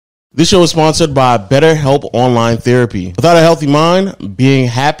This show is sponsored by BetterHelp Online Therapy. Without a healthy mind, being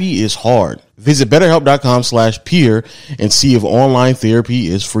happy is hard. Visit betterhelp.com/peer and see if online therapy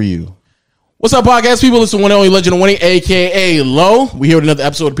is for you. What's up, podcast people? It's the one and only Legend of Winning, a.k.a. Low. We here with another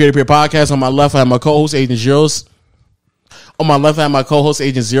episode of Peer to Peer Podcast. On my left, I have my co-host, Agent Zeros. On my left, I have my co-host,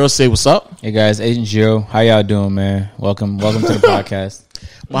 Agent Zero. Say what's up. Hey, guys. Agent Zero. How y'all doing, man? Welcome to the podcast.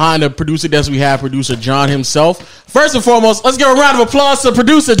 Behind the producer desk, we have producer John himself. First and foremost, let's give a round of applause to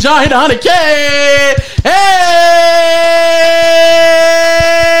producer John. Hit 100K.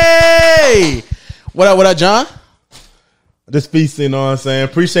 Hey! What up, John? This feast, you know what I'm saying?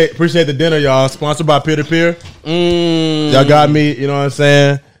 Appreciate the dinner, y'all. Sponsored by Peer to Peer. Y'all got me, you know what I'm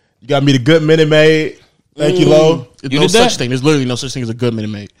saying? You got me the good Minute Maid. Thank you, Lo. There's no such thing. There's literally no such thing as a good Minute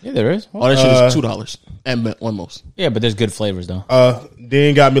Maid. Yeah, there is. All that shit is $2 and almost. Yeah, but there's good flavors, though.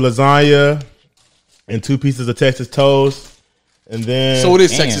 Dean got me lasagna and 2 pieces of Texas toast. And then... So it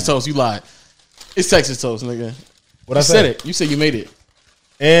is Texas toast. You lied. It's Texas toast, nigga. What I said it. You said you made it.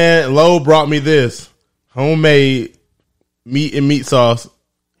 And Lo brought me this homemade meat and meat sauce.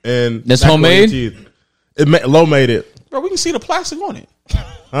 And that's homemade? Lo made it. Bro, we can see the plastic on it.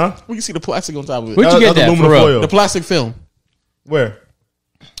 Huh? We can see the plastic on top of it. Where'd you get that from? The plastic film. Where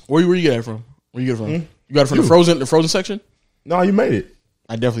you get it from? Where you get it from? You got it from the frozen section? No, you made it.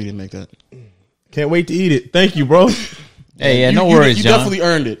 I definitely didn't make that. Can't wait to eat it. Thank you, bro. Hey, yeah, no worries, you John. definitely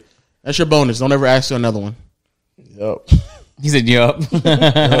earned it. That's your bonus. Don't ever ask for another one. Yup. He said, yup. John,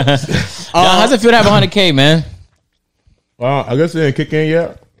 how's it feel to have 100K, man? Well, I guess it didn't kick in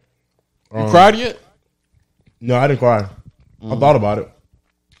yet. You cried yet? No, I didn't cry. I thought about it,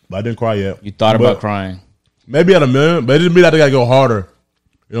 but I didn't cry yet. You thought about crying. Maybe at $1 million, but it just means I gotta go harder.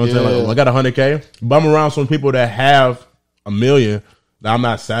 You know what I'm saying? Like, I got 100K, but I'm around some people that have $1 million that I'm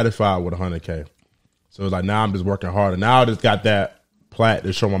not satisfied with 100K. So it's like now I'm just working harder. Now I just got that plat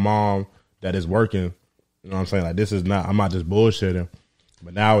to show my mom that it's working. You know what I'm saying? Like this is not. I'm not just bullshitting.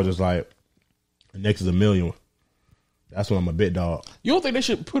 But now it's just like next is $1 million. That's when I'm a bit dog. You don't think they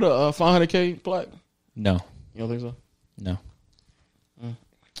should put a 500K plaque? No. You don't think so? No.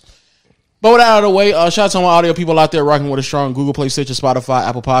 But with that out of the way, shout out to my audio people out there rocking with a strong Google Play, Stitcher, Spotify,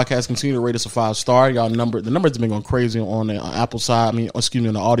 Apple Podcasts. Continue to rate us a 5-star. Y'all the numbers have been going crazy on the Apple side. On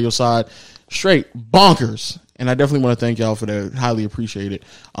the audio side, straight bonkers. And I definitely want to thank y'all for that. Highly appreciate it.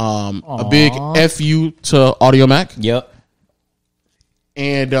 A big FU to Audio Mac. Yep.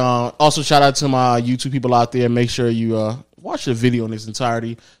 And also shout out to my YouTube people out there. Make sure you watch the video in its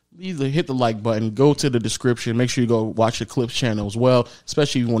entirety. Either hit the like button, go to the description. Make sure you go watch the Clips channel as well,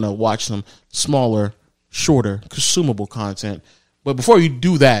 especially if you want to watch some smaller, shorter, consumable content. But before you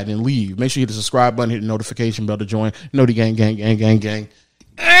do that and leave, make sure you hit the subscribe button, hit the notification bell to join. Know the gang. Gang.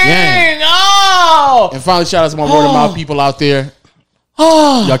 Oh! And finally, shout out to my word of mouth people out there.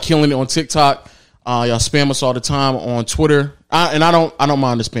 Y'all killing it on TikTok. Y'all spam us all the time on Twitter. I don't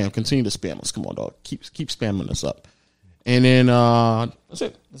mind the spam. Continue to spam us. Come on, dog. Keep spamming us up. And then that's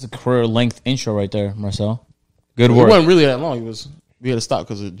it. That's a career length intro right there, Marcel. Good work. It wasn't really that long. We had to stop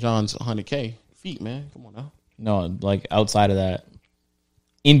because of John's 100K feet, man. Come on now. No, like outside of that,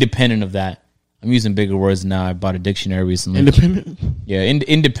 independent of that, I'm using bigger words now. I bought a dictionary recently. Independent? Yeah,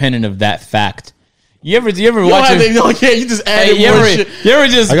 independent of that fact. You ever watch it? You just added more shit. You ever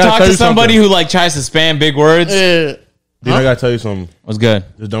just talk to somebody who like tries to spam big words? Yeah. Dude, I gotta tell you something. What's good?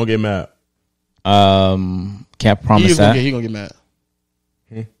 Just don't get mad. Can't promise that. He gonna get mad.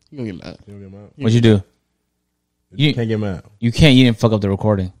 He gonna get mad. What'd you do? You can't get mad. You can't. You didn't fuck up the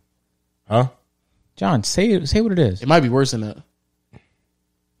recording. Huh? John, say what it is. It might be worse than that.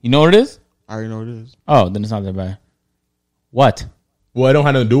 You know what it is? I already know what it is. Oh, then it's not that bad. What? Well, it don't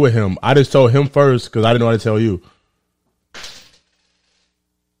have nothing to do with him. I just told him first because I didn't know how to tell you.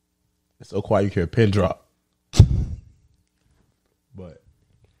 It's so quiet you hear a pin drop. But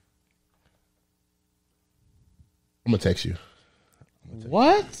I'm gonna text you.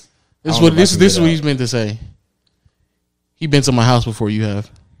 What? This is what he's meant to say. He been to my house before you have.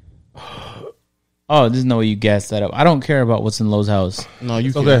 Oh, there's no way you gassed that up. I don't care about what's in Lowe's house. No,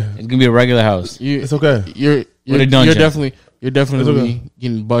 you can. Okay. It's gonna be a regular house. It's okay. You're definitely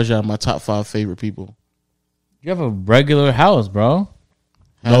getting buzzed out of my top 5 favorite people. You have a regular house, bro.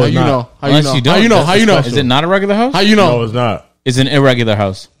 How you know? How you know? Is it not a regular house? How you know? No, it's not. It's an irregular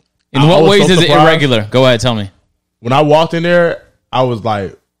house. In what ways is it irregular? Go ahead, tell me. When I walked in there, I was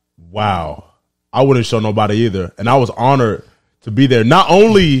like, wow. I wouldn't show nobody either. And I was honored to be there. Not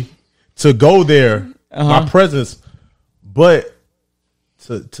only to go there, my presence, but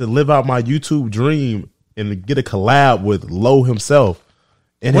to live out my YouTube dream and to get a collab with Low himself.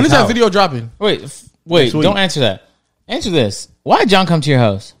 When is that video dropping? Wait, don't answer that. Answer this. Why did John come to your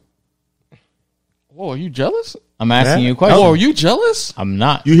house? Whoa, are you jealous? I'm asking Yeah. you a question. Oh, are you jealous? I'm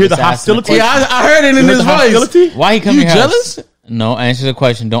not. You hear the Just asking a hostility? question. Yeah, I heard it in his voice. Hostility? Why he come You here? jealous? No, answer the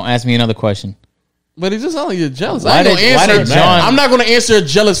question. Don't ask me another question. But it just sounds like you're jealous. Why I ain't gonna did- why answer. did John- I'm not going to answer a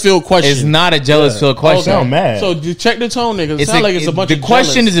jealous filled question. It's not a jealous filled question. Sound mad. So you check the tone, nigga. It sounds like it's a bunch the of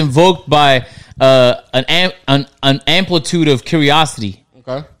question jealous. is invoked by an amplitude of curiosity.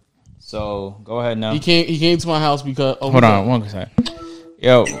 Okay. So go ahead now. He came to my house because. Oh, Hold on one second.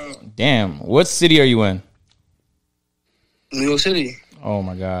 Yo, damn. What city are you in? New York City. Oh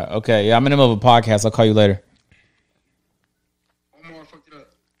my god. Okay, yeah, I'm in the middle of a podcast. I'll call you later. Omar fucked it up.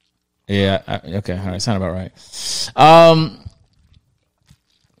 Yeah. Okay. All right. Sound about right.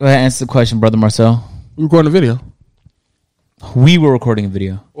 Go ahead. Answer the question, brother Marcel. We recording a video. We were recording a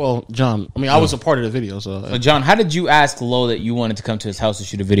video. Well, John. I mean, I was a part of the video, so. So, John, how did you ask Lo that you wanted to come to his house to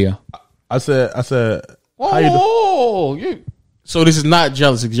shoot a video? I said, Whoa, how you do- whoa, you. So this is not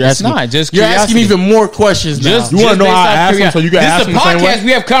jealousy. You're It's asking, not, just you're asking curiosity. even more questions now. Just You wanna know based how I off asked him so you can this ask is a him the same podcast. way?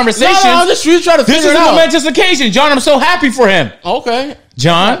 We have no, conversations. I'm just trying to This figure is it a out. momentous occasion, John. I'm so happy for him. Okay.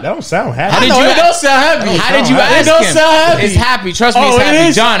 John, That don't sound happy. How did No, you it ask- don't sound happy. how did you It ask don't him? sound happy. It's happy. Trust me, Oh, it's it happy.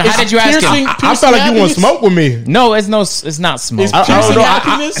 is. John, how It's did you ask piercing- him? I felt like you want happiness? smoke with me. No, it's not smoke. It's I don't piercing know.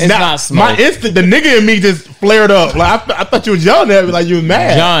 happiness? It's not smoke. My instant, the nigga in me just flared up. Like I thought you was yelling at me, like you was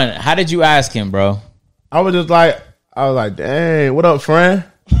mad. John, how did you ask him, bro? I was like, dang, what up, friend?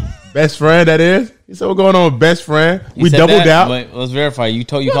 Best friend, that is. He said, what's going on, best friend? He We said doubled that, out. but let's verify. You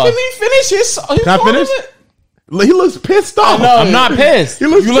told you Can called. he finish his Can I part of finish? it? He looks pissed off. I know. I'm not pissed. He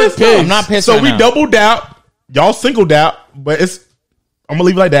looks You look pissed pissed. off. I'm not pissed So right we now. doubled out. Y'all singled out, but I'm gonna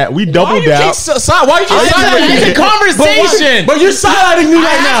leave it like that. We Why doubled you keep out. why you keep It's sidelighting a conversation. But you're sidelighting me I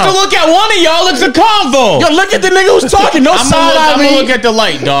right have now. to look at one of y'all. It's a convo. Yo, look at the nigga who's talking. Don't I'm side eye gonna me. look at the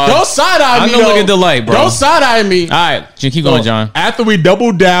light, dog. Don't side eye I'm me. gonna look though. at the light, bro. Don't side eye me. All right, keep going, John. After we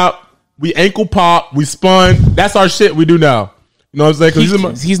doubled out, we ankle pop, we spun. That's our shit we do now. You know what I'm saying?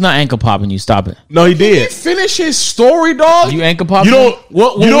 'Cause He's not ankle popping you. Stop it. no, he Did he did. finish his story, dog? You ankle popping. You don't.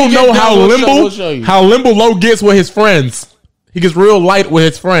 When you don't we get know done, how we'll limbo show you. how limbo low gets with his friends. He gets real light with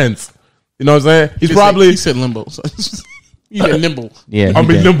his friends. You know what I'm saying? He's probably. He said limbo. So he said nimble. Yeah, I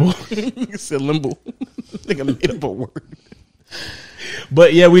mean nimble. He said limbo. Nigga made up a word.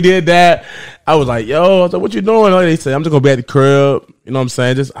 But yeah, we did that. I was like, yo, I said, what you doing? They said, I'm just gonna be at the crib. You know what I'm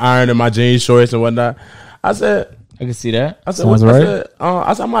saying? Just ironing my jeans shorts and whatnot. I said, I can see that. I said, Sounds what, right.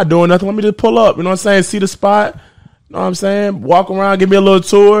 I said, I'm not doing nothing. Let me just pull up. You know what I'm saying? See the spot. You know what I'm saying? Walk around, give me a little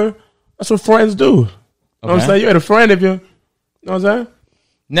tour. That's what friends do. You know what I'm Okay. saying? You had a friend if you know what I'm saying?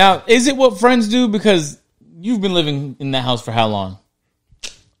 Now, is it what friends do? Because you've been living in that house for how long?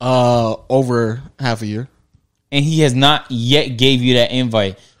 Over half a year. And he has not yet gave you that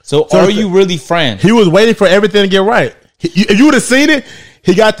invite. So are you really friends? He was waiting for everything to get right. If you would have seen it,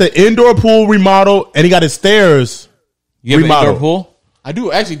 he got the indoor pool remodeled and he got his stairs. You have an remodel. indoor pool? I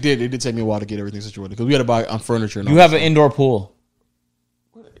do actually did. It did take me a while to get everything situated because we had to buy furniture. And all You have an indoor pool.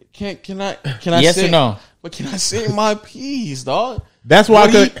 Can I Yes say, or no? But can I say my piece, dog? That's why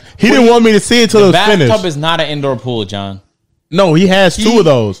What he didn't want me to see it until it was Bathtub finished. is not an indoor pool, John. No, he has two of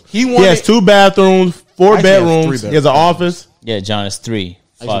those. he He wanted- has 2 bathrooms, 4 Actually, he has bedrooms. 3 He has an office. Yeah, John, it's 3.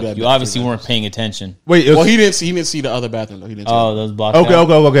 Actually, Fuck. that You bad, obviously 3 weren't paying attention. Wait, it Well, was, he didn't see the other bathroom though. He didn't. See Oh, it. those blocked okay, out.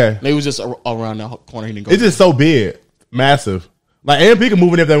 okay. They was just around that corner. He didn't go. It's just so big, massive. Like AMP can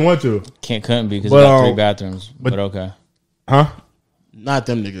move in if they want to, Couldn't be because But, we got 3 um, bathrooms. But okay. huh? Not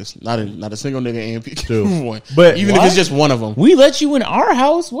them niggas. Not a single nigga AMP. True. One. But- even What? if it's just one of them. We let you in our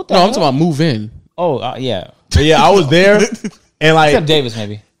house? What the No, hell? I'm talking about move in. Oh, yeah. But yeah, I was there, and like Except Davis,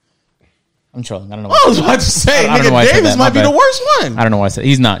 maybe. I'm trolling. I don't know. I was about to say, I don't know why I nigga, said Davis that. My might be bad. the worst one. I don't know why I said.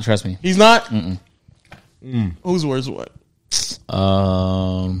 He's not. Trust me. He's not. Who's worse? What?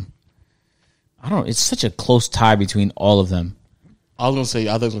 I don't. It's such a close tie between all of them. I was gonna say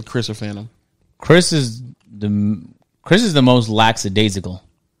I thought it was Chris or Phantom. Chris is the most lackadaisical.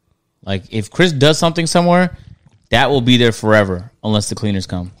 Like if Chris does something somewhere, that will be there forever unless the cleaners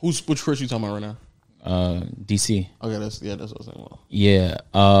come. Which Chris you talking about right now? DC. Okay, that's what I was saying. Well, Yeah.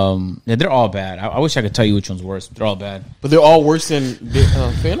 Yeah. They're all bad. I wish I could tell you which one's worse. They're all bad. but they're all worse than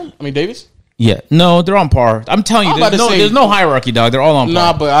Phantom. I mean Davis. Yeah. No, they're on par. I'm telling you, I'm about to say- there's no hierarchy, dog. They're all on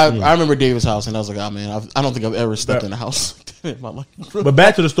Nah, par. but I remember Davis' house and I was like, oh man, I don't think I've ever stepped in a house in my life. But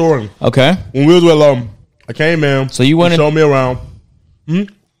back to the story. Okay. When we was with I came in. So you went he in- showed me around.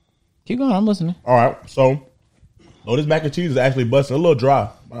 Keep going. I'm listening. All right, so this mac and cheese is actually busting a little dry,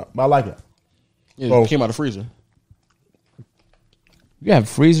 but I like it. Yeah, Oh. it came out of the freezer. You have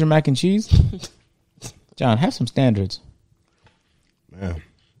freezer mac and cheese? John, have some standards. Man,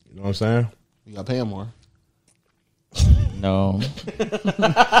 you know what I'm saying? You gotta pay him more. No.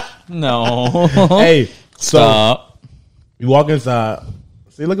 No. Hey, so Stop. you walk inside.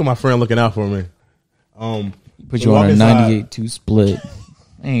 See, look at my friend looking out for me. Put so you walk on a inside. 98-2 split.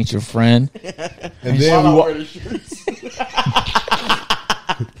 I ain't your friend. And then we walk.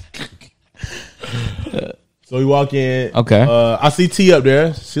 So we walk in. Okay. I see T up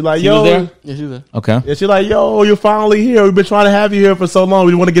there. She like, She yo. was there? Yeah, she's there. Okay. Yeah, she like, yo, you're finally here. We've been trying to have you here for so long.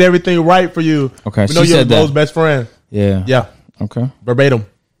 We want to get everything right for you. Okay, We know she you're said Lo's that. best friend. Yeah. Yeah, Okay. verbatim.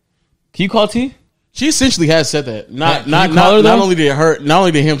 Can you call T? She essentially has said that. Can you call her, Not though? only to her, not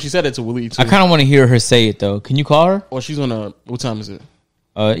only to him. She said it to Willie too. I kind of want to hear her say it though. Can you call her? Well, she's on a. What time is it?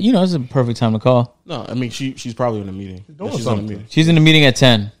 It's a perfect time to call. No, I mean she's probably in a meeting. doing She's on a something. meeting. She's in the meeting at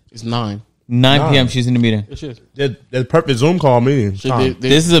 10. It's 9. 9 p.m. She's in the meeting. It is. That's perfect Zoom call meeting. She, time.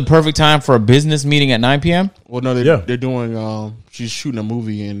 This is a perfect time for a business meeting at 9 p.m. well, no, Yeah. they're doing. She's shooting a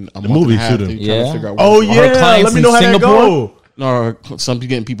movie in a month movie and a half. shooting. They're trying Yeah. to figure out what Oh it's Her yeah, clients let me in know how Singapore? that go. No, some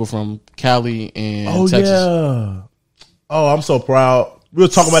getting people from Cali and Oh Texas. yeah. Oh, I'm so proud. We were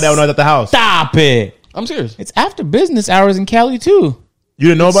talking about that when I was at the house. Stop it. I'm serious. It's after business hours in Cali too. You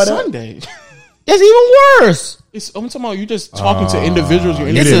didn't know about that? Sunday. That's even worse. I'm talking about you just talking to individuals. You're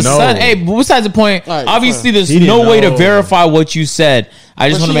you It's didn't a know. Sun. Hey, but besides the point, All right, obviously fine. there's He didn't no way to know. verify what you said. I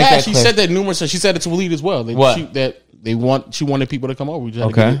just But want to make that she clear. said that numerous times. She said it to Walid as well. What? She wanted people to come over. We just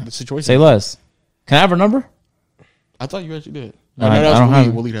had to Okay. get the situation. Say less. Can I have her number? I thought you actually did. No, No, I that's don't have Walid.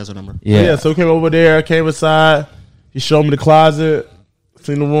 it. Walid has a number. Yeah. So we came over there, came inside. He showed me the closet,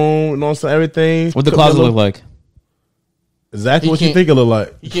 seen the room, and also everything. What the closet look like? Exactly He what you can't- think it look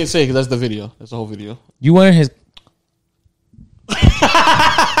like. You can't say because that's the video. That's the whole video. You went in his.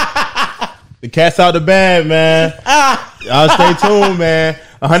 The cat's out the bag, man. Y'all stay tuned, man.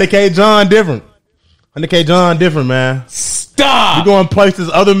 100K John different. 100K John different, man. Stop. You going places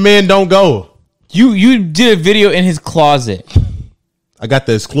other men don't go. You did a video in his closet. I got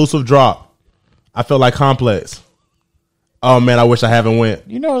the exclusive drop. I feel like Complex. Oh man, I wish I haven't went.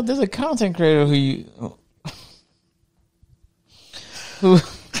 You know, there's a content creator who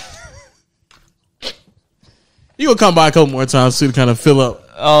You gonna come by a couple more times to kind of fill up.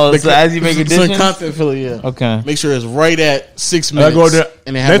 so as you make some additions. content filler, yeah. Okay. Make sure it's right at 6 I minutes. go there.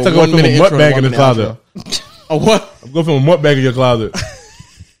 And they have Next I a go 1 film minute a intro. mukbang and in the 1 minute closet. outro. A what? I'm going film a mukbang in your closet.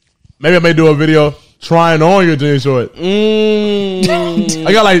 Maybe I may do a video trying on your jean short.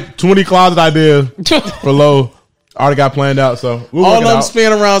 I got like 20 closet ideas for Lo. I already got planned out, so we'll All work of it them out.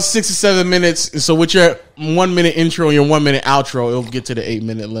 span around 6 or 7 minutes. And so with your 1 minute intro and your 1 minute outro, it'll get to the 8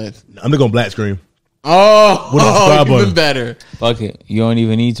 minute length. I'm just gonna black screen. Oh, With a subscribe even button. better. Fuck it. You don't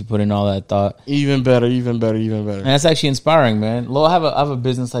even need to put in all that thought. Even better, even better, even better. And that's actually inspiring, man. Lo, I have a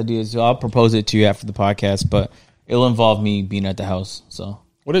business idea, so I'll propose it to you after the podcast, but it'll involve me being at the house. So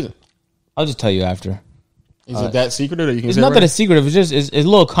What is it? I'll just tell you after. Is it that secret or you can It's say not it that right? it's secretive. It's just it's a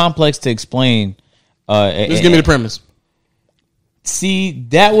little complex to explain. Just give me the premise. See,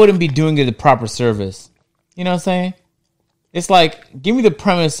 that wouldn't be doing it the proper service. You know what I'm saying? It's like, give me the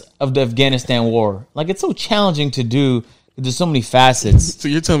premise of the Afghanistan war. Like, it's so challenging to do. There's so many facets. So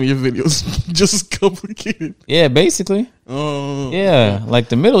you're telling me your videos just as complicated? Yeah, basically. Oh, Yeah, like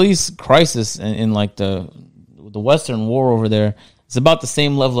the Middle East crisis and like the Western war over there. It's about the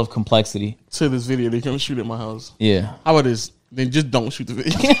same level of complexity. to this video, they come shoot at my house. Yeah. How about this? Then just don't shoot the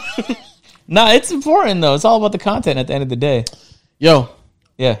video. Nah, it's important though. It's all about the content at the end of the day. Yo,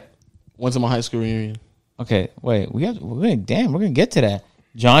 Yeah. went to my high school reunion. Okay. Wait. We're gonna get to that.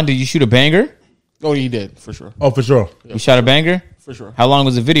 John, did you shoot a banger? Oh, he did for sure, Oh, for sure. You shot a banger? for sure. How long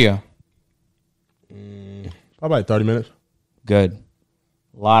was the video? Probably like 30 minutes. Good.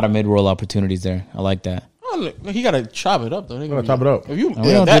 A lot of mid-roll opportunities there. I like that. Oh, no, he got to chop it up though. Gotta chop it up. If you we don't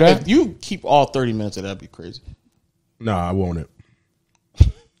do that. if you keep all 30 minutes of that, that'd be crazy. Nah, I won't it.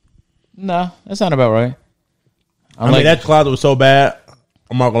 Nah, that's not about right. I mean, that closet was so bad.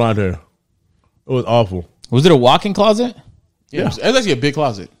 I'm not gonna lie to you. It was awful. Was it a walk-in closet? Yeah, It's actually a big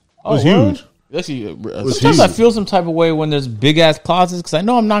closet. It was word? huge. It's actually was Sometimes huge. I feel some type of way when there's big-ass closets because I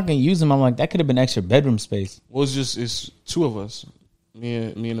know I'm not going to use them. I'm like, that could have been extra bedroom space. well, it's two of us. Me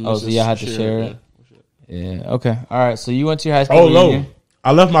and the Oh, so missus y'all had to share it? Yeah, okay. All right, so you went to your high school Oh, no. reunion.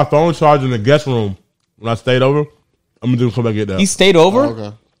 I left my phone charged in the guest room when I stayed over. I'm gonna come back and get that. He stayed over? Oh,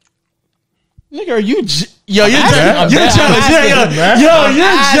 okay. Nigga, are you? Yo, you're I'm jealous. You're asking, jealous. I'm Yeah, asking, yeah. Yo, you're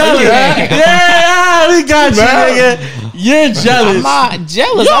jealous. asking. Yeah, we got you, Man. nigga. You're jealous. I'm not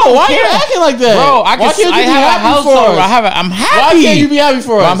jealous. Yo, I don't why care. you acting like that, Bro, why can't you I be have a happy house for over. us? I'm happy. Why can't you be happy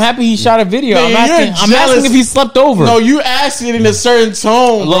for us? Bro, I'm happy he shot a video. Man, I'm you're asking jealous. if he slept over. No, you asked it in a certain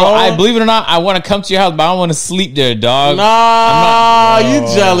tone, bro. Look, I believe it or not, I want to come to your house, but I don't want to sleep there, dog. Nah, you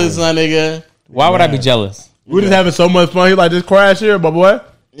jealous, my nigga. Why would I be jealous? We were just having so much fun. He like, just crash here, my boy.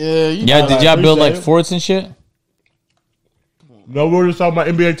 Yeah, did y'all build like forts and shit? No, we're just talking about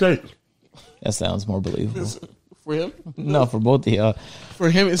NBA tapes. That sounds more believable. For him? No, for both of y'all. For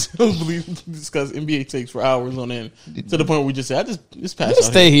him, it's unbelievable to discuss NBA takes for hours on end. To the point where we just say, I just pass out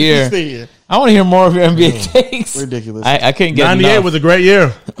Stay here. Just stay here. I want to hear more of your NBA takes. Ridiculous. I couldn't get 98 enough. was a great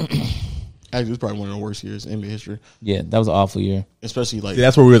year. Actually, it was probably one of the worst years in NBA history. Yeah, that was an awful year. Especially like... See,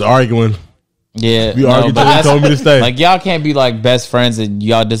 that's where we was arguing. Yeah. We argued but till he told me to stay. Like, y'all can't be like best friends and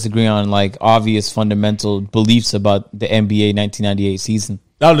y'all disagree on like obvious fundamental beliefs about the NBA 1998 season.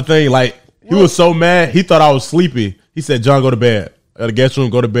 That was the thing. Like, he was so mad. He thought I was sleepy. He said, John, go to bed. At the guest room,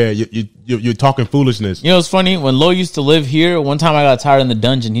 go to bed. You're talking foolishness. You know, it's funny. When Lo used to live here, one time I got tired in the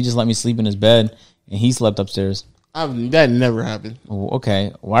dungeon. He just let me sleep in his bed, and he slept upstairs. that never happened. Oh,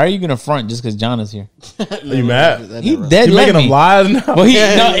 okay. Why are you going to front just because John is here? Are you mad? He dead You let making me. him lies now? Well,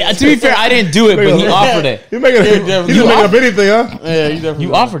 no, to be fair, I didn't do it, but he offered it. He making definitely- he just making up anything, huh? Yeah, you definitely...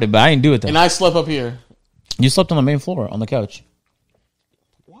 You offered it, but I didn't do it, though. And I slept up here. You slept on the main floor, on the couch.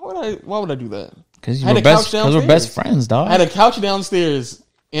 Why would I do that? Because I had we're a couch best, we're best downstairs. friends, dog. I had a couch downstairs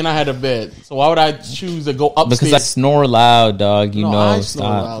and I had a bed. So why would I choose to go upstairs? Because I snore loud, dog. You no, know, I snore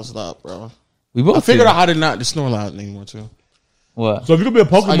stop. loud. Stop, bro. We both I figured do. out how to not to snore loud anymore too. What? So if you could be a I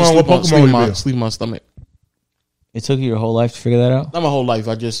just Pokemon, what Pokemon would you be? sleep on my stomach. It took you your whole life to figure that out? Not my whole life.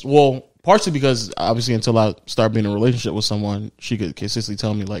 Partially because obviously until I start being in a relationship with someone, she could consistently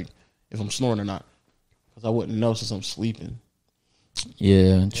tell me like if I'm snoring or not, because I wouldn't know since I'm sleeping.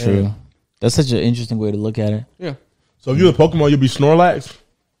 Yeah, true. Yeah. That's such an interesting way to look at it. Yeah. So if you're a Pokemon, you'll be Snorlax?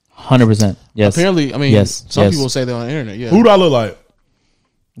 100%. Yes. Apparently, I mean, Yes, some yes. people say that on the internet. Yeah. Who do I look like?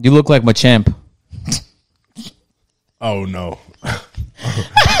 You look like Machamp. Oh, no.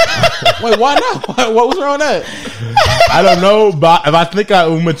 Wait, why not? What was wrong with that? I don't know, but if I think I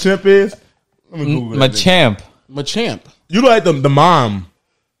who Machamp is, let me Google that. Machamp. Machamp. You look like the mom.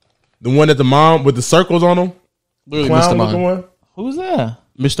 The one that the mom with the circles on them? Literally Clown Mr. looking Mime. one? Who's that?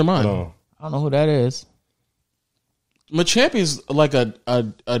 Mr. Mime. No. I don't know who that is. Machamp is like a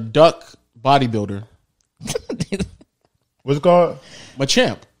duck bodybuilder. What's it called?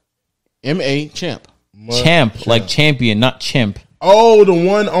 Machamp. M-A champ. Champ, like champion, not chimp. Oh, the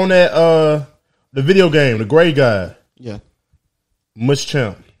one on that the video game, the gray guy. Yeah.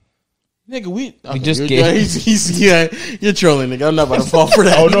 Machamp. Nigga, we just you're, gave- you're trolling, nigga. I'm not about to fall for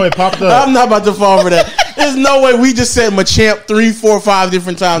that. Oh no, it popped up. I'm not about to fall for that. There's no way we just said Machamp 3, 4, 5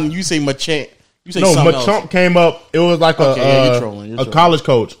 different times and you say Machamp. You say No, something Machamp else. came up. It was like Okay, yeah, you're a trolling, you're a trolling. college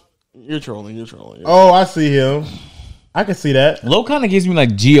coach. You're trolling. Oh, I see him. I can see that. Lo kind of gives me like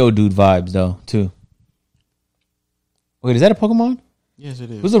Geodude vibes, though, too. Wait, is that a Pokemon? Yes,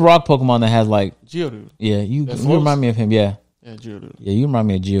 it is. Who's the rock Pokemon that has like... Geodude. Yeah, you That you floats? remind me of him, yeah. Yeah, Geodude. Yeah, you remind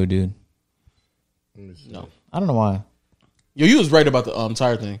me of Geodude. No. I don't know why. Yo, you was right about the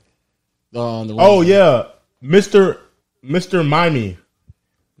tire thing. The Oh yeah, Mr. Mimey.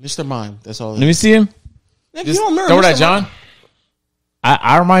 Mr. Mime. That's all. Let me see him. Nigga, Just you don't remember throw that, Mr. John.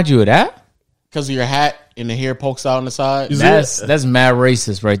 I remind you of that? Because of your hat and the hair pokes out on the side. That's mad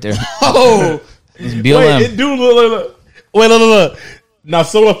racist right there. Oh, It's Wait, BLM. it do look. Wait, look. Now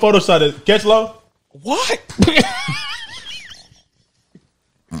someone photoshopped it. Catch low. what?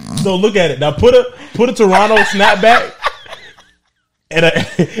 So look at it. Now put a Toronto snapback and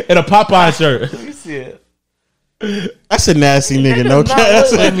a Popeye shirt. Let me see it. That's a nasty nigga. No cap.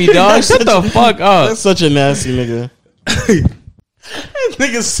 That's, Let me, dog. Shut the fuck up. that's such a nasty nigga. This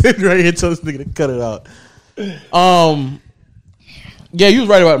nigga sitting right here telling this nigga to cut it out. Yeah, you was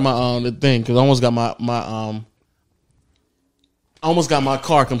right about my the thing because I almost got my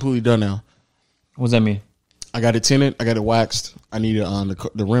car completely done now. What does that mean? I got it tinted. I got it waxed. I needed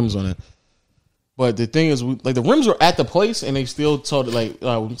the rims on it. But the thing is, the rims were at the place, and they still told it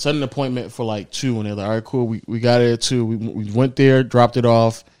we set an appointment for like 2, and they're like, "All right, cool. We got it at 2." We went there, dropped it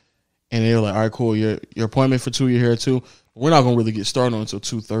off, and they were like, "All right, cool. Your appointment for 2. You're here at 2. We're not gonna really get started on until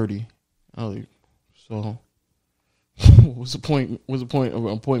 2:30." I was like, so what's the point? What's the point of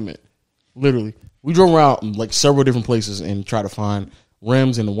an appointment? Literally, we drove around like several different places and tried to find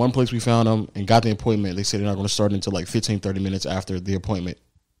rims. And the one place we found them and got the appointment, they said they're not going to start until like 15-30 minutes after the appointment.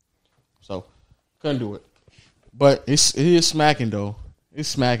 So couldn't do it. But it is smacking though. It's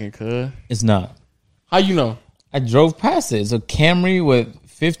smacking, cuz. It's not. How you know? I drove past it. It's a Camry with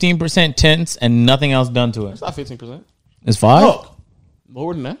 15% tints and nothing else done to it. It's not 15%. It's 5? Look,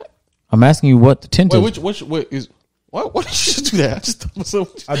 lower than that. I'm asking you what the tint Wait, is. what is? What did you just do that? I just thought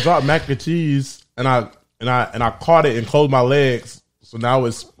myself. I dropped mac and cheese and I caught it and closed my legs. So now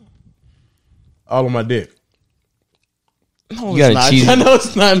it's all on my dick. No, You it's gotta not. cheese it. No,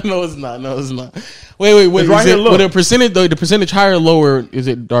 it's not. No, it's not. No, it's not. Wait. It's right Is here, it, look. with the percentage higher or lower? Is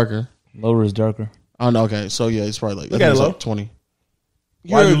it darker? Lower is darker. Oh no. Okay. So yeah, it's probably like, Look I at think it, it's low. like 20.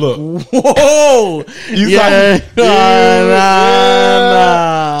 Why you look? Whoa! You yeah, saw- nah.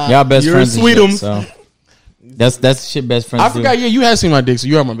 Y'all best You're friends. and sweet shit, 'em. so that's shit best friends. I do. forgot. Yeah, you have seen my dick, so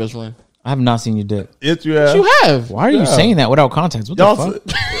you are my best friend. I have not seen your dick. Yes, you have. You have. Why are you Yeah. saying that without context? What Y'all the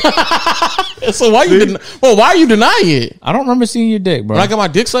fuck? So why you? Why are you denying it? I don't remember seeing your dick, bro. When I got my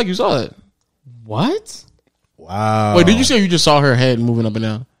dick sucked, you saw it. What? Wow. Wait, did you say you just saw her head moving up and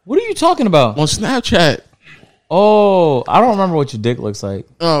down What are you talking about? on Snapchat? Oh, I don't remember what your dick looks like.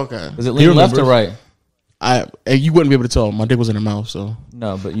 Oh, okay. Is it lean left or remembers. right? You wouldn't be able to tell. My dick was in her mouth, so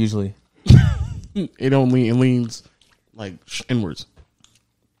No, but usually. it don't lean. It leans like inwards.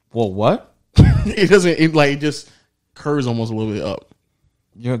 Well, what? It doesn't. It just curves almost a little bit up.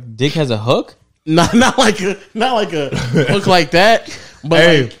 Your dick has a hook? Not like a hook like that. But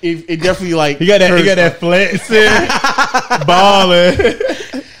Hey. like, it definitely like He got that. He curves got that flexing, balling.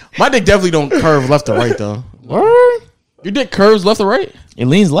 My dick definitely don't curve left or right though. Word? Your dick curves left or right? It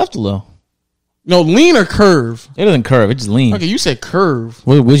leans left a little. No, lean or curve. It doesn't curve. It just leans. Okay, you said curve.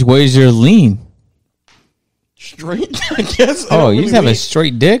 Which way is your lean? Straight. I guess. Oh, you just have a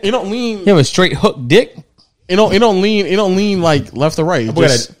straight dick? It don't lean. You have a straight hook dick? It don't lean. It don't lean like left or right. It Look at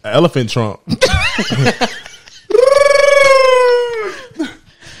just- that elephant trunk.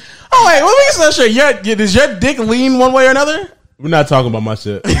 Oh wait, let me get that shit. Does your dick lean one way or another? We're not talking about my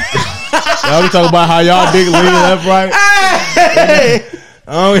shit. Y'all be talking about how y'all dick lean left, right. Hey,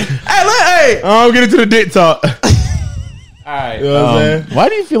 I don't get into the dick talk. All right. You know what I'm saying? Why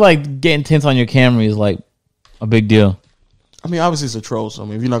do you feel like getting tints on your camera is like a big deal? I mean, obviously it's a troll. So I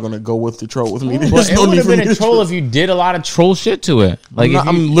mean, if you're not gonna go with the troll with me, Well, there's it no would need have for been me a to troll if you did a lot of troll shit to it. Like,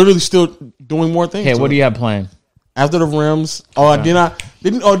 I'm literally still doing more things. okay, to what it. do you have planned? After the rims? Oh, I didn't.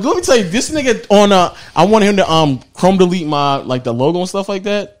 Oh, let me tell you, this nigga on. I wanted him to chrome delete my like the logo and stuff like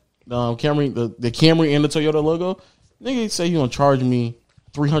that. Camry, the Camry and the Toyota logo. Nigga say he gonna charge me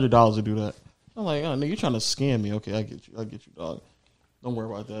 $300 to do that. I'm like, oh, nigga, you trying to scam me? Okay, I get you, dog. Don't worry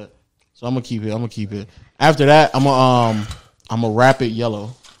about that. So I'm gonna keep it. After that, I'm gonna wrap it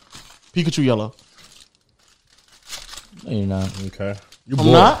yellow, Pikachu yellow. No, you're not. Okay.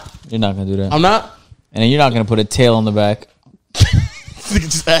 I'm not. You're not gonna do that. I'm not. And then you're not gonna put a tail on the back.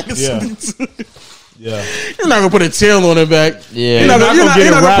 Just ask. Yeah. Yeah. You're not gonna put a tail on it back. Yeah. You're not gonna get it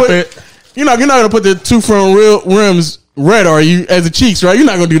gonna wrap put- it. You're not gonna put the two front rims red, are you? As the cheeks, right? You're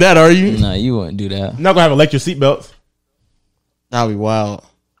not gonna do that, are you? No, you wouldn't do that. I'm not gonna have electric seatbelts. That'd be wild.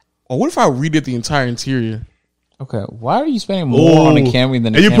 Or what if I redid the entire interior? Okay, why are you spending more on a Ooh. Camry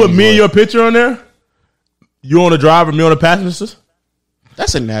than a And you put Camry me and would? your picture on there? You on the driver, me on the passenger?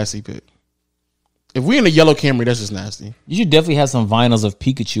 That's a nasty pic. If we in a yellow Camry, that's just nasty. You should definitely have some vinyls of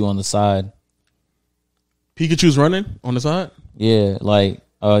Pikachu on the side. Pikachu's running on the side. Yeah, like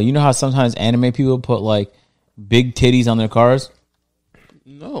you know how sometimes anime people put like big titties on their cars?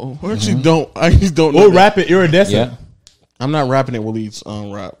 No, I actually don't. I just don't. We'll know wrap it iridescent. Yeah. I'm not rapping it. Waleed's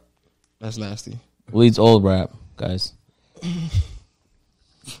rap. That's nasty. Leads old rap, guys.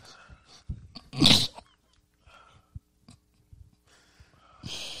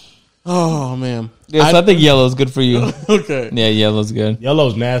 Oh man. Yes, I think yellow is good for you. Okay. Yeah, yellow's good.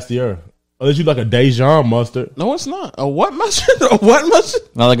 Yellow's nastier. Unless you like a Dijon mustard. No, it's not. A what mustard? A what mustard?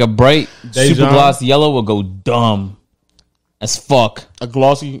 Now, like a bright Dijon. super gloss yellow will go dumb as fuck. A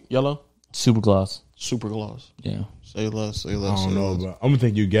glossy yellow. Super gloss. Super gloss. Yeah. Say less. Say I less. don't say know, less. bro. I'm gonna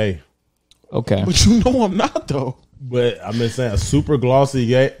think you gay. Okay. But you know I'm not though. But I'm just saying a super glossy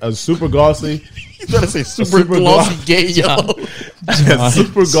gay, a super glossy, You gotta say super, super glossy gloss- gay yellow. a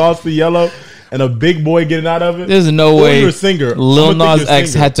super glossy yellow, and a big boy getting out of it. There's no Or way you're a singer. Lil I'ma think Nas you're a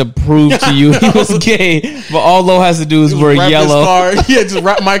X singer. had to prove to you he was gay, but all Lo has to do is wear Wrap his yellow. car. Yeah, just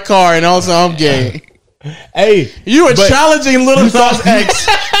wrap my car and also I'm gay. Hey, You are but- challenging Little Nas X.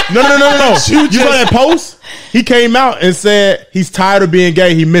 No. You saw that post? He came out and said he's tired of being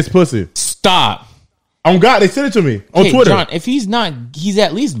gay. He missed pussy. Stop. On God, they sent it to me on Hey, Twitter. John, if he's not, he's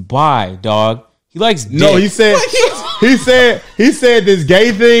at least bi, dog. He likes dick. No, he said this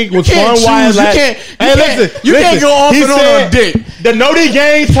gay thing was can't fun while it choose. You lasted. can't- you Hey, can't- listen, you can't listen. go off He and on said, a dick. The Noti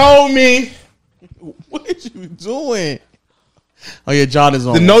gang told me. What are you doing? Oh yeah, John is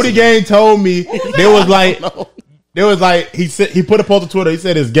on. The Noti gang told me there was like he said he put a post on Twitter. He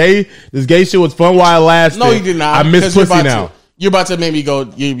said this gay shit was fun while it lasted. No, you did not. I miss Because you're pussy about now. you're about to make me go.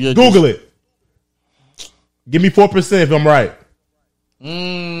 You're Google it. Give me 4% if I'm right.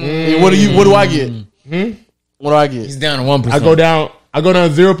 What do I get? What do I get? He's down to 1%. I go down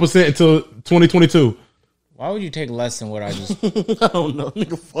 0% until 2022. Why would you take less than what I just? I don't know.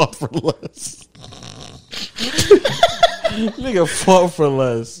 Nigga fought for less. Nigga fought for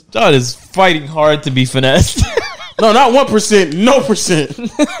less. John is fighting hard to be finessed. No, not 1%. No percent.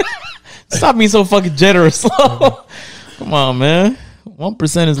 Stop being so fucking generous. Come on, man.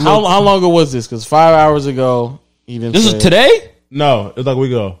 1% is How long ago was this? Because 5 hours ago, he didn't. This is today. No, it was like a week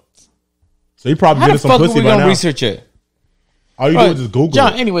ago. So he probably How the getting some fuck are pussy we by gonna now. research it? All you do is just Google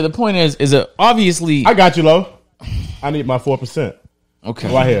John. it. Anyway, the point is it obviously I got you, Lo. I need my 4%.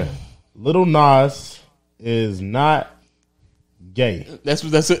 okay? Right here. Little Nas is not gay. That's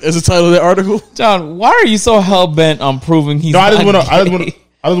the title of the article. John, why are you so hell bent on proving he's? No, I just not went gay?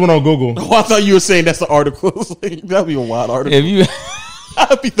 on Google. Oh, I thought you were saying that's the article. Like, that'd be a wild article. If you,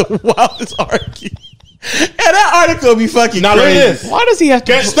 That'd be the wildest article. And that article would be fucking Now look at crazy. this. why does he have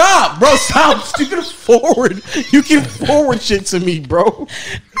to? Stop, bro. Stop. You can forward. You can forward shit to me, bro.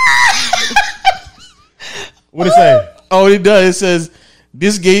 What it say? Oh, it does. It says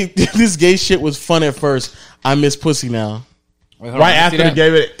this gay shit was fun at first. I miss pussy now. Right after they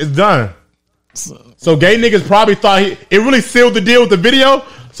gave it, it's done. So gay niggas probably thought it really sealed the deal with the video.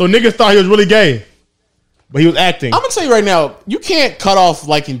 So niggas thought he was really gay, but he was acting. I'm gonna tell you right now, you can't cut off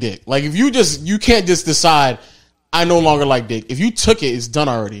liking dick. Like if you can't just decide I no longer like dick. If you took it, it's done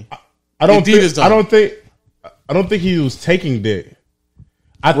already. I don't Indeed, it's think. done. I don't think he was taking dick.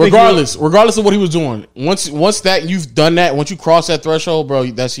 I think Regardless of what he was doing, once that you've done that, once you cross that threshold, bro,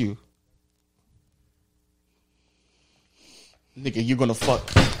 that's you. Nigga, you're gonna fuck.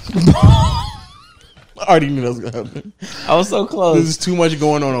 I already knew that was gonna happen. I was so close. There's too much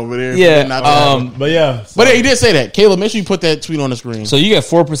going on over there. Yeah, But yeah, But hey, he did say that. Caleb, make sure you put that tweet on the screen. So you get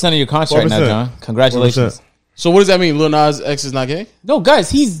 4% of your contract now, 4%. John. Congratulations. 4%. So what does that mean? Lil Nas X is not gay? No, guys,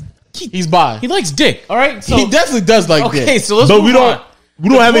 he's bi. he likes dick. All right, so He definitely does like dick. okay, so let's But move we don't. on. We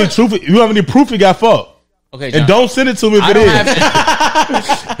don't have any proof. You don't have any proof he got fucked. Okay, John. And don't send it to me if I it don't is.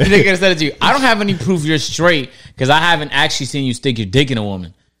 have. They're gonna send it to you. I don't have any proof you're straight because I haven't actually seen you stick your dick in a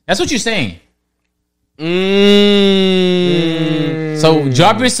woman. That's what you're saying. So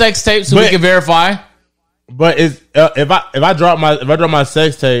drop your sex tape so we can verify. But if I drop my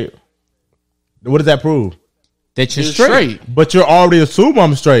sex tape, what does that prove? That you're You're straight. But you're already assuming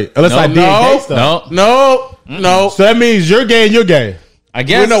I'm straight, unless I did gay stuff. No. So that means you're gay and you're gay. I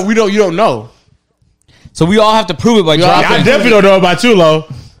guess. You don't know. So we all have to prove it by I dropping. definitely don't know about you, Lo.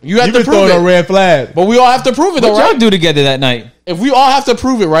 You have You to been prove throwing a it. red flag. But we all have to prove it though, What y'all right? do together that night? If we all have to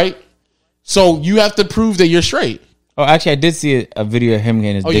prove it, right? So you have to prove that you're straight. Oh, actually, I did see a video of him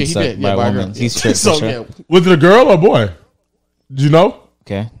getting his Oh yeah, dick he sucked did. by Yeah, a by a woman. girl. He's straight. So for sure. yeah. Was it a girl or a boy? Did you know?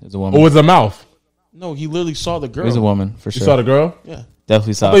 Okay, there's a Or woman. was it a mouth? No, he literally saw the girl. There's a woman for You sure. saw the girl? Yeah.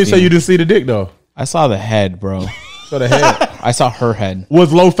 Definitely saw. I thought you a said you female. didn't see the dick though. I saw the head, bro. Saw the head. I saw her head.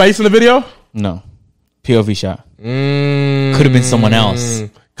 Was Lo face in the video? No, POV shot. Could have been someone else.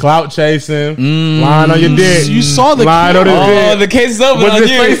 Clout chasing, lying on your dick. You saw the lying on his Oh, dick. the case is open Was on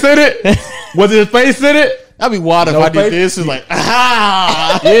his you. face in it? Was his face in it? That'd be wild if No I did face? this. It's like,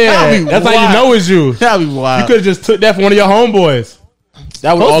 ah. Yeah, That'd be that's how you wild. know it's you. That'd be wild. You could have just took that from one of your homeboys.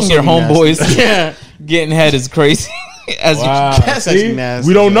 That would Posting also your be homeboys. nasty. Yeah. Getting head is crazy. As Wow. That's actually See? nasty,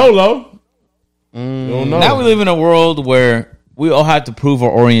 We don't bro. know, Lo. We don't know. now we live in a world where we all have to prove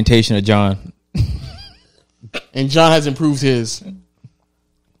our orientation to John. And John hasn't proved his.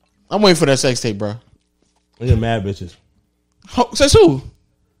 I'm waiting for that sex tape, bro. You're mad bitches. Says who?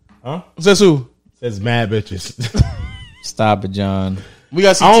 Huh? Says who? Says mad bitches. Stop it, John. We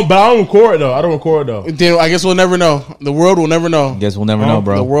got I don't record though. I don't record though. Then I guess we'll never know. The world will never know. Guess we'll never know, The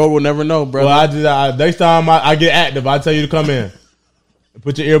bro. world will never know, bro. Well, next time I get active, I tell you to come in.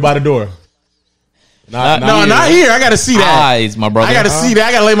 Put your ear by the door. Not here. I gotta see that. Eyes, my brother. I gotta see that.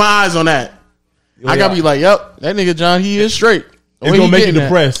 I gotta lay my eyes on that. I gotta be like, yep, that nigga John, he is straight. The It's way gonna he make you getting that.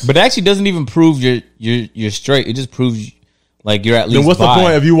 depressed. But it actually doesn't even prove you're straight. It just proves like you're at least. Then what's bi. the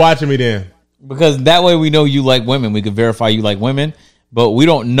point of you watching me then? Because that way we know you like women. We could verify you like women, but we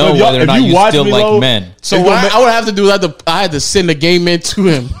don't know If y'all- whether or if not you you watch still me, like Lo, men. So It's what gonna I would have to do is I had to send a gay man to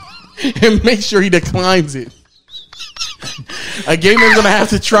him and make sure he declines it. A gay man's gonna have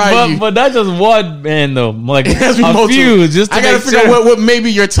to try you. But that's just one man though. Like It has to be a multiple. few, just to I gotta make figure sure. out what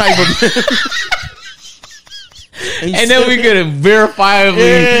maybe your type of. And then we could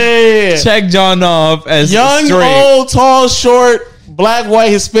verifiably yeah. check John off as Young, straight. old, tall, short, black, white,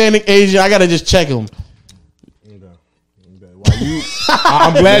 Hispanic, Asian. I gotta just check him.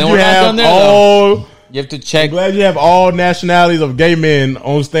 I'm glad Then you we're not have done there, all. You have to check. Glad you have all nationalities of gay men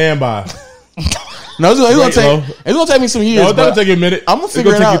on standby. No, it's Right, gonna take me some years. No, it's gonna but take you a minute. I'ma It's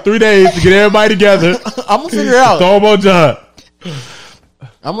figure gonna it take out. you 3 days to get everybody together. I'm gonna figure it out. Throw them on John.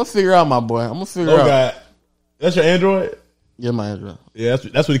 I'm gonna figure out, my boy. I'm gonna figure Oh out. God. That's your Android? Yeah, my Android. Yeah,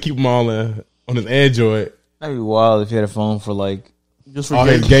 that's what he keep them all on his Android. That'd be wild if you had a phone for like Just for All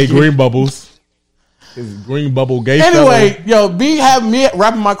his gay green bubbles. His green bubble gay Anyway, yo, me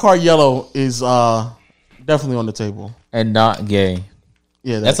wrapping my car yellow is definitely on the table. and not gay.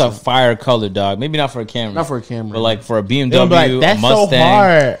 Yeah, That's a fire color, dog. Maybe not for a camera. not for a camera. But like for a BMW, They'll be like, that's a Mustang. so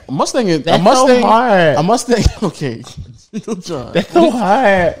hard. a Mustang is That's a Mustang. so hard. A Mustang. Okay, John. That's so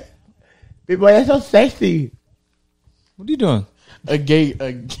hard. People, that's so sexy. What are you doing? A gay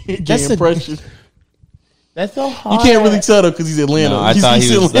That's a- impression. That's so hard. You can't really tell though because he's Atlanta. No, I he's thought East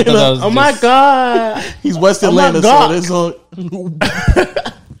he was. I Atlanta. thought that was Oh my just- god. He's West Oh my Atlanta, so God.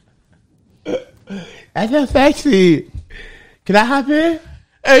 there's That's so sexy. Can I hop in?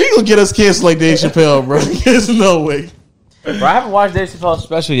 Hey, you gonna get us canceled like Dave Chappelle, bro? There's no way. Bro, I haven't watched Dave Chappelle's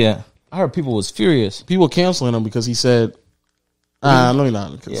special yet. I heard people was furious. People canceling him because he said, "No, you're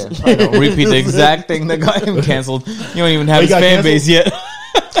not." Yeah, probably don't repeat the exact thing that got him canceled. You don't even have he his got fan canceled? base yet.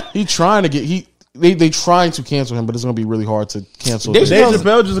 He trying to get they trying to cancel him, but it's gonna be really hard to cancel. Dave Dave Chappelle's-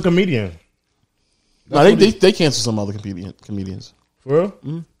 Chappelle just a comedian. No, they cancel some other comedians. For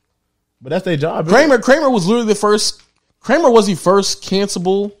real? But that's their job. Kramer was literally the first. Kramer was the first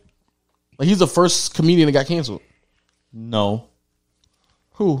cancelable. Like he's the first comedian that got canceled. No,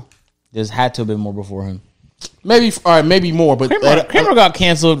 Who? there's had to have been more before him. Maybe all right, maybe more, but Kramer got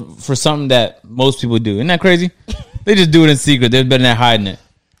canceled for something that most people do. Isn't that crazy? They just do it in secret. They're better than hiding it.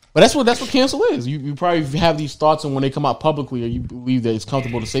 But that's what cancel is. You probably have these thoughts, and when they come out publicly, or you believe that it's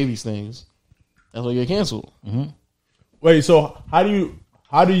comfortable to say these things, that's why you get canceled. Wait, so how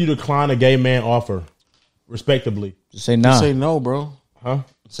do you decline a gay man offer respectably? Just say nah. Say no, bro. Huh?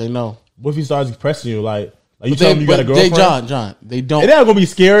 Say no. What if he starts pressing you like you tell him you got a But girlfriend? John, they don't. It ain't gonna be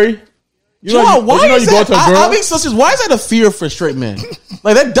scary. You know, John, why you is go that? to a girl. I mean, why is that a fear for straight men?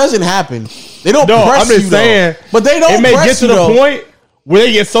 Like that doesn't happen. They don't No, press I'm just you, saying. though. But they don't. It may press get to you, the though. point where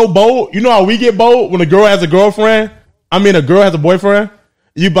they get so bold. You know how we get bold when a girl has a girlfriend. I mean, a girl has a boyfriend.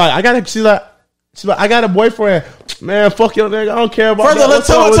 You be like, she's like, I got a boyfriend. Man, fuck your nigga. I don't care about First that. of all, let's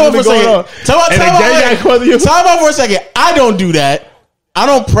tell for a second. Tell about for a second. I don't do that. I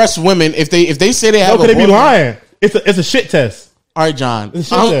don't press women if they say they have. No, a could they be boyfriend. lying? It's a shit test. All right, John.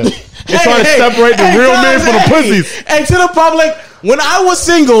 It's a shit test. It's trying to separate the real men from the pussies. Hey, to the public, when I was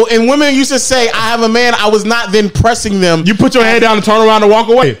single and women used to say I have a man, I was not then pressing them. You put your head down and turn around and walk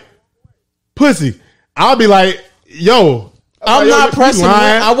away. Pussy. I'll be like, yo. I'm not pressing.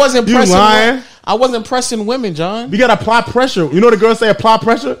 Lying. I wasn't You pressing. lying. I wasn't pressing women, John. You gotta apply pressure. You know what the girls say? Apply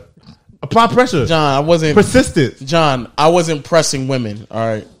pressure. Apply pressure. John, I wasn't. Persistence. John, I wasn't pressing women. All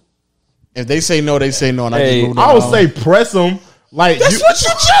right. If they say no, they say no, and I just moved on. I would say press them. Like That's what you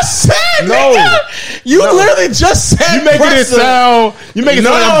just said. No. Nigga. You literally just said. you making it press them. sound. You making it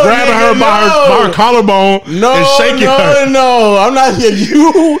sound like I'm grabbing her by her collarbone and shaking her. No, I'm not here.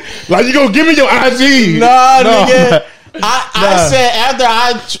 You Like you gonna give me your IG? Nah, No. nigga. I said after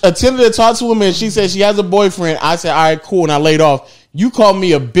I attempted to talk to a woman, and she said she has a boyfriend. I said, all right, cool, and I laid off. You called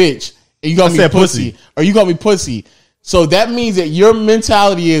me a bitch, and you called me said pussy, or you called me pussy. So that means that your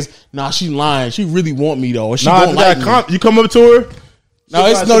mentality is, nah, she lying. She really want me though, or she don't like me. You come up to her. No,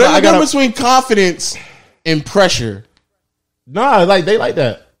 there's I a gotta- difference between confidence and pressure. Nah, like they like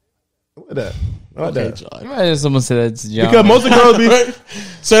that. Look at that. I like that. John. Imagine someone said that's John. Because most of the girls be.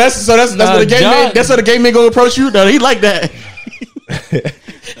 So that's what a gay John- man. That's what a gay man gonna approach you. No, he like that.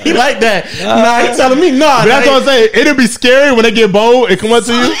 He like that. Nah, he telling me nah. But that's nah, what I'm saying. It'll be scary when they get bold and come up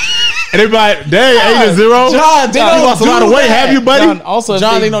to you, and they be like, "Dang, 8-0." John, they you don't lost a lot of do weight, that. have you, buddy? John, also,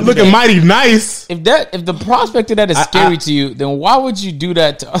 John, if they don't Looking mighty nice. if the prospect of that is scary to you, then why would you do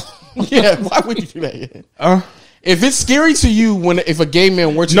that to? Yeah, why would you do that? Yeah. If it's scary to you if a gay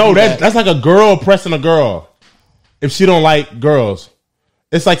man were to No, do that's like a girl pressing a girl. If she don't like girls,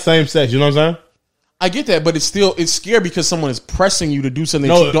 it's like same sex. You know what I'm saying? I get that, but it's scary because someone is pressing you to do something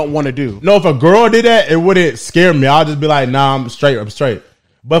that you don't want to do. No, if a girl did that, it wouldn't scare me. I'll just be like, nah, I'm straight.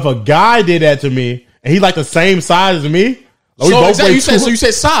 But if a guy did that to me and he like the same size as me, So you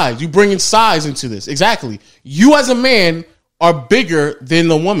said size. You bring in size into this. Exactly. You as a man are bigger than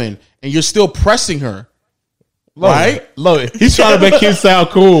the woman, and you're still pressing her. Right? Look, he's trying to make you sound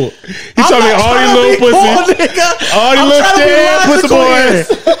cool. He's trying to make all these little pussies, all these little dead pussy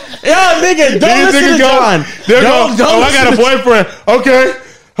boys. Yeah, nigga, don't These listen niggas to John. They're Don't oh, I got a boyfriend.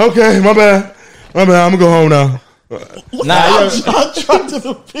 Okay, my bad. I'm gonna go home now. Nah, I'm trying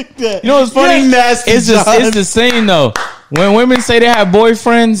to pick that. you know what's funny? You're nasty, It's John. the same though. When women say they have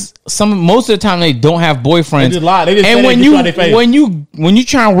boyfriends, most of the time they don't have boyfriends. They just lie. They just and say when they you try their face. when you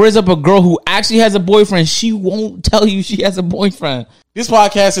try and raise up a girl who actually has a boyfriend, she won't tell you she has a boyfriend. This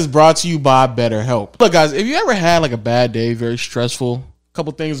podcast is brought to you by BetterHelp. Look, guys, if you ever had like a bad day, very stressful,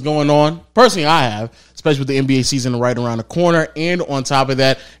 couple things going on. Personally, I have, especially with the NBA season right around the corner. And on top of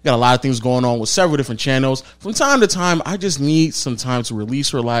that, got a lot of things going on with several different channels. From time to time, I just need some time to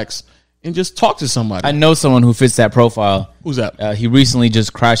release, relax, and just talk to somebody. I know someone who fits that profile. Who's that? He recently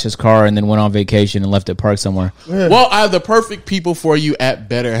just crashed his car and then went on vacation and left it parked somewhere. Well, I have the perfect people for you at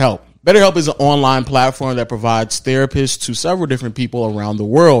BetterHelp. BetterHelp is an online platform that provides therapists to several different people around the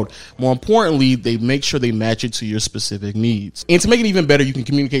world. More importantly, they make sure they match it to your specific needs. And to make it even better, you can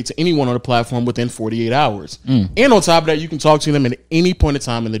communicate to anyone on the platform within 48 hours. And on top of that, you can talk to them at any point in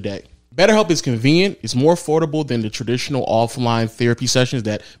time in the day. BetterHelp is convenient. It's more affordable than the traditional offline therapy sessions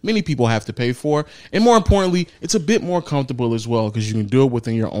that many people have to pay for. And more importantly, it's a bit more comfortable as well because you can do it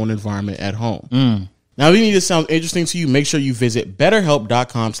within your own environment at home. Now, if any of this sounds interesting to you, make sure you visit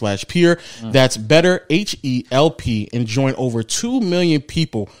betterhelp.com/peer. That's better, HELP, and join over 2 million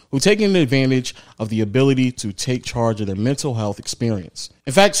people who are taking advantage of the ability to take charge of their mental health experience.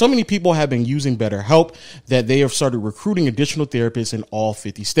 In fact, so many people have been using BetterHelp that they have started recruiting additional therapists in all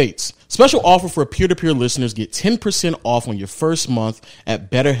 50 states. Special offer for peer-to-peer listeners: get 10% off on your first month at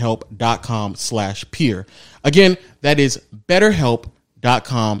betterhelp.com/peer. Again, that is betterhelp.com/PEER.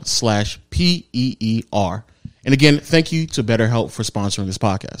 And again, thank you to BetterHelp for sponsoring this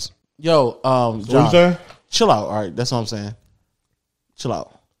podcast. Yo, John, chill out. All right, that's what I'm saying. Chill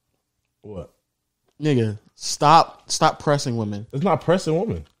out. What? Nigga, stop pressing women. It's not pressing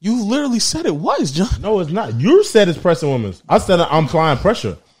women. You literally said it was, John. No, it's not. You said it's pressing women. I said I'm applying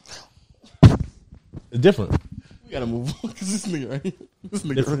pressure. It's different. We gotta move on because this nigga right here. This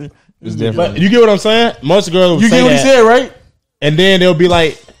nigga right here. It's different. But you get what I'm saying? Most girls will You say get what that, he said, right? and then they'll be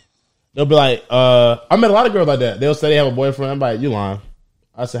like, I met a lot of girls like that. They'll say they have a boyfriend. I'm like, you lying.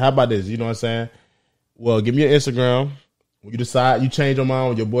 I said, how about this? You know what I'm saying? Well, give me your Instagram. When you decide, you change your mind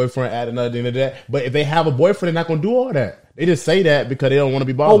with your boyfriend, add another thing to that. But if they have a boyfriend, they're not going to do all that. They just say that because they don't want to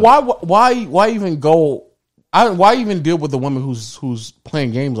be bothered. Well, why even go? Why even deal with the woman who's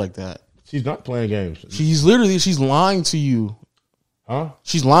playing games like that? She's not playing games. She's lying to you. Huh?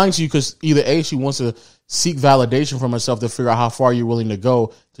 She's lying to you because either A, she wants to seek validation from herself to figure out how far you're willing to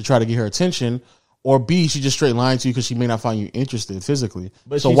go to try to get her attention, or B, she just straight lying to you because she may not find you interested physically.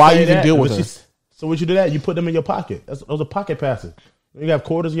 But so why even that, deal with her? So what you do that? You put them in your pocket. Those are pocket passes. You have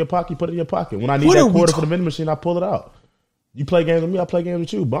quarters in your pocket, you put it in your pocket. When I need that quarter for the vending machine, I pull it out. You play games with me, I play games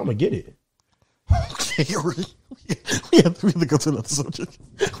with you, but I'm going to get it. Okay, we have to go to another subject.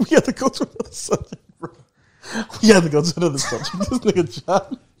 We have to go to another subject, bro. We have to go to another subject. This nigga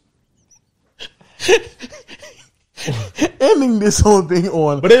John ending this whole thing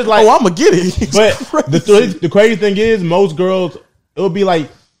on, but it's like, oh, I'm gonna get it. But the crazy thing is, most girls, it would be like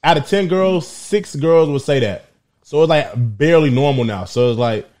out of 10 girls, 6 girls would say that. So it's like barely normal now. So it's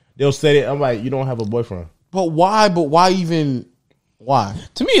like they'll say it. I'm like, you don't have a boyfriend. But why? But why even? Why?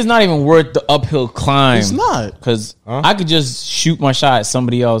 To me, it's not even worth the uphill climb. It's not, because I could just shoot my shot at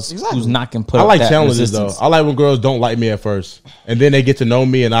somebody else who's not going to put. I up like that challenges resistance. though. I like when girls don't like me at first, and then they get to know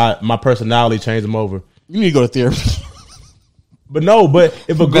me, and my personality change them over. You need to go to therapy. But no, but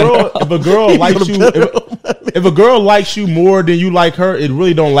if a girl likes you, if a girl likes you more than you like her, it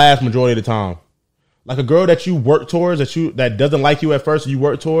really don't last majority of the time. Like a girl that you work towards, that doesn't like you at first, and you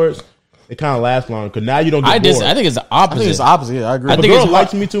work towards, it kind of lasts long because now you don't get bored. I think it's the opposite. I think it's the opposite. Yeah, I agree. If a girl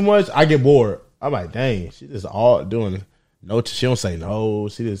likes me too much, I get bored. I'm like, dang, she just all doing it. No, she don't say no.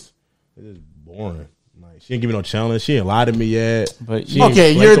 It's just boring. Like, she ain't give me no challenge. She ain't lie to me yet. But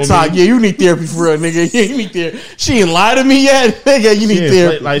okay, you're talking. Yeah, you need therapy for real, nigga. Yeah, you need therapy. She ain't lie to me yet, nigga. You need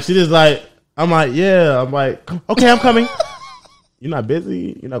therapy. Like she just like, I'm like, yeah. I'm like, okay, I'm coming. You're not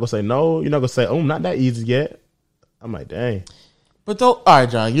busy. You're not gonna say no. You're not gonna say, oh, not that easy yet. I'm like, dang. But though, all right,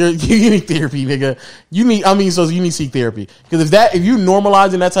 John, you need therapy, nigga. You need to seek therapy because if you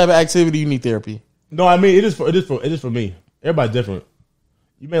normalizing that type of activity, you need therapy. No, I mean it is for me. Everybody's different.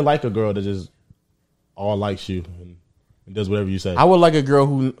 You may like a girl that just all likes you and does whatever you say. I would like a girl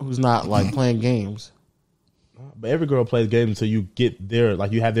who's not like playing games. But every girl plays games until you get there,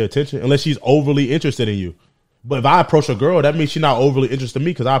 like you have their attention, unless she's overly interested in you. But if I approach a girl, that means she's not overly interested in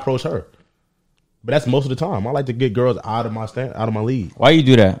me because I approach her. But that's most of the time. I like to get girls out of my league. Why you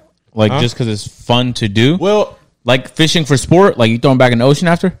do that? Like just because it's fun to do? Well, like fishing for sport. Like you throw them back in the ocean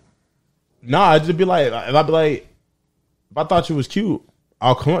after? Nah, I'd just be like, if I thought you was cute,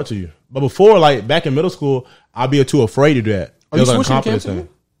 I'll come up to you. But before, like back in middle school, I'd be too afraid to do that. Are you switching the camera?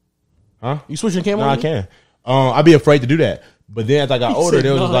 Huh? You switching the camera? No, I can. I'd be afraid to do that. But then as I got older,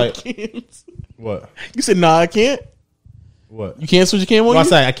 they was just like, what? You said, nah, I can't. What? You can't switch your camera on? I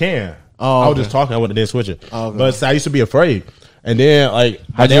said I can. Oh, I was just talking. I wouldn't then switch it. Okay. But I used to be afraid. And then like,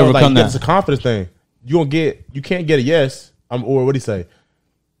 how'd you overcome that? It's a confidence thing. You can't get a yes. Or what did he say?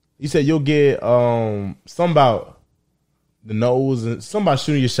 He said you'll get some about the nose and some about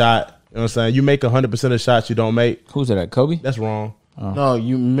shooting your shot. You know what I'm saying? You make 100% of the shots you don't make. Who's that? Kobe? That's wrong. No,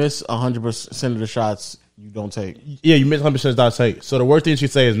 you miss 100% of the shots you don't take. Yeah, you miss 100% of the shots you take. So the worst thing she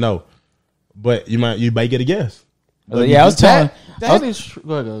say is no. But you might get a guess. Yeah, I was telling. I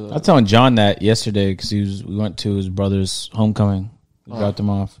was telling John that yesterday because we went to his brother's homecoming. We dropped him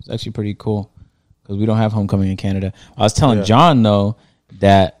off. It's actually pretty cool because we don't have homecoming in Canada. I was telling John though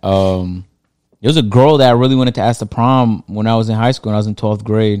that there was a girl that I really wanted to ask to prom when I was in high school and I was in 12th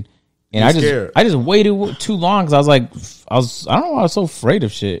grade, and I just waited too long because I don't know why I was so afraid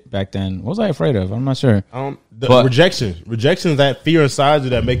of shit back then. What was I afraid of? I'm not sure. Rejection is that fear inside you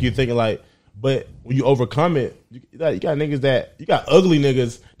that make you think like. But when you overcome it, you got you got ugly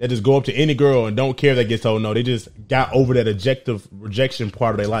niggas that just go up to any girl and don't care if they get told no. They just got over that rejection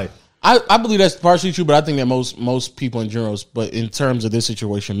part of their life. I believe that's partially true, but I think that most people in general, but in terms of this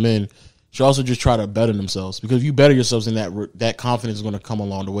situation, men should also just try to better themselves, because if you better yourselves, then that confidence is going to come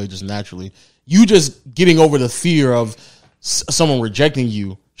along the way just naturally. You just getting over the fear of someone rejecting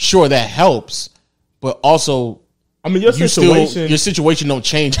you, sure, that helps, but also. I mean, your situation don't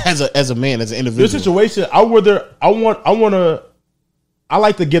change as a man, as an individual. Your situation, I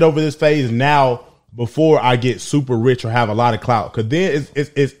like to get over this phase now before I get super rich or have a lot of clout, because then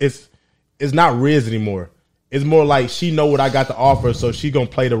it's not Riz anymore. It's more like she know what I got to offer, so she gonna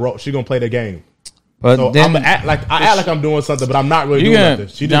play the role. She gonna play the game. But so then, I act like I'm doing something, but I'm not really doing nothing.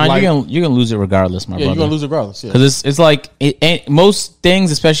 You're gonna lose it regardless, my brother. You're gonna lose it regardless. Because it's like most things,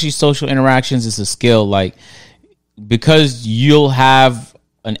 especially social interactions, is a skill. Like. Because you'll have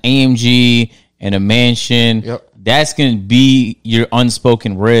an AMG and a mansion, that's going to be your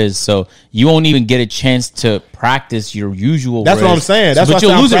unspoken Riz. So you won't even get a chance to practice your usual That's Riz. what I'm saying. That's but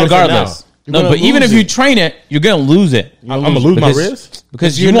you'll lose it regardless. No, but even if you train it, you're going to lose it. I'm going to lose my Riz?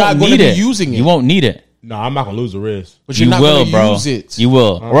 Because you won't need it. Using it. You won't need it. No, I'm not going to lose the Riz. But you're not going to use it. You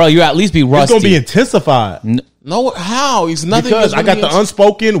will. Or you at least be rusty. It's going to be intensified. No, how? It's nothing. Because I got the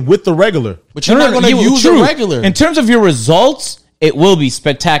unspoken with the regular. But you're not going to use the regular. In terms of your results, it will be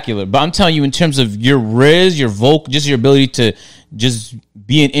spectacular. But I'm telling you, in terms of your Riz, your vocal, just your ability to just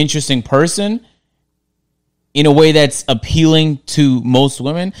be an interesting person in a way that's appealing to most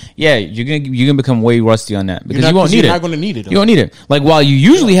women, you're gonna become way rusty on that because you won't need it. You're not going to need it. You don't need it. Like while you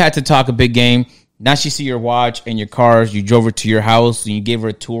usually had to talk a big game. Now she see your watch and your cars. You drove her to your house and you gave her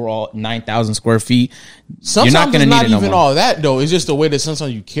a tour, all 9,000 square feet. Sometimes you're not going to need it. Not even all that though. It's just the way that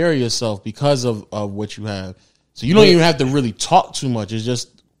sometimes you carry yourself because of what you have. So you don't even have to really talk too much. It's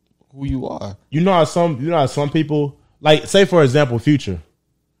just who you are. You know how some people, like say for example, Future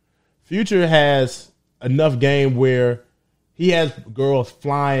has enough game where he has girls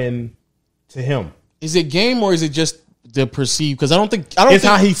flying to him. Is it game or is it just the perceived? Because I don't think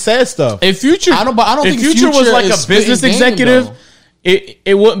how he says stuff. If Future, I don't think Future was like a business executive,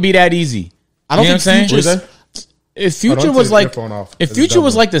 it wouldn't be that easy. I don't think Future. If Future was like the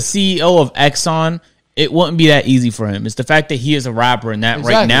CEO of Exxon, it wouldn't be that easy for him. It's the fact that he is a rapper, and that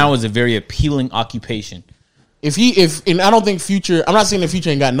right now is a very appealing occupation. And I don't think Future. I'm not saying that Future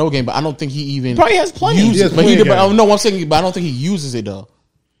ain't got no game, but I don't think he even probably has plenty. I'm saying, but I don't think he uses it though.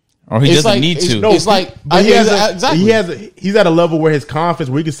 Or he doesn't need to. It's like he's at a level where his confidence,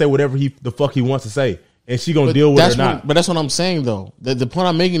 where he can say whatever the fuck he wants to say, and she gonna deal with it or not. But that's what I'm saying though. The point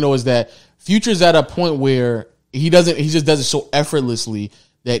I'm making though is that Future's at a point where he just does it so effortlessly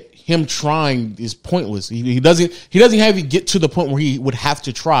that him trying is pointless. He doesn't have to get to the point where he would have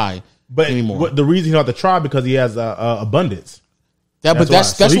to try anymore. The reason he don't have to try because he has abundance. That's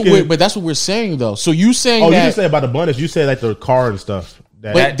what we're saying though. So you saying you didn't say about abundance. You said like the car and stuff.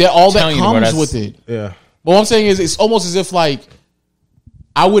 But all that comes with it. Yeah. But what I'm saying is, it's almost as if like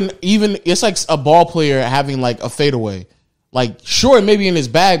I wouldn't even. It's like a ball player having like a fadeaway. Like, sure, it may be in his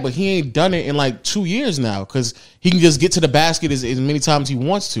bag, but he ain't done it in like 2 years now because he can just get to the basket as many times he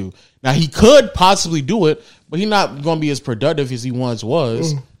wants to. Now he could possibly do it, but he's not going to be as productive as he once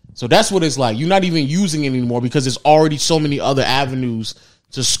was. So that's what it's like. You're not even using it anymore because there's already so many other avenues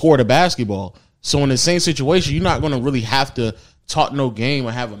to score the basketball. So in the same situation, you're not going to really have to talk no game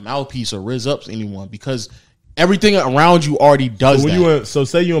or have a mouthpiece or Riz ups anyone because everything around you already does that. So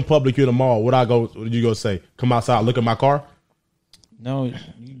say you in public, you're in the mall. What you go say? Come outside, look at my car. No,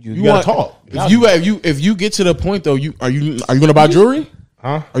 you gotta talk. If you get to the point though, are you gonna buy jewelry?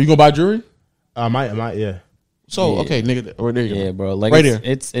 Huh? Are you gonna buy jewelry? I might, yeah. So okay, nigga, right there you go. Yeah, bro. Like right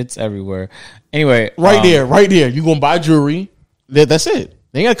it's everywhere. Anyway, right there. You gonna buy jewelry? That's it.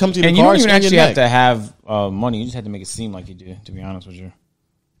 They gotta come to the and car. you don't even on actually your have neck. to have money. You just have to make it seem like you do. To be honest with you,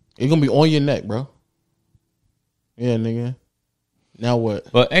 It's gonna be on your neck, bro. Yeah, nigga. Now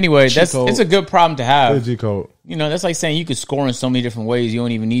what? but anyway, Cheat code. it's a good problem to have. G code. You know, that's like saying you could score in so many different ways. You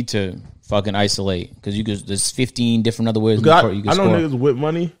don't even need to fucking isolate because there's 15 different other ways. I You can know score. niggas with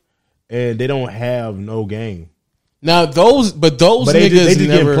money, and they don't have no game. Now those But niggas they just never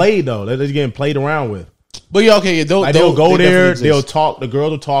getting played though. They're just getting played around with. But yeah, okay, those, Like they'll go they there, definitely they'll exist. talk. The girls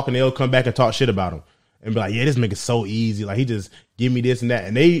will talk, and they'll come back and talk shit about him, and be like, "Yeah, this nigga's so easy. Like he just give me this and that."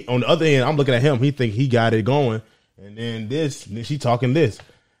 And they on the other end, I'm looking at him. He think he got it going, and then she talking this.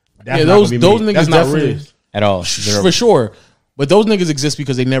 That's Yeah, not those gonna be me. niggas That's not definitely real. At all. for sure. But those niggas exist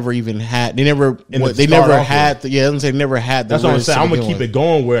because they never even had. They never. And They to never start off had. Yeah, I'm saying never had. That's what I'm saying. I'm gonna keep it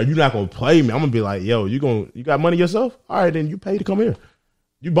going where you're not gonna play me. I'm gonna be like, yo, you got money yourself? All right, then you pay to come here.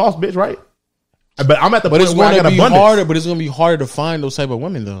 You boss bitch, right? But I'm at the But point it's where I going got to be abundance. harder. But it's going to be harder to find those type of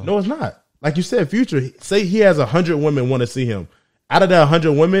women, though. No, it's not. Like you said, Future. Say he has 100 women want to see him. Out of that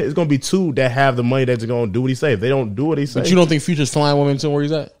 100 women, it's gonna be 2 that have the money that's gonna do what he say. If they don't do what he say, But you don't think Future's flying women to where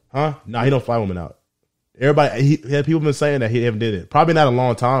he's at? huh? Nah, he don't fly women out. Everybody, he had people been saying that he haven't did it. Probably not a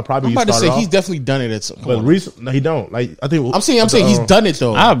long time. Probably I'm he about to started say off, he's definitely done it at some. but recently, no, he don't. Like I think I'm saying he's done it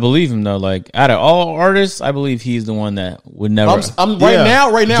though. I believe him though. Like out of all artists, I believe he's the one that would never. I'm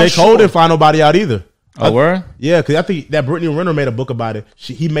right now. J. Cole sure. didn't find nobody out either. Oh, word? Yeah, because I think that Brittany Renner made a book about it.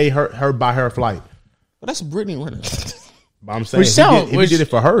 He made her buy her flight. But that's Brittany Renner. But I'm saying if he did it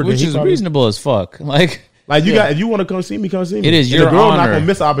for her, then which he is probably, reasonable as fuck. Like you got if you want to come see me, come see me. It is and your the girl not honor. gonna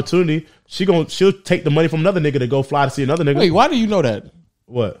miss the opportunity. She'll take the money from another nigga to go fly to see another nigga. Wait, why do you know that?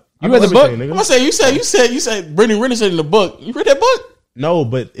 What? You I read know the book? everything, I'm nigga. gonna say you said Brittany Renner said in the book. You read that book? No,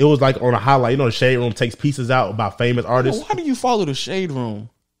 but it was like on a highlight. You know, the Shade Room takes pieces out about famous artists. Why do you follow the Shade Room?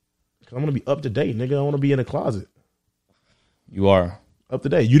 I want to be up to date, nigga. I want to be in the closet. you are. Up to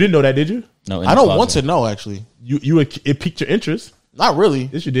date. You didn't know that, did you? No, I don't want to know actually. It piqued your interest. Not really.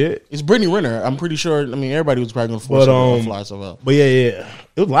 Yes, you did. It's Brittany Renner. I'm pretty sure. I mean, everybody was probably gonna force her to fly stuff out. But yeah,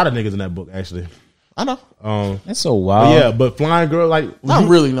 it was a lot of niggas in that book actually. I know. That's so But wild. yeah, but flying girl like Not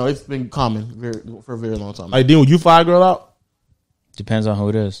really. No, it's been common for a very long time. like then would you fly a girl out? Depends on who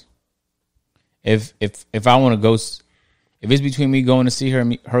it is. If I want to go, if it's between me going to see her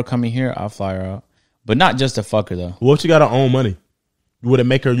and her coming here, I'll fly her out. But not just to fuck her though. What if she got her own money? Would it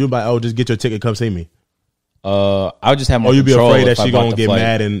make her? You like, oh, just get your ticket, come see me. I would just have more Or you be control afraid that if I she bought gonna the get flight.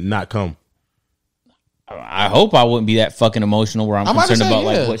 mad and not come. I hope I wouldn't be that fucking emotional where I'm about to concerned say,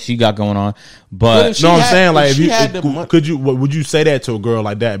 about yeah. like what she got going on. But But if she No, I'm had- saying like if if she you had the mon- could you would you say that to a girl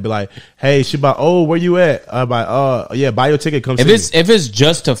like that? Be like, hey, she about where you at? Yeah, buy your ticket, come see me. if it's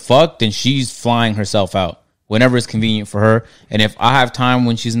just to fuck, then she's flying herself out whenever it's convenient for her. And if I have time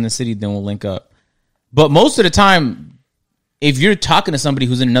when she's in the city, then we'll link up. But most of the time, if you're talking to somebody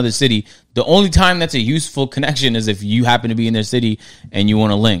who's in another city, the only time that's a useful connection is if you happen to be in their city and you want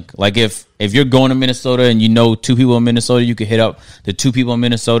to link. Like if you're going to Minnesota and you know 2 people in Minnesota, you could hit up the 2 people in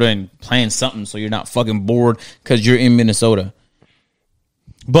Minnesota and plan something so you're not fucking bored because you're in Minnesota.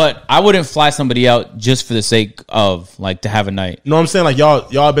 But I wouldn't fly somebody out just for the sake of like to have a night. No, I'm saying like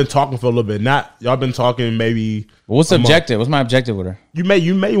y'all been talking for a little bit. Not y'all been talking maybe. But what's the a month. objective? What's my objective with her? You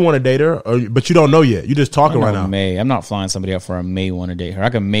may want to date her, but you don't know yet. You just talking right now. I'm not flying somebody out for a may want to date her. I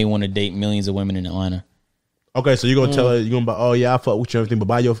can may want to date millions of women in Atlanta. Okay, so you're gonna tell her you're gonna be, oh yeah, I fuck with you and everything,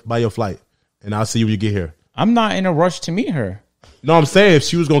 but buy your flight, and I'll see you when you get here. I'm not in a rush to meet her. No, I'm saying if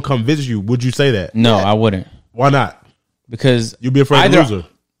she was gonna come visit you, would you say that? No, I wouldn't. Why not? Because You'd be afraid to lose her,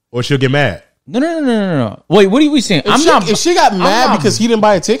 or she'll get mad. No. Wait, what are we saying? If she got mad not- because he didn't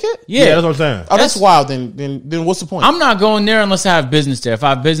buy a ticket, Yeah, that's what I'm saying. oh, that's wild. Then what's the point? I'm not going there unless I have business there. If I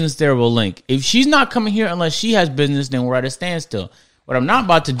have business there, we'll link. If she's not coming here unless she has business, then we're at a standstill. What I'm not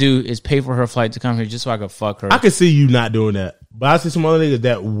about to do is pay for her flight to come here just so I can fuck her. I can see you not doing that, but I see some other niggas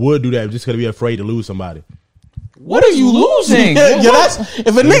that would do that just because they be afraid to lose somebody. What are you losing? yeah, that's if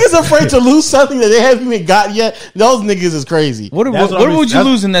a nigga's afraid to lose something that they haven't even got yet. Those niggas is crazy. What That's what would I mean. you That's-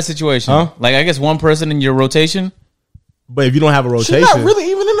 lose in that situation? Huh? Like I guess one person in your rotation. But if you don't have a She's rotation, not really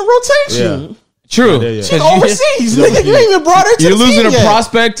even in the rotation. Yeah. True. Yeah. She's overseas. Nigga, you ain't even brought her to You're the losing team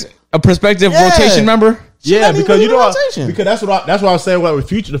yet. a prospective Yeah. rotation member. yeah, not even because in you the know, rotation. because that's what I was saying. Like with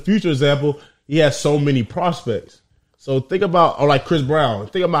the future example, he has so many prospects. So think about, or like Chris Brown,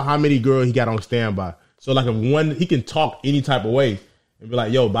 think about how many girls he got on standby. So like if one, he can talk any type of way and be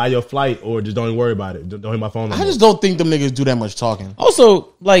like, "Yo, buy your flight," or just don't even worry about it. Don't hit my phone. No I more. just don't think them niggas do that much talking. Also,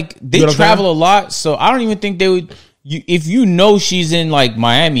 like they You know what I'm travel a lot, so I don't even think they would. If you know she's in like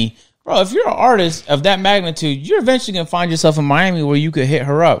Miami, Bro, if you're an artist of that magnitude, you're eventually gonna find yourself in Miami where you could hit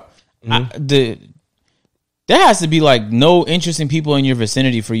her up. There has to be like no interesting people in your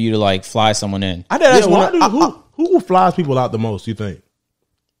vicinity for you to like fly someone in. Who flies people out the most? You think?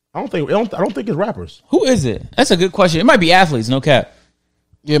 I don't think it's rappers. Who is it? That's a good question. It might be athletes. No cap.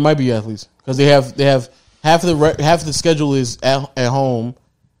 Yeah, it might be athletes because they have half of the schedule is at home.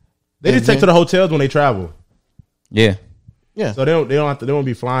 They just take to the hotels when they travel. Yeah. Yeah. So they don't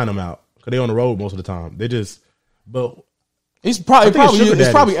be flying them out because they're on the road most of the time. It's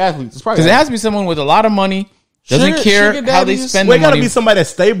probably athletes. Because it has to be someone with a lot of money, doesn't care how they spend the money. It got to be somebody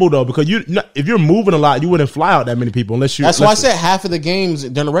that's stable though, because if you're moving a lot, you wouldn't fly out that many people unless you. That's why I said half of the games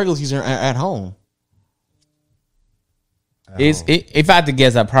during the regular season are at home. If I had to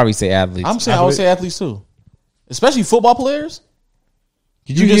guess, I'd probably say athletes. I would say athletes too, especially football players.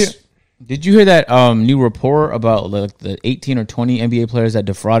 Did you hear that new report about like the 18 or 20 NBA players that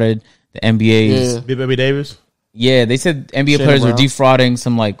defrauded the NBA's? Yeah. Big Baby Davis. Yeah, they said NBA Shannon players Brown. were defrauding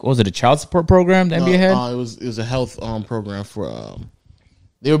some like, what was it, a child support program the NBA had? It was a health program for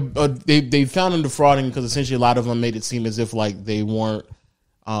they found them defrauding because essentially a lot of them made it seem as if like they weren't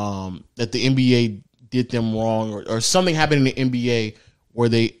that the NBA did them wrong or something happened in the NBA where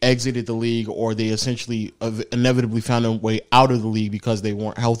they exited the league or they essentially inevitably found a way out of the league because they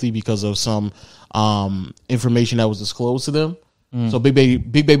weren't healthy because of some information that was disclosed to them. So Big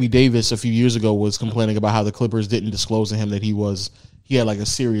Baby Davis a few years ago was complaining about how the Clippers didn't disclose to him that he had like a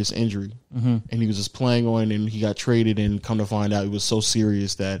serious injury and he was just playing on and he got traded and come to find out it was so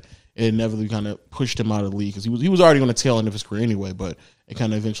serious that it inevitably kind of pushed him out of the league because he was already on the tail end of his career anyway, but it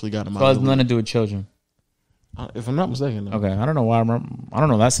kind of eventually got him out. So it has of the nothing league. to do with children. If I'm not mistaken. No. Okay, I don't know why. I don't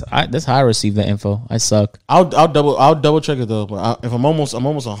know. That's how I received that info. I suck. I'll double check it though. But if I'm almost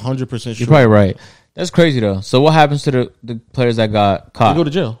 100% sure. You're probably right. That's crazy though. So what happens to the players that got caught? They go to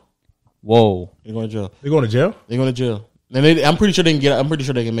jail. Whoa. They're going to jail. They're going to jail. They're going to jail. And I'm pretty sure they can get. I'm pretty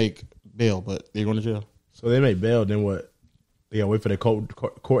sure they can make bail, but they're going to jail. So they make bail. Then what? They got to wait for their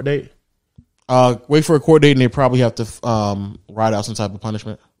court date. Wait for a court date, and they probably have to ride out some type of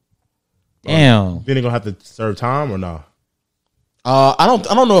punishment. Damn. Then they gonna have to serve time or no? I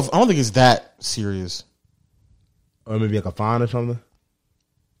don't know if I don't think it's that serious. Or maybe like a fine or something.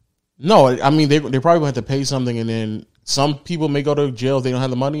 No, I mean they probably have to pay something, and then some people may go to jail if they don't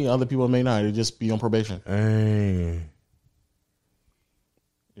have the money. Other people may not. They just be on probation. Dang.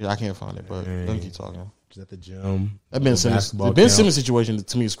 Yeah, I can't find it, but let me keep talking. Just at the gym. That Ben Simmons, the Ben Simmons situation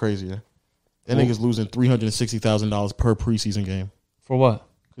to me is crazier. That nigga's losing $360,000 per preseason game For what?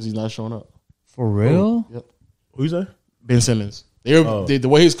 because he's not showing up. For real? Yep. Who's that? Ben Simmons. The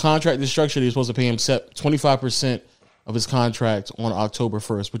way his contract is structured, they're supposed to pay him 25% of his contract on October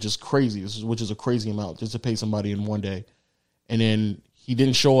 1st, which is crazy. Which is a crazy amount just to pay somebody in one day. And then he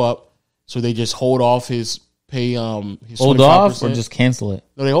didn't show up, so they just hold off his pay. His Hold 25%. off or just cancel it?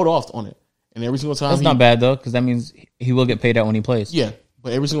 No, they hold off on it. And every single time That's not bad though, because that means he will get paid out when he plays. Yeah,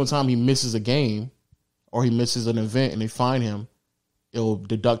 but every single time he misses a game or he misses an event and they fine him, it'll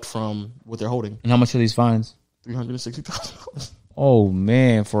deduct from what they're holding. And how much are these fines? $360,000 Oh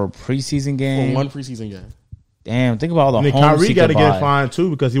man, for a preseason game. for one preseason game. Damn, think about all the And then homes Kyrie he got could to get buy. fined too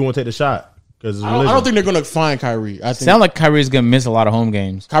because he won't take the shot. Because I don't think they're going to fine Kyrie. I think Sound like Kyrie's gonna miss a lot of home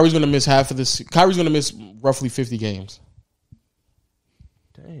games. Kyrie's going to miss half of this. Kyrie's going to miss roughly 50 games.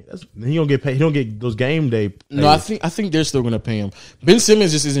 Dang, he don't get paid. He don't get those game day. Pays. No, I think they're still going to pay him. Ben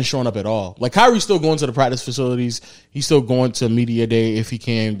Simmons just isn't showing up at all. Like Kyrie's still going to the practice facilities. He's still going to media day if he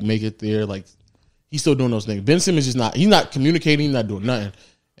can make it there. Like he's still doing those things. Ben Simmons is not. He's not communicating. He's not doing nothing.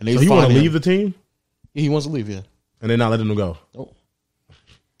 And they So he want to him. leave the team, Yeah, he wants to leave. Yeah. and they're not letting him go. Oh.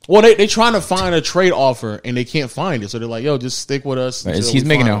 Well, they trying to find a trade offer and they can't find it. So they're like, "Yo, just stick with us." Right, until he's we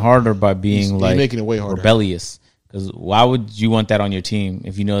making find it him. harder by being He's like making it way harder. rebellious. Because why would you want that on your team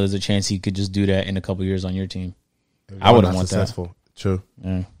if you know there's a chance he could just do that in a couple years on your team? I wouldn't want successful. True. that.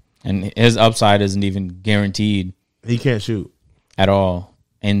 Yeah. And his upside isn't even guaranteed He can't shoot. at all.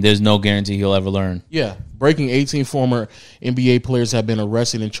 And there's no guarantee he'll ever learn. Yeah, breaking 18 former NBA players have been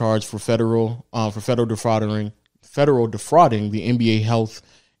arrested and charged for federal defrauding the NBA health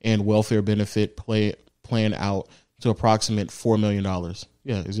and welfare benefit plan out to approximate $4 million.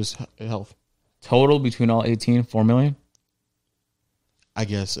 Yeah, it's just health. Total between all 18, 4 million? I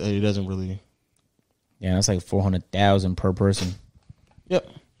guess it doesn't really. Yeah, that's like 400,000 per person. Yep,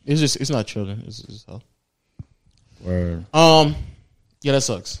 it's not children. It's just health. Word. Yeah, that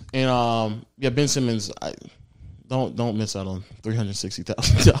sucks. And Ben Simmons, don't miss out on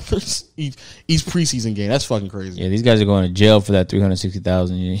 $360,000 each preseason game. That's fucking crazy. Yeah, these guys are going to jail for that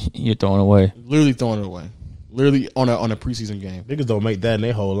 360,000 you're throwing away. Literally throwing it away. Literally on a preseason game. Niggas don't make that in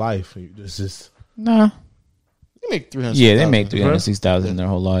their whole life. It's just Nah. They make 300. Yeah, they make 306,000 in their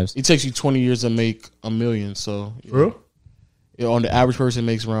whole lives. It takes you 20 years to make $1 million. So real. Yeah, on the average person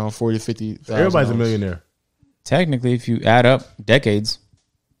makes around 40 to 50,000. Everybody's a millionaire. Technically, if you add up decades,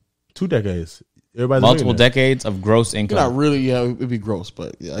 2 decades. Everybody's multiple decades of gross income. Not really. Yeah, it'd be gross,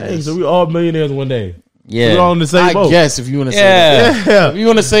 but yeah. Hey, so we all millionaires one day. Yeah, we all in the same boat. I guess if you want to say that. Yeah, If you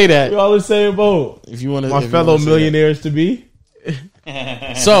want to say that. we all in the same boat. If you want to, My fellow millionaires to be.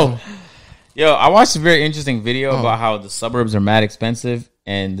 So, yo, I watched a very interesting video about how the suburbs are mad expensive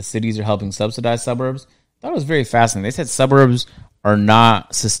and the cities are helping subsidize suburbs. I thought it was very fascinating. They said suburbs are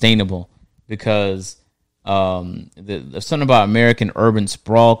not sustainable because there's something about American urban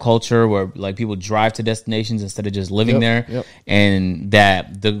sprawl culture where like people drive to destinations instead of just living there, and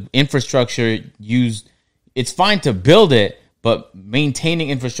that the infrastructure used, it's fine to build it, but maintaining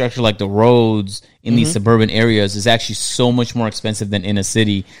infrastructure like the roads in these suburban areas is actually so much more expensive than in a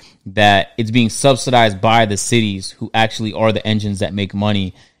city, that it's being subsidized by the cities who actually are the engines that make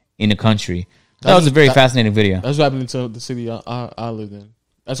money in the country. That was a very fascinating video. That's what happened to the city I lived in.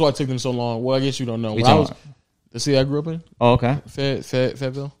 That's why it took them so long. Well, I guess you don't know. We When I talking was the city I grew up in, Oh, okay.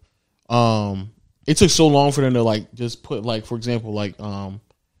 Fayetteville. It took so long for them to like just put like, for example, like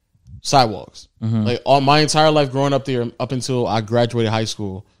sidewalks. Like all my entire life growing up there, up until I graduated high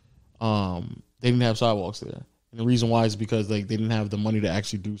school, they didn't have sidewalks there. And the reason why is because like they didn't have the money to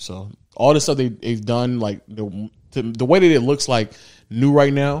actually do so. All the stuff they've done, like the way that it looks like new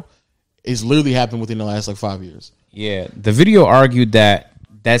right now, is literally happened within the last like 5 years. Yeah, the video argued that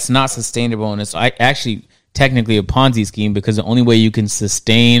that's not sustainable, and it's actually technically a Ponzi scheme because the only way you can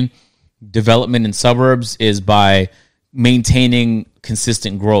sustain development in suburbs is by maintaining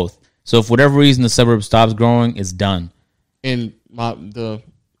consistent growth. So if for whatever reason the suburb stops growing, it's done. And the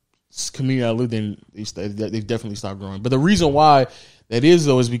community I lived in, they've definitely stopped growing. But the reason why that is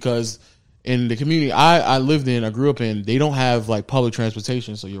though is because in the community I lived in, I grew up in, they don't have like public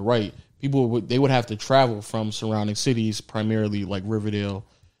transportation. So you're right. People would have to travel from surrounding cities, primarily like Riverdale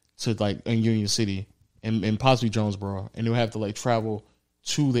to like in Union City and possibly Jonesboro, and they would have to like travel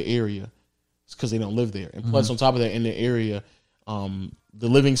to the area because they don't live there. And plus, on top of that, in the area, the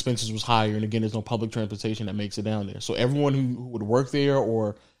living expenses was higher, and again, there's no public transportation that makes it down there. So everyone who would work there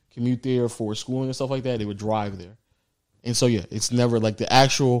or commute there for schooling and stuff like that, they would drive there. And so yeah, it's never like the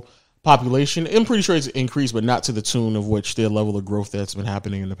actual population. I'm pretty sure it's increased, but not to the tune of which their level of growth that's been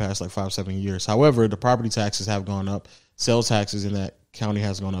happening in the past like 5-7 years. However, the property taxes have gone up. Sales taxes in that county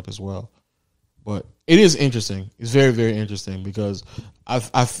has gone up as well. But it is interesting. It's very, very interesting because I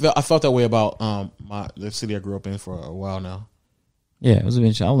felt that way about the city I grew up in for a while now. Yeah, it was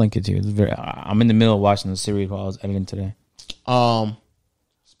interesting. I'll link it to you. I'm in the middle of watching the series while I was editing today.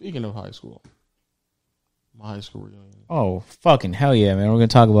 Speaking of high school, my high school reunion. Oh, fucking hell yeah, man. We're going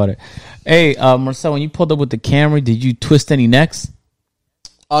to talk about it. Hey, Marcel, when you pulled up with the Camry, did you twist any necks?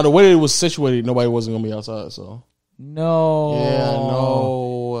 The way it was situated, nobody wasn't going to be outside, so. No. Yeah,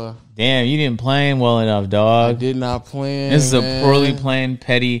 no. Damn, you didn't plan well enough, dog. I did not plan. This is a poorly planned,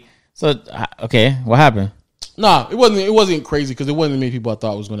 petty. So, okay, what happened? Nah, it wasn't crazy because it wasn't many people I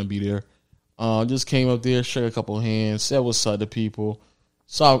thought was going to be there. Just came up there, shook a couple of hands, said what's up to people.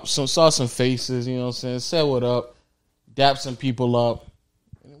 Saw some faces, you know what I'm saying? Said what up. Dapped some people up.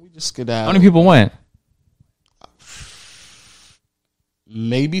 And we just skedaddled. How many people went?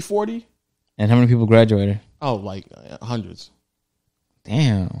 Maybe 40. And how many people graduated? Oh, like hundreds.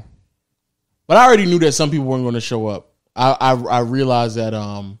 Damn. But I already knew that some people weren't going to show up. I realized that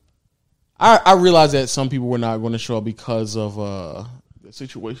I realized that some people were not going to show up because of the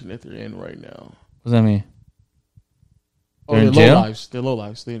situation that they're in right now. What does that mean? Oh, they're low lives. They're low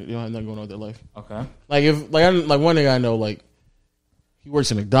lives. They don't have nothing going on with their life. Okay. Like one thing I know, like he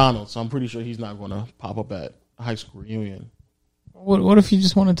works at McDonald's, so I'm pretty sure he's not going to pop up at a high school reunion. What if you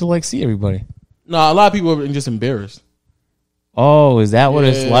just wanted to like see everybody? No, a lot of people are just embarrassed. Oh, is that what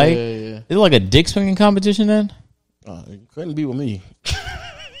it's like? Yeah. Is it like a dick swinging competition then? It couldn't be with me.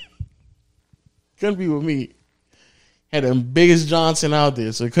 Couldn't be with me. Had the biggest Johnson out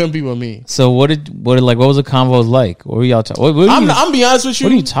there, so it couldn't be with me. So what was the convos like? What were y'all talking? I'm be honest with you.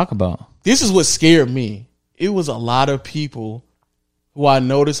 What do you talk about? This is what scared me. It was a lot of people who I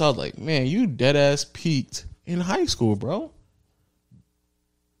noticed. I was like, man, you dead ass peaked in high school, bro.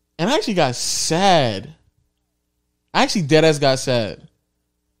 And I actually got sad. I actually dead ass got sad.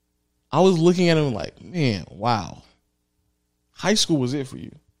 I was looking at him like, man, wow. High school was it for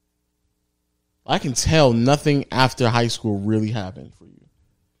you. I can tell nothing after high school really happened for you.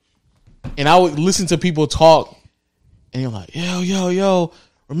 And I would listen to people talk, and you're like, yo,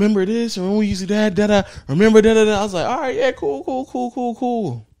 remember this? Remember we used to that? Da-da. Remember da-da-da? I was like, all right, yeah,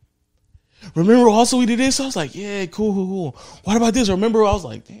 cool. Remember also we did this? I was like, yeah, cool. What about this? Remember, I was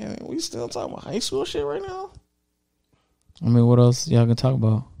like, damn, we still talking about high school shit right now? I mean, what else y'all can talk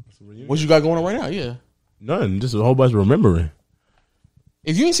about? What you got going on right now? Yeah. Nothing. Just a whole bunch of remembering.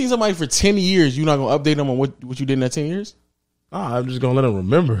 If you ain't seen somebody for 10 years, you're not going to update them on what you did in that 10 years? Nah, I'm just going to let them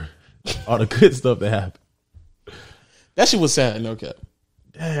remember all the good stuff that happened. That shit was sad, no cap.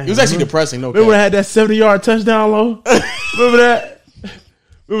 Damn, It was actually depressing, no cap. Remember when I had that 70-yard touchdown low? Remember that?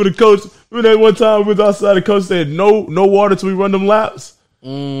 Remember the coach? Remember that one time we was outside, the coach said, no water till we run them laps?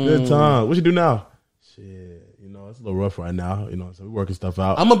 Good time. What you do now? Shit, it's a little rough right now. So we working stuff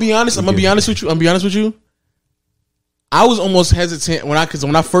out. I'm gonna be honest with you. I was almost hesitant when I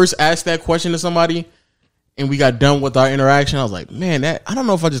first asked that question to somebody, and we got done with our interaction. I was like, man, I don't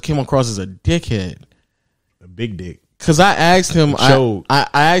know if I just came across as a dickhead, A big dick. because I asked him, I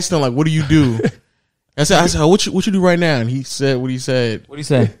asked him like, what do you do? I said, what you do right now? And he said what he said. What do you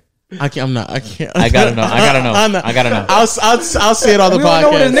say? I can't. I gotta know. I'll say it on the We podcast. don't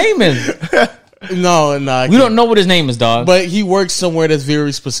know what his name is. No, We don't know what his name is, dog. But he works somewhere that's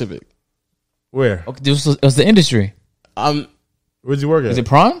very specific. Where? Okay, this was the industry. Where's he work at? Is it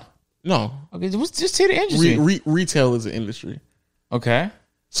prawn? No, Okay, just say the industry. Retail is an industry. Okay.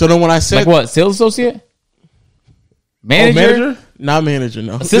 So then when I said Like what? Sales associate? Manager? not manager,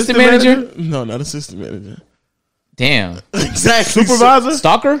 no. Assistant manager? No, not assistant manager. Damn. Exactly. Supervisor?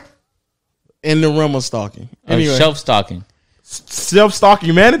 Stalker? In the realm of stalking. Anyway, Shelf stalking.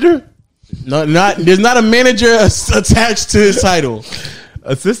 Self-stalking manager? no, there's not a manager attached to his title.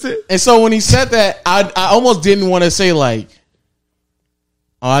 Assistant? And so when he said that, I almost didn't want to say like,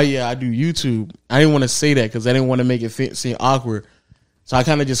 oh yeah, I do YouTube. I didn't want to say that because I didn't want to make it seem awkward. So I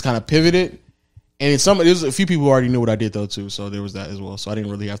kind of pivoted. And there's a few people who already knew what I did though too, so there was that as well. So I didn't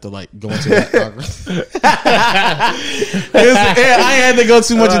really have to like go into that. I had to go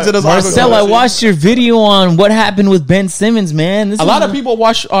too much into those. Marcel, I watched your video on what happened with Ben Simmons, man. A lot of people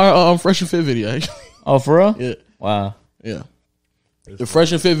watch our Fresh and Fit video. Oh, for real? Yeah, Wow. yeah. The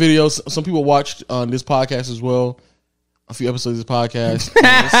Fresh and Fit videos. Some people watched this podcast as well. A few episodes of this podcast,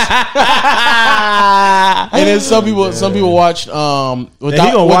 and then some people watched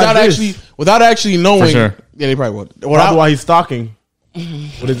without actually knowing. For sure. Yeah, they probably would. Probably why he's stalking.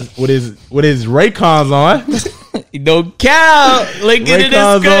 With his Raycons on. You don't count. Look at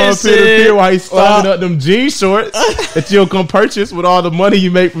Raycons on discussion. peer while he's stocking up them jean shorts that you'll come purchase with all the money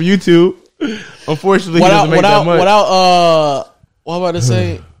you make from YouTube. Unfortunately, he doesn't make that much. What am I about to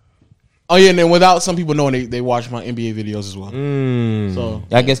say? Oh yeah, and then without some people knowing they watch my NBA videos as well. So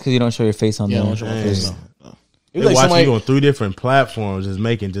I guess because you don't show your face on yeah, I there. don't show my face. No. It They was like watching you somebody. on 3 different platforms, just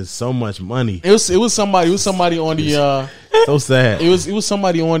making just so much money. It was somebody on the. So sad. It was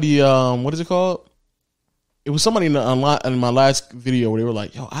somebody on the. What is it called? It was somebody in my last video where they were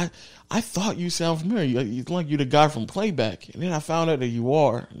like, "Yo, I thought you sound familiar. You like you're the guy from Playback," and then I found out that you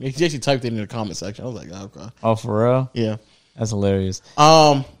are. He actually typed it in the comment section. I was like, oh, "Okay, Oh, for real? yeah." That's hilarious.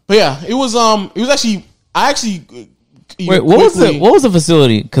 But yeah, it was actually. I actually. Wait, what was the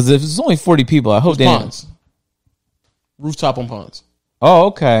facility? Because if it's only 40 people, I hope they. Ponds. Rooftop on Ponds. Oh,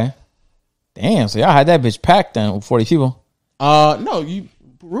 okay. Damn, so y'all had that bitch packed then with 40 people. No,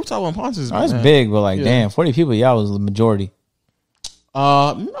 Rooftop on Ponds is That's big, but like, Yeah. damn, 40 people, y'all was the majority.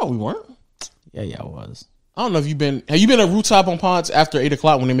 No, we weren't. Yeah, y'all was. I don't know if have you been at Rooftop on Ponds after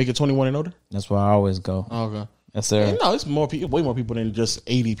 8:00 when they make it 21 and older? That's where I always go. Oh, okay. Yes, sir. No, it's more people, way more people than just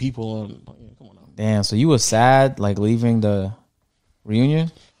 80 people. Come on now. Damn, so you was sad, like, leaving the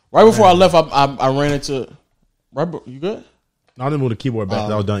reunion? Right before I left, I ran into. You good? I didn't move the keyboard back.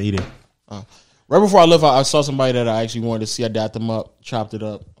 I was done eating. Right before I left, I saw somebody that I actually wanted to see. I dapped him up, chopped it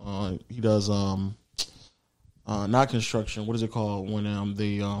up. He does not construction. What is it called when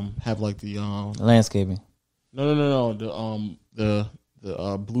they have like the Landscaping. No.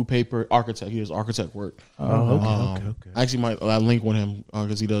 The blue paper architect. He does architect work. Oh, okay. I actually might link with him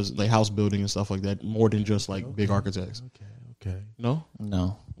because he does like house building and stuff like that. More than just like big architects. Okay. No,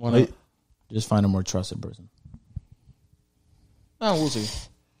 No. why not? Just find a more trusted person. We'll see.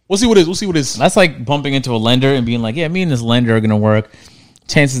 We'll see what it is. We'll see what it is. That's like bumping into a lender and being like, yeah, me and this lender are going to work.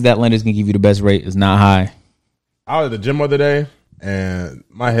 Chances that lender's going to give you the best rate is not high. I was at the gym the other day, and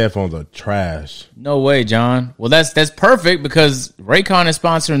my headphones are trash. No way, John. Well, that's perfect because Raycon is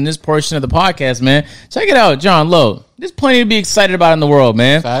sponsoring this portion of the podcast, man. Check it out, John Lowe. There's plenty to be excited about in the world,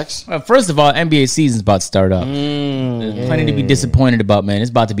 man. Facts. First of all, NBA season's about to start up. There's plenty to be disappointed about, man. It's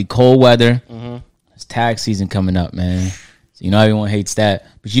about to be cold weather. It's tax season coming up, man. So you know everyone hates that.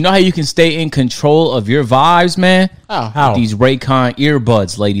 But you know how you can stay in control of your vibes, man? How? With these Raycon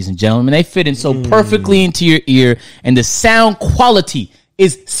earbuds, ladies and gentlemen. They fit in so perfectly into your ear, and the sound quality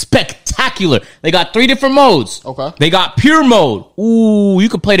is spectacular. They got 3 different modes. Okay. They got pure mode. Ooh, you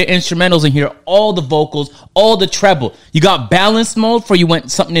can play the instrumentals and hear all the vocals, all the treble. You got balanced mode for you want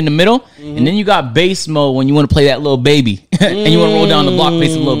something in the middle. And then you got bass mode when you want to play that little baby. And you want to roll down the block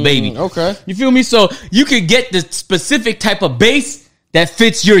bass a little baby. Okay. You feel me? So you could get the specific type of bass that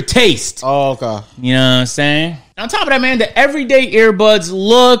fits your taste. Oh, okay. You know what I'm saying? On top of that, man, the everyday earbuds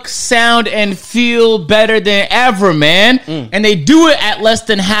look, sound, and feel better than ever, man. And they do it at less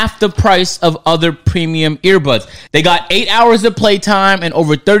than half the price of other premium earbuds. They got 8 hours of playtime and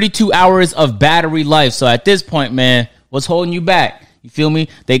over 32 hours of battery life. So at this point, man, what's holding you back? You feel me?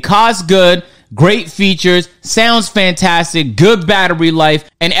 They cost good, great features, sounds fantastic, good battery life,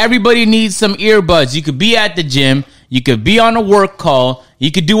 and everybody needs some earbuds. You could be at the gym, you could be on a work call,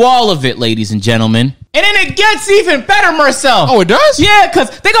 you could do all of it, ladies and gentlemen. And then it gets even better, Marcel. Oh, it does? Yeah,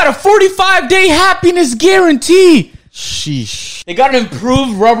 because they got a 45-day happiness guarantee. Sheesh. They got an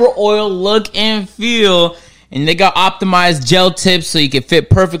improved rubber oil look and feel. And they got optimized gel tips so you can fit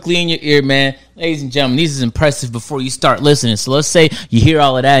perfectly in your ear, man. Ladies and gentlemen, this is impressive before you start listening. So let's say you hear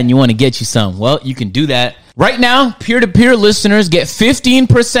all of that and you want to get you some. Well, you can do that. Right now, peer-to-peer listeners get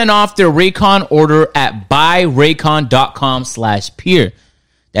 15% off their Raycon order at buyraycon.com/peer.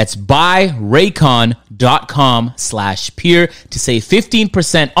 That's buyraycon.com/peer to save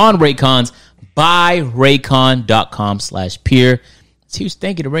 15% on Raycons. Buyraycon.com/peer. Huge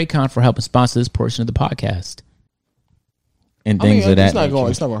thank you to Raycon for helping sponsor this portion of the podcast. And things of that. It's not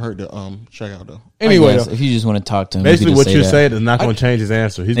going to hurt to check out though. Anyway, if you just want to talk to him, Basically, what you're saying is not going to change his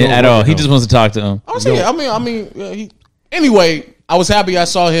answer. He's at all. He just wants to talk to him. Anyway, I was happy I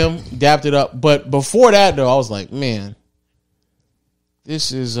saw him, dapped it up. But before that, though, I was like, man,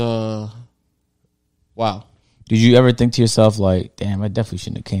 this is wow. Did you ever think to yourself like, damn, I definitely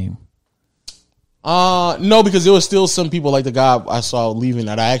shouldn't have came? No, because there was still some people like the guy I saw leaving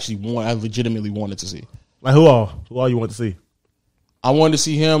that I legitimately wanted to see. Like who all you want to see? I wanted to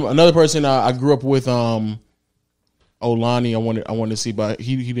see him. Another person I grew up with, Olani. I wanted to see, but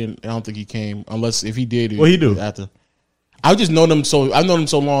he didn't. I don't think he came. Unless if he did, what he do? After I just known him so. I've known him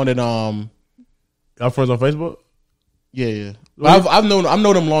so long that y'all friends on Facebook? Yeah. I've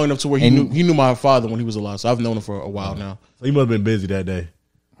known him long enough to where he knew my father when he was alive. So I've known him for a while now. So he must have been busy that day.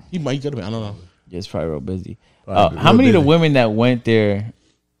 He could have been. I don't know. Yeah, it's probably real busy. How many of the women that went there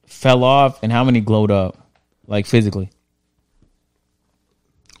fell off, and how many glowed up, like physically?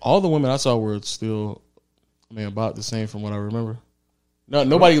 All the women I saw were still, about the same from what I remember. No,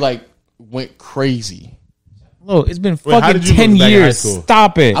 nobody like went crazy. Oh, it's been fucking 10 years.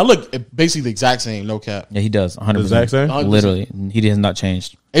 Stop it. I look basically the exact same, no cap. Yeah, he does. 100%. The exact same? 100%. Literally, he has not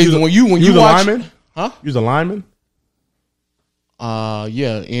changed. Hey, when you was a watch, lineman? huh? You was a lineman?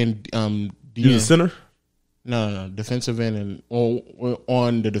 Yeah, and You was a center? No, defensive end, and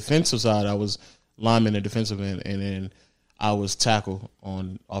on the defensive side, I was lineman and defensive end, and then I was tackle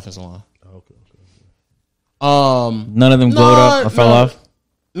on offensive line. Okay. None of them glowed up or fell off?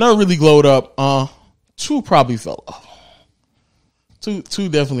 None really glowed up. 2 probably fell off. Two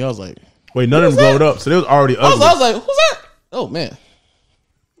definitely. I was like, wait, none of them glowed up, so they was already ugly. I was like, who's that? Oh man,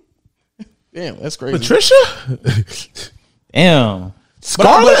 damn, that's crazy. Patricia? Damn.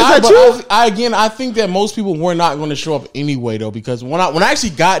 Scarlett, is that you? I think that most people were not going to show up anyway, though, because when I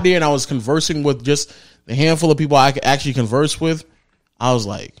actually got there and I was conversing with just the handful of people I could actually converse with, I was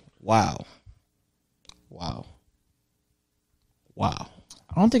like, wow. I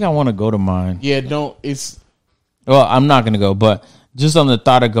don't think I want to go to mine. Yeah, well, I'm not going to go, but just on the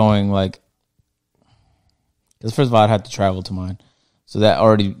thought of going, like, because first of all, I'd have to travel to mine. So that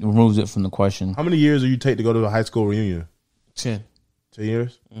already removes it from the question. How many years do you take to go to a high school reunion? 10. 10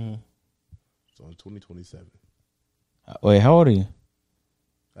 years? Mm-hmm. So in 2027. Wait, how old are you?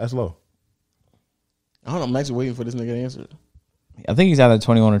 That's low. I don't know. I'm actually waiting for this nigga to answer. I think he's either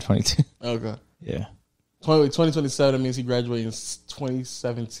 21 or 22. Okay. Yeah. 2027 means he graduated in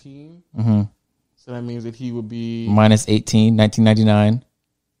 2017. Mm-hmm. So that means that he would be minus 18, 1999.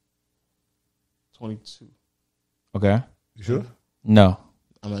 22. Okay. You sure? No.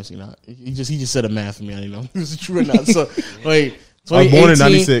 I'm actually not. He just said a math for me. I didn't know if it was true or not. So wait, I was born in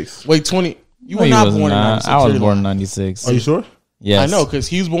 96. Wait, 20. You No, were he not was born in not. 96. I was You're born in lying. 96. Are you sure? Yes. I know, because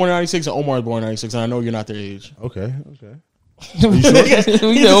he was born in 96 and Omar was born in 96, and I know you're not their age. Okay.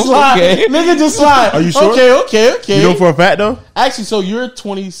 Nigga just slide. Are you sure? Okay. You know for a fact, though? Actually, so you're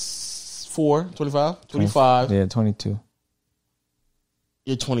 24, 25? 25. Yeah, 22.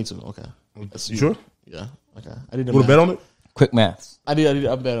 You're 22. Okay. You sure? Yeah. Okay. I didn't Want to bet on it? Quick maths. I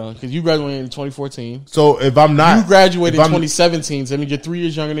bet on because you graduated in 2014. So if I'm not, You graduated in 2017. So I mean, you're 3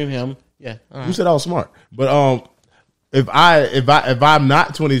 years younger than him. Yeah, you said I was smart, but if I'm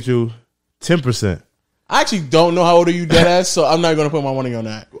not 22, 10%. I actually don't know how old are you, dead ass. So I'm not going to put my money on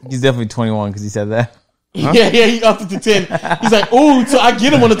that. He's definitely 21 because he said that. Huh? Yeah, he upped it to 10. He's like, ooh, so I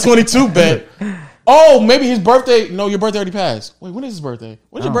get him on a 22 bet. Oh, maybe his birthday. No, your birthday already passed. Wait, when is his birthday?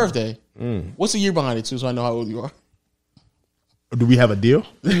 When's your birthday? What's the year behind it too, so I know how old you are? Do we have a deal?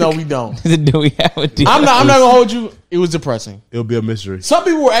 No, we don't. Do we have a deal? I'm not gonna hold you. It was depressing. It'll be a mystery. Some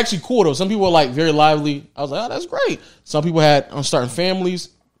people were actually cool though. Some people were like very lively. I was like, oh, that's great. Some people had starting families.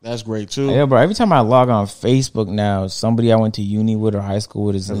 That's great too. Yeah, bro. Every time I log on Facebook now, somebody I went to uni with or high school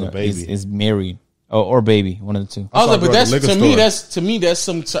with is married. Or baby, one of the two. I was like, but that's to me that's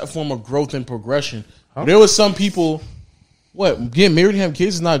some form of growth and progression. Huh? There was some people, getting married and having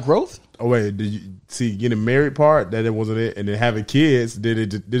kids is not growth. Oh wait, did you see getting married part that it wasn't it, and then having kids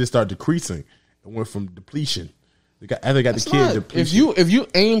did it start decreasing? It went from depletion. After they got the kid depletion. If you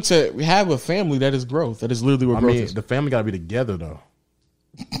aim to have a family, that is growth. That is literally what growth is. The family got to be together though.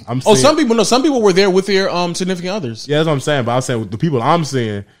 Some people were there with their significant others. Yeah, that's what I'm saying. But I'm saying with the people I'm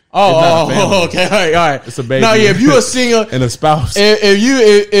seeing. Okay, all right. It's a baby. No, yeah. If you a single and a spouse, if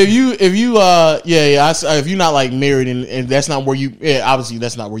you're not like married and that's not where you, obviously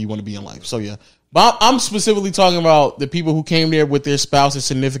that's not where you want to be in life. So yeah, but I'm specifically talking about the people who came there with their spouse and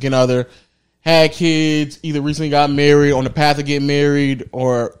significant other, had kids, either recently got married, on the path of getting married,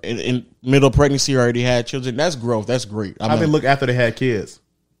 or in middle of pregnancy already had children. That's growth. That's great. How they look after they had kids?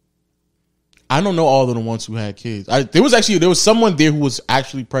 I don't know all of the ones who had kids. There was someone there who was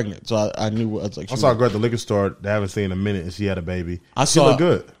actually pregnant, so I knew. I saw a girl at the liquor store that I haven't seen in a minute, and she had a baby. She looked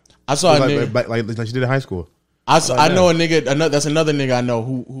good. I saw a nigga like she did in high school. I know a nigga. That's another nigga I know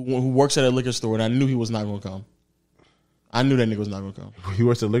who works at a liquor store, and I knew he was not going to come. I knew that nigga was not going to come. He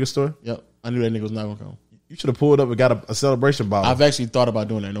works at a liquor store? Yep, I knew that nigga was not going to come. You should have pulled up and got a celebration bottle. I've actually thought about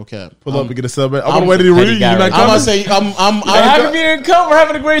doing that. No cap. Pull up and get a celebration. I'm on the way to the reunion. I'm gonna say I'm having me to come. We're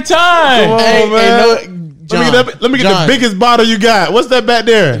having a great time. Come on, man. Let me get the biggest bottle you got. What's that back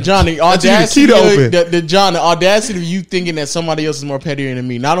there? John, the audacity of you thinking that somebody else is more pettier than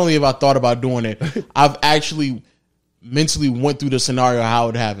me. Not only have I thought about doing it, I've actually mentally went through the scenario how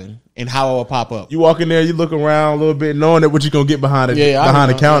it happened and how it would pop up. You walk in there, you look around a little bit, knowing that what you're gonna get behind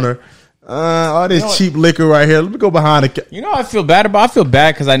the counter. All this cheap liquor right here. Let me go behind the. I feel bad about. I feel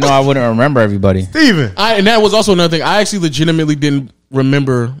bad because I know I wouldn't remember everybody. Steven. And that was also another thing. I actually legitimately didn't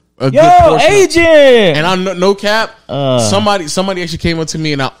remember a good portion. Agent. And I'm no cap. Somebody actually came up to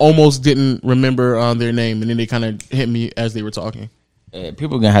me and I almost didn't remember their name, and then they kind of hit me as they were talking.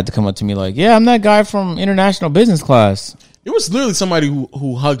 People are gonna have to come up to me like, "Yeah, I'm that guy from international business class." It was literally somebody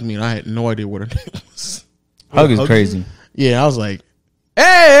who hugged me, and I had no idea what her name was. Hug is crazy. Yeah, I was like,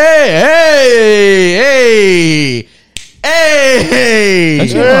 hey.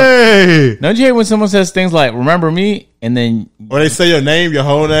 Don't you hate when someone says things like "remember me" and then, or they say your name, your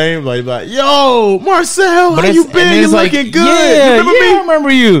whole name, like "Yo, Marcel, how you been? You looking good? Yeah, you remember me? I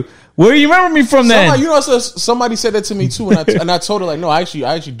remember you. Where do you remember me from then?" Somebody said that to me too, and I told her like, "No, I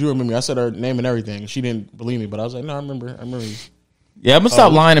actually do remember you." I said her name and everything. She didn't believe me, but I was like, "No, I remember you." Yeah, I'm gonna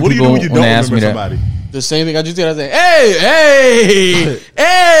stop lying to people when they ask me that. The same thing I just did. I said,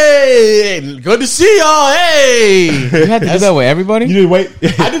 hey, good to see y'all. Hey, you had to do that with everybody. You didn't wait.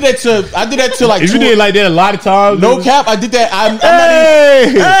 I did that to like. If you did like that a lot of times, no cap. I did that. I'm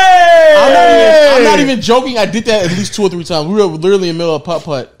not even joking. I did that at least 2 or 3 times. We were literally in the middle of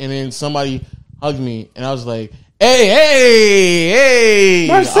putt, and then somebody hugged me, and I was like, Hey,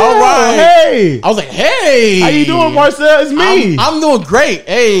 Marcel, all right. Hey, I was like, hey, how you doing, Marcel? It's me. I'm doing great.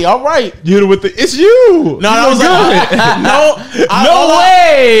 Hey, all right. You hit it with it's you. No, I was like, no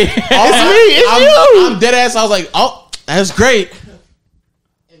way. It's me. You. I'm dead ass. I was like, oh, that's great.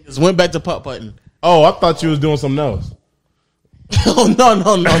 And just went back to putt-putting. Oh, I thought you was doing something else. Oh no.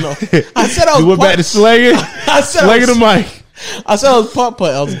 I said I was. You went back to slanging. Slanging the mic. I said I was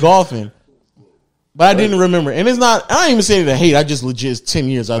putt-putt. I was golfing. But I didn't remember. And it's not, I don't even say it to hate. I just legit, it's 10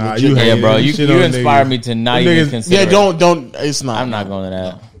 years. I legit. Yeah, bro. You inspired me to not even consider. Yeah, don't, it's not. I'm not going to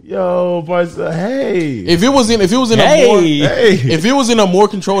that. Yo, Marcel, hey. If it was in a more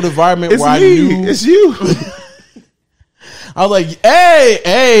controlled environment it's where me. I knew. It's you. I was like,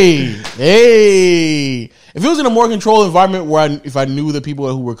 hey. If it was in a more controlled environment where if I knew the people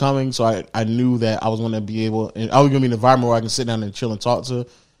who were coming, so I knew that I was going to be able, and I was going to be in an environment where I can sit down and chill and talk to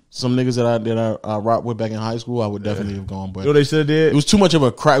some niggas that I rocked with back in high school, I would definitely have gone. But you know what they should have did? It was too much of a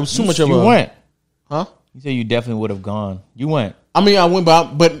crack. It was too much of a. You went. Huh? You said you definitely would have gone. You went. I mean, I went by,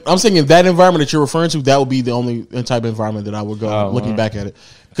 but I'm saying in that environment that you're referring to, that would be the only type of environment that I would go looking back at it.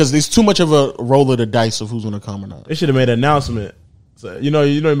 Because there's too much of a roll of the dice of who's going to come or not. They should have made an announcement. So, you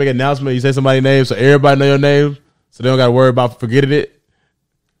make an announcement, you say somebody's name so everybody know your name so they don't got to worry about forgetting it.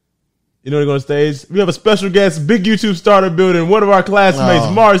 You know, they go on stage. We have a special guest, big YouTube starter building, one of our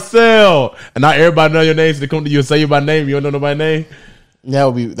classmates, Marcel. And not everybody know your name, so they come to you and say you by name. You don't know nobody's name. That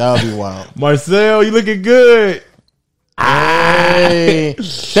would be wild. Marcel, you looking good. Hey,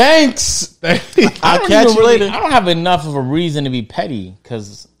 thanks. I'll catch you later. I don't have enough of a reason to be petty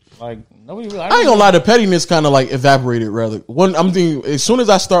because, like, nobody really. I ain't gonna lie, the pettiness kind of like evaporated. Rather, I'm thinking as soon as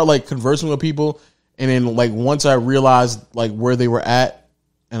I start like conversing with people, and then like once I realized like where they were at.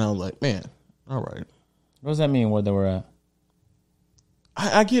 And I was like, man, all right. What does that mean, where they were at?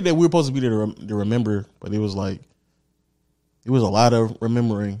 I get that we were supposed to be there to remember, but it was like, it was a lot of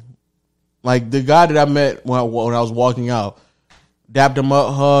remembering. Like, the guy that I met when I was walking out, dapped him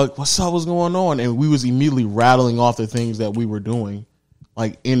up, hugged, what's up, what's going on? And we was immediately rattling off the things that we were doing,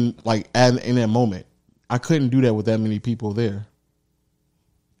 in that moment. I couldn't do that with that many people there.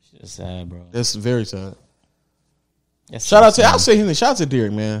 It's sad, bro. That's very sad. Shout out to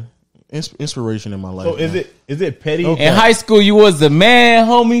Derek, man. Inspiration in my life. So is it petty? Okay. In high school, you was the man,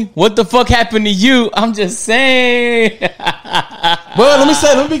 homie. What the fuck happened to you? I'm just saying. Well,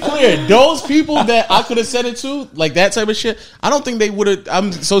 let me be clear. Those people that I could have said it to, like that type of shit, I don't think they would have. I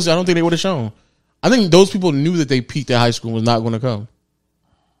don't think they would have shown. I think those people knew that they peaked at high school and was not going to come.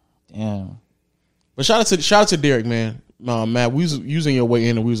 Damn. But shout out to Derek, man. Matt, we was using your way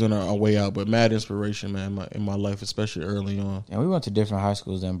in and we was on our way out, but mad inspiration, man, in my life, especially early on. Yeah, we went to different high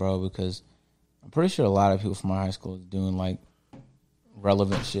schools then, bro, because I'm pretty sure a lot of people from our high school is doing like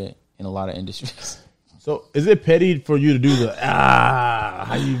relevant shit in a lot of industries. So is it petty for you to do the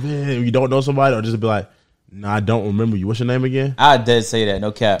how you been? You don't know somebody, or just be like, nah, I don't remember you. What's your name again? I did say that,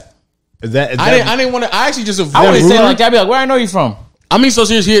 no cap. Is that I didn't want to. I actually just avoided. I wouldn't say it like that. I'd be like, where I know you from? I mean, so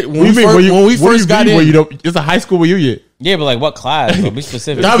serious here. When we first got in, it's a high school where you yet. Yeah, but like what class? Bro? Be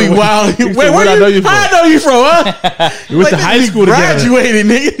specific. That'd be wild. Where I know you from? I know you from, huh? We went to high school together. Graduated,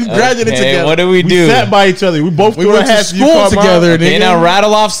 nigga. Graduated together. What do we do? We sat by each other. We both went to school together, nigga. And I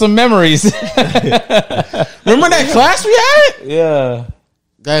rattle off some memories. Remember that class we had?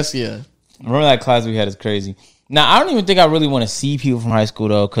 Yeah. Remember that class we had is crazy. Now, I don't even think I really want to see people from high school,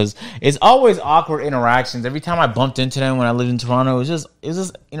 though, because it's always awkward interactions. Every time I bumped into them when I lived in Toronto, it was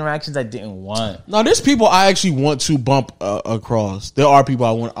just interactions I didn't want. No, there's people I actually want to bump across. There are people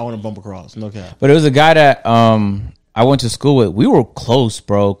I want to bump across. No cap. But it was a guy that I went to school with. We were close,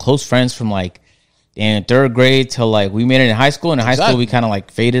 bro. Close friends from like in third grade till like we made it in high school. And in high school, we kind of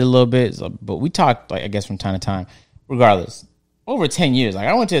like faded a little bit. So, but we talked, like I guess, from time to time. Regardless, over 10 years. Like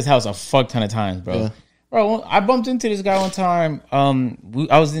I went to his house a fuck ton of times, bro. Yeah. Bro, I bumped into this guy one time.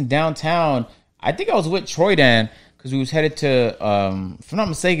 I was in downtown. I think I was with Troy Dan because we was headed to, if I'm not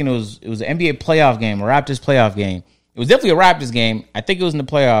mistaken, it was an NBA playoff game, a Raptors playoff game. It was definitely a Raptors game. I think it was in the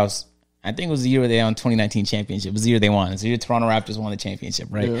playoffs. I think it was the year where they won 2019 championship. It was the year they won. It's the year Toronto Raptors won the championship,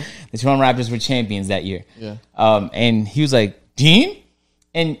 right? Yeah. The Toronto Raptors were champions that year. Yeah. And he was like, Dean?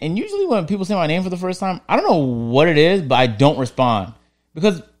 And usually when people say my name for the first time, I don't know what it is, but I don't respond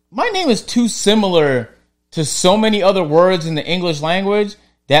because my name is too similar to so many other words in the English language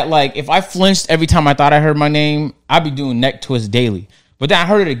that, like, if I flinched every time I thought I heard my name, I'd be doing neck twists daily. But then I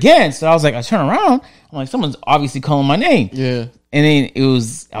heard it again, so I was like, I turn around, I'm like, someone's obviously calling my name. Yeah. And then I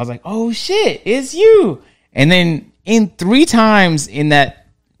was like, oh shit, it's you. And then in 3 times in that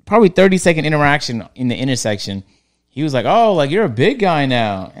probably 30-second interaction in the intersection, he was like, oh, like, you're a big guy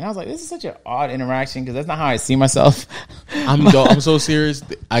now. And I was like, this is such an odd interaction because that's not how I see myself. I'm so serious.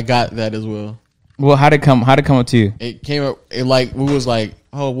 I got that as well. Well, how'd it come up to you? It came up, we was like,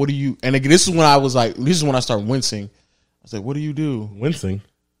 oh, what do you, and again, this is when I started wincing. I was like, what do you do? Wincing?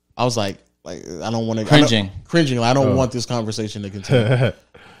 I was like, I don't want to. Cringing. Like, I don't want this conversation to continue.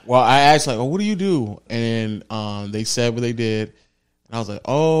 Well, I asked, like, oh, what do you do? And they said what they did. And I was like,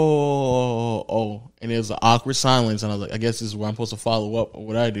 oh. And there was an awkward silence. And I was like, I guess this is where I'm supposed to follow up on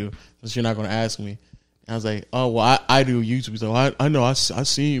what I do, since you're not going to ask me. And I was like, oh, well, I do YouTube. So I know, I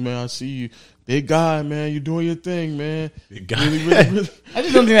see you, man. I see you. Big guy, man. You're doing your thing, man. Big guy. Really. I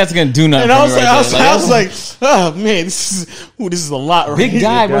just don't think that's going to do nothing. And I was like, oh, man, this is a lot, right? Big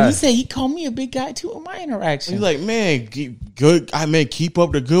guy. Bro, he said he called me a big guy, too, in my interaction. He's like, man, keep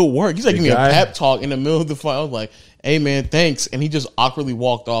up the good work. He's like, give me a pep talk in the middle of the fight. I was like, hey, man, thanks. And he just awkwardly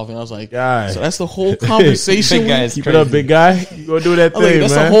walked off. And I was like, so that's the whole conversation. Big guy is Keep crazy. it up, big guy. You gonna do that thing, man.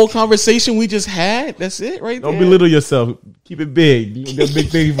 That's the whole conversation we just had. That's it right there. Don't belittle yourself. Keep it big. You got big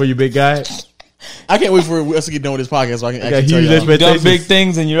things for you, big guy. I can't wait for us to get done with this podcast so I can got actually tell huge y'all. You've done expectations. big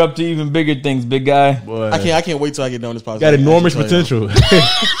things and you're up to even bigger things, big guy. Boy, I can't wait till I get done with this podcast. got so I can enormous actually tell potential. y'all.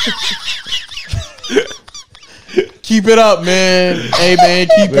 Keep it up, man. Hey, man,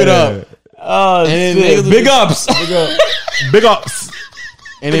 keep it up. Oh, And shit. niggas Big would- ups. Big ups.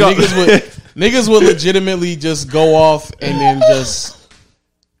 And then niggas would legitimately just go off and then just.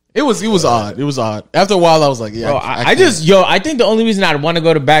 It was odd. It was odd. After a while, I was like, yeah. Bro, I think the only reason I'd want to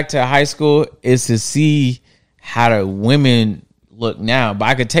go back to high school is to see how the women look now. But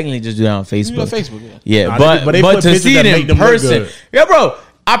I could technically just do that on Facebook. on Facebook, yeah. Yeah, Nah, but they put to pictures see that it make in them look person. good. Yeah, bro.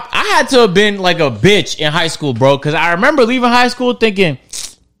 I had to have been like a bitch in high school, bro. Because I remember leaving high school thinking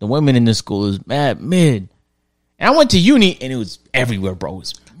the women in this school is mad mid. And I went to uni and it was everywhere, bro. It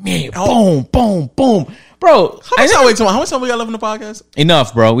was mid. Boom, boom, boom. Bro, How much time we got left in the podcast?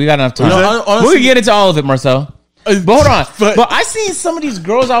 enough, bro. We got enough time. No, honestly- we can get into all of it, Marcel. But hold on. But- But I seen some of these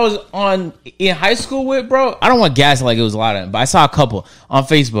girls I was on in high school with, bro. I don't want gas like it was a lot of them, but I saw a couple on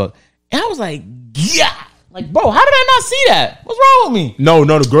Facebook. And I was like, yeah. Like, bro, how did I not see that? What's wrong with me? No,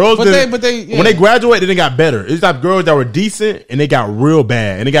 the girls. But when they graduated, they got better. It's got girls that were decent and they got real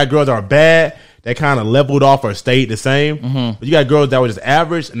bad, and they got girls that are bad that kind of leveled off or stayed the same. But you got girls that were just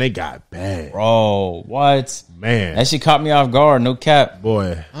average and they got bad. Bro, what? Man, That shit caught me off guard. No cap.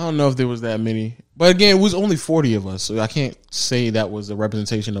 boy. I don't know if there was that many. But again, it was only 40 of us, so I can't say that was a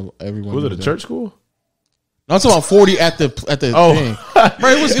representation of everyone. Was who it a there. church school? No, I'm talking about 40 at the Oh. thing.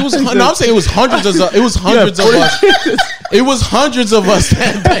 Right, it was. No, I'm saying it was hundreds of us. It was hundreds of us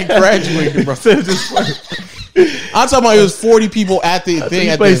that graduated, bro. I'm talking about it was 40 people at the thing.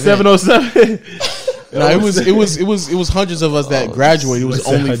 You At played the event. 707. No, it was hundreds of us that graduated. It was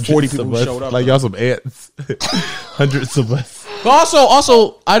only 40 people who showed up. Like y'all some ants. Hundreds of us. But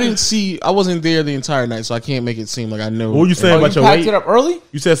also, I wasn't there the entire night, so I can't make it seem like I know. What were you saying Oh, about you your packed weight? it up early?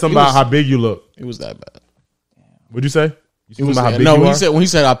 You said something about how big you look. It was that bad. What'd you say? You It said was something about how big no. you When are? he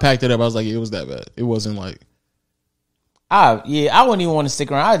said I packed it up, I was like, it was that bad. It wasn't like. I wouldn't even want to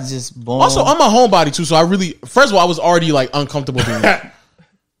stick around. I just boom. Also, I'm a homebody too, so I really. First of all, I was already like uncomfortable being there.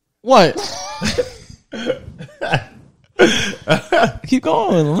 What? keep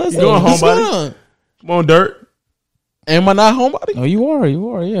going. Listen. You going What's going homebody? on? Come on, Dirt. Am I not homebody? Oh, you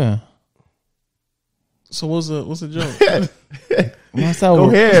are, yeah. So what's the joke? Go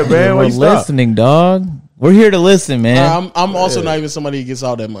ahead, man. Why We're you stop? listening, dog. We're here to listen, man. I'm also not even somebody who gets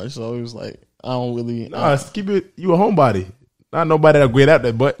out that much, so it was like I don't really. Nah, keep it. You a homebody. Not nobody that get out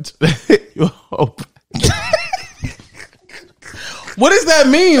that much. You a homebody. What does that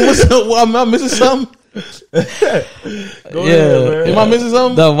mean? Am I missing something? Go ahead, man. Am I missing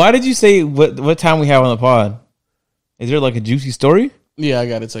something? Though, why did you say what time we have on the pod? Is there like a juicy story? Yeah, I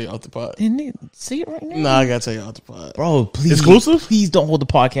gotta tell you off the pod. Say it right now. Nah, I gotta tell you off the pod. Bro, please. Exclusive? Please don't hold the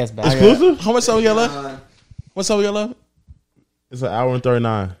podcast back. Exclusive? How much time we got left? What's time we got left? It's an hour and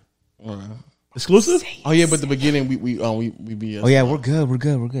 39. All right. Exclusive? Oh yeah, but the beginning we BS. Oh, yeah, we're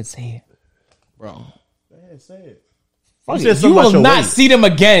good. Say it. bro. Say it. Fuck said it. something You about will your not weight. see them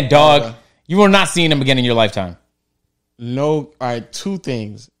again, dog. You will not see them again in your lifetime. No. All right. Two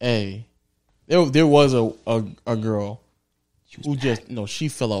things. There was a girl who she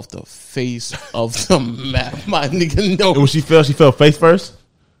fell off the face of the map. My nigga, And no. when she fell face first?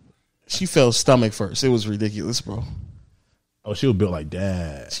 She fell stomach first. It was ridiculous, bro. Oh, she was built like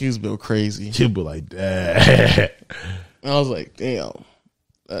that. She was built crazy. She was built like that. And I was like, damn,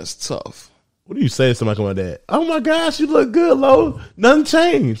 that's tough. What do you say to somebody like that? Oh my gosh, you look good, Lo. Nothing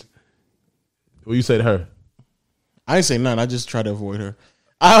changed. What you say to her? I didn't say nothing. I just tried to avoid her.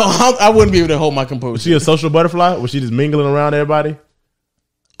 I wouldn't be able to hold my composure. Was she a social butterfly? Was she just mingling around everybody?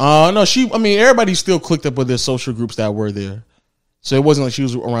 No, everybody still clicked up with their social groups that were there. So it wasn't like she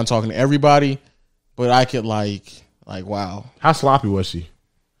was around talking to everybody, but I could like wow. How sloppy was she?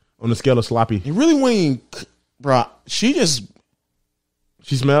 On the scale of sloppy. It really wasn't, bro. She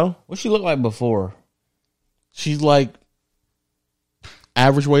smell? What she look like before? she's like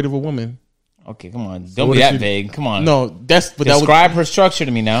average weight of a woman. Okay, come on. Don't what be is that she- vague. Come on. No, Describe her structure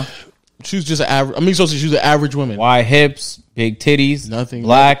to me now. she was just an average. I mean, so she was an average woman. Wide hips, big titties, Nothing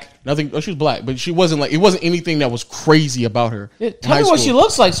black. Nothing. Oh, she was black, but she wasn't like it wasn't anything that was crazy about her. in Tell high me what she school.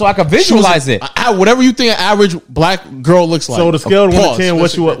 looks like so I can She was visualize it. Whatever you think an average black girl looks like. So the scale of 1 to Pause. 10,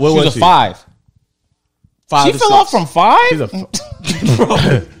 what She was was she? a 5. 5 She to fell 6. off from 5? She's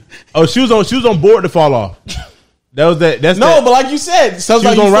a Oh, she was on board to fall off. That's No, that. but like you said,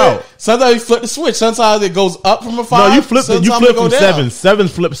 sometimes She was you on flip, route. sometimes you flip the switch. Sometimes it goes up from a 5. No, you flipped it. You sometimes flipped it go from down. 7. 7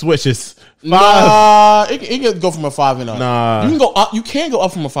 flip switches. Nah, it can go from a 5 and up. Nah. You can go up. You can go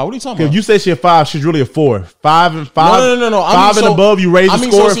up from a 5. What are you talking If about? you say she's a 5, she's really a 4. 5 and 5. No. 5 and above, you raise the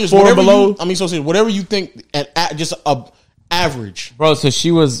score. 4 and below. So serious. Whatever you think at just a average. Bro, so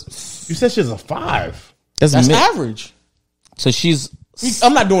she was. You said she's a 5. That's average. So she's.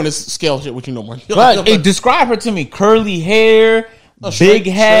 I'm not doing this scale shit with you no more. But describe her to me. Curly hair, big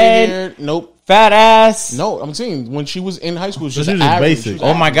head. Hair, nope. Fat ass. No, I'm saying when she was in high school, she was she's just average. basic. Was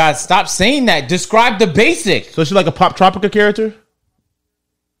Oh my God! Stop saying that. Describe the basic. So she's like a Pop Tropica character?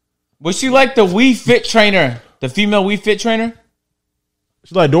 Was she like the Wii Fit trainer, the female Wii Fit trainer?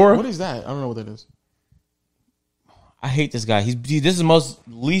 She's like Dora? What is that? I don't know what that is. I hate this guy. This is the most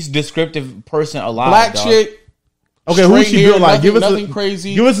least descriptive person alive. Black dog. chick. Okay, who she built like? Give us nothing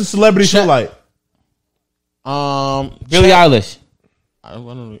crazy. Give us a celebrity show like. Billie Eilish. I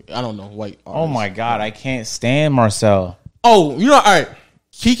don't know. White. Oh my God! I can't stand Marcel. Oh, you know, all right.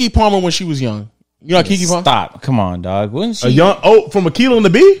 Kiki Palmer when she was young. You know Kiki Palmer? Stop! Come on, dog. Wasn't she From Akilah and the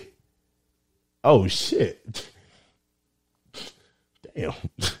Bee? Oh shit! Damn,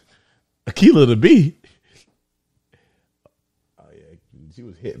 Akilah and the Bee. Oh yeah, she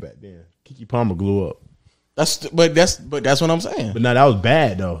was hit back then. Kiki Palmer blew up. That's what I'm saying. But now that was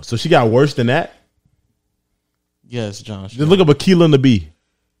bad though. So she got worse than that. Yes, John. Just look up Akilah and the Bee.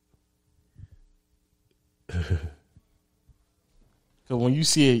 Because when you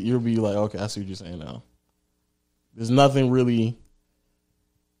see it, you'll be like, okay, I see what you're saying now. There's nothing really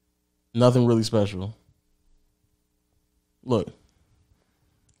special. Look.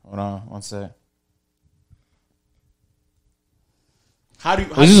 Hold on, one sec.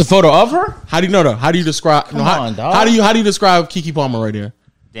 Is this a photo of her? How do you know that? How do you describe? Come on, dog. How do you describe Kiki Palmer right there?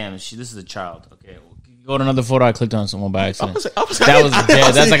 Damn, this is a child. Okay, go to another photo. I clicked on someone by accident. That's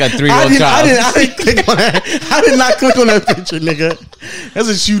like a 3-year-old child. I didn't click on that. I did not click on that picture, nigga. That's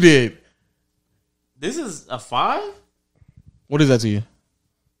what you did. This is a 5? What is that to you?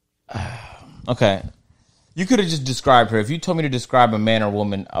 Okay. You could have just described her. If you told me to describe a man or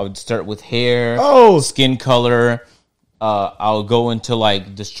woman, I would start with hair, skin color. I'll go into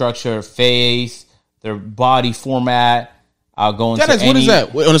like the structure of face, their body format. I'll go into what is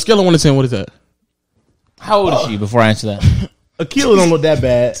that? Wait, on a scale of 1 to 10, what is that? How old is she before I answer that? Akilah don't look that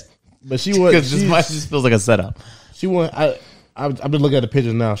bad, but she was. Because this just feels like a setup. She went. I've been looking at the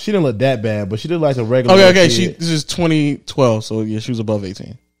pictures now. She didn't look that bad, but she looked like a regular. Okay. This is 2012, so yeah, she was above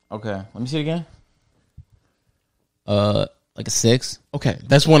 18. Okay, let me see it again. Like a 6. Okay,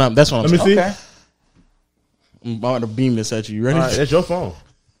 that's what I'm. Let me see. Okay. I'm about to beam this at you. You ready? All right, that's your phone.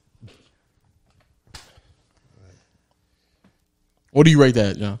 What do you rate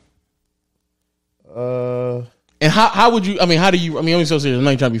that, John? And how would you? I mean, how do you? I mean, I'm so serious. I'm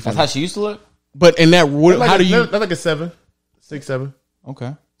not trying to be funny. That's how she used to look. But in that, how do you? That's like a 7, 6, 7.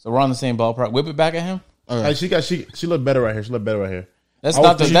 Okay, so we're on the same ballpark. Whip it back at him. Right. She looked better right here. She looked better right here. That's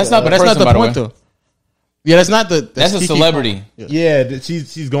not the point though. Yeah, that's not the. That's a Kiki celebrity. Yeah,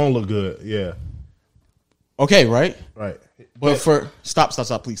 she's gonna look good. Yeah. Okay, right. But stop,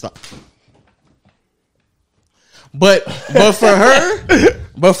 please stop. But for her,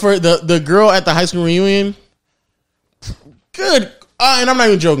 but for the girl at the high school reunion, good. And I'm not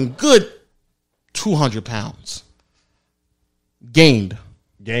even joking. Good, 200 pounds gained.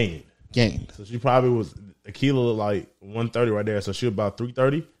 So she probably was Akilah looked like 130 right there. So she was about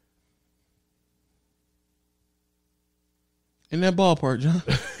 330. In that ballpark, John.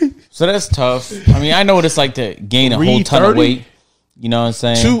 So that's tough. I mean, I know what it's like to gain a whole ton of weight. You know what I'm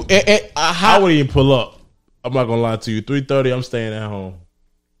saying? I wouldn't even pull up. I'm not gonna lie to you. 330. I'm staying at home.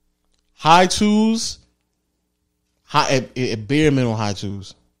 High 2s. At bare minimum high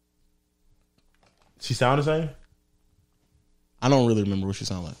 2s. She sound the same? I don't really remember what she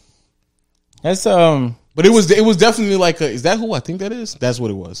sounded like. That's but it was definitely like is that who I think that is? That's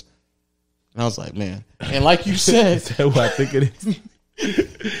what it was. And I was like, man. And like you said, is that who I think it is?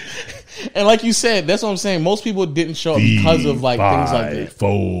 And like you said, that's what I'm saying. Most people didn't show up because of like things like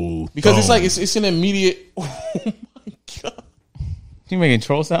that. Because it's like it's an immediate. Oh my god! You making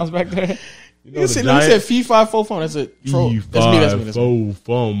troll sounds back there? You know he said fee fi fo fum. That's a troll. That's me. Fo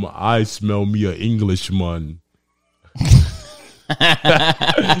fum. I smell me an Englishman.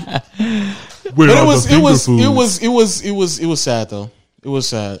 But it was sad though. It was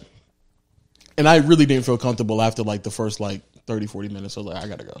sad. And I really didn't feel comfortable after like the first like 30, 40 minutes. I was like, I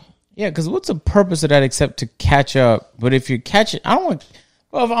gotta go. Yeah, because what's the purpose of that except to catch up? But if you're catching, I don't want.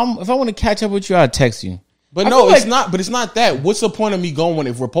 Well, if I want to catch up with you, I'll text you. But no, it's not. But it's not that. What's the point of me going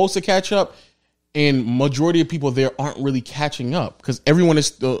if we're supposed to catch up? And majority of people there aren't really catching up because everyone is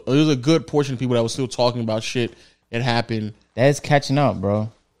still. There's a good portion of people that was still talking about shit that happened. That's catching up,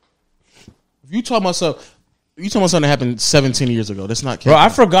 bro. you talking about something that happened 17 years ago. That's not Bro, I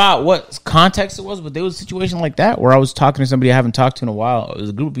forgot what context it was, but there was a situation like that where I was talking to somebody I haven't talked to in a while. It was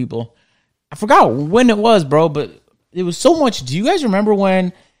a group of people. I forgot when it was, bro, but it was so much. Do you guys remember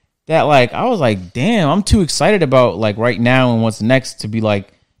when that, like, I was like, damn, I'm too excited about, like, right now and what's next to be,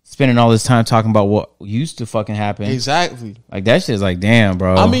 like, spending all this time talking about what used to fucking happen. Exactly. Like, that shit's like, damn,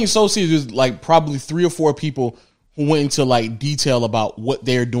 bro. I mean, so serious. There's like probably 3 or 4 people who went into like detail about what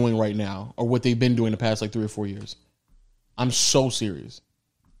they're doing right now or what they've been doing the past like 3 or 4 years. I'm so serious.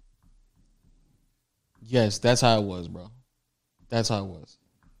 Yes, that's how it was, bro. That's how it was.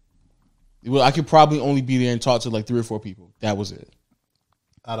 Well, I could probably only be there and talk to like 3 or 4 people. That was it.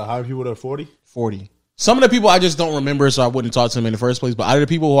 Out of how many people there? 40? 40. Some of the people I just don't remember, so I wouldn't talk to them in the first place. But out of the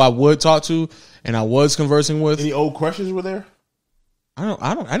people who I would talk to and I was conversing with, Any old crushes were there?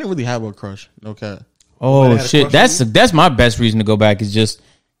 I didn't really have a crush. No cat. Oh shit, that's my best reason to go back is just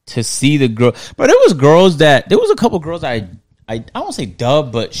to see the girl. But there was a couple girls I won't say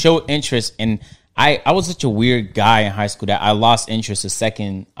dub, but showed interest, and I was such a weird guy in high school that I lost interest the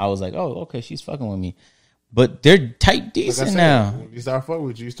second I was like, oh, okay, she's fucking with me. But they're tight decent now. When you start fucking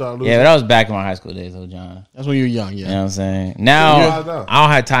with you start losing. Yeah, but that was back in my high school days, though, John. That's when you were young, yeah. You know what I'm saying? Now I don't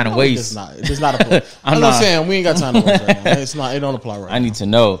have time to waste. It's not a. I'm not saying we ain't got time to waste right now. It's not. It don't apply right now. I need to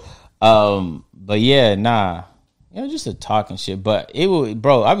know. But yeah, nah. You know, just a talking shit. But it would,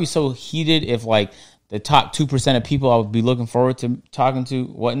 bro. I'd be so heated if like the top 2% of people I would be looking forward to talking to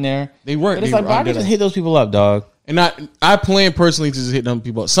wasn't there. They weren't. But it's like, bro, I just hit those people up, dog. And I plan personally to just hit them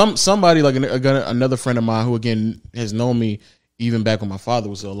people up. Somebody like another friend of mine who again has known me even back when my father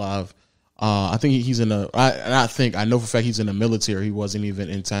was still alive. I think he's in I know for a fact he's in the military. He wasn't even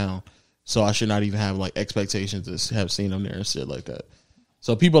in town, so I should not even have like expectations to have seen him there and shit like that.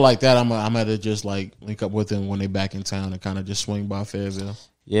 So people like that, I'm at to just like link up with them when they back in town and kind of just swing by Fayetteville.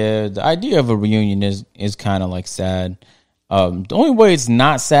 Yeah, the idea of a reunion is kind of like sad. The only way it's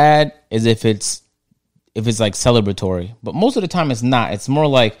not sad is if it's like celebratory, but most of the time it's not. It's more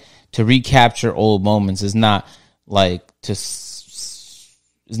like to recapture old moments. It's not like it's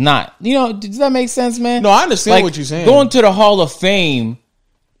not, you know, does that make sense, man? No, I understand like, what you're saying. Going to the Hall of Fame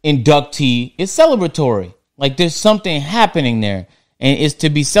inductee is celebratory. Like there's something happening there and it's to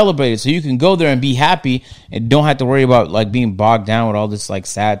be celebrated. So you can go there and be happy and don't have to worry about like being bogged down with all this like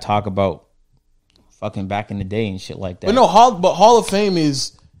sad talk about fucking back in the day and shit like that. But no, Hall of Fame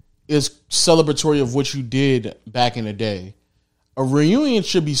is celebratory of what you did back in the day. A reunion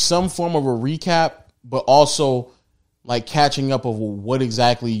should be some form of a recap, but also like catching up of what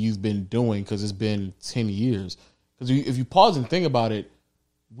exactly you've been doing because it's been 10 years. Because if you pause and think about it,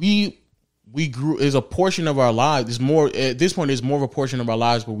 we grew. Is a portion of our lives. There's more at this point. There's more of a portion of our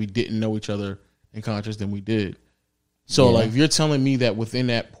lives where we didn't know each other in conscious than we did. So like, if you're telling me that within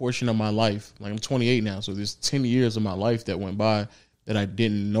that portion of my life, like I'm 28 now, so there's 10 years of my life that went by that I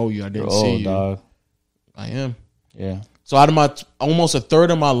didn't know you, I didn't see you. Dog. I am. Yeah. So out of my almost a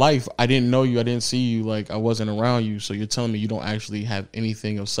third of my life, I didn't know you, I didn't see you, like I wasn't around you. So you're telling me you don't actually have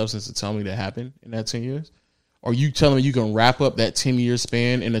anything of substance to tell me that happened in that 10 years? Or you telling me you can wrap up that 10-year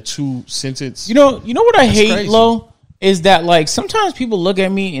span in a 2-sentence? You know what I hate, crazy. Lo, is that like sometimes people look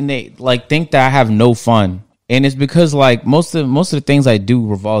at me and they like think that I have no fun. And it's because like most of the things I do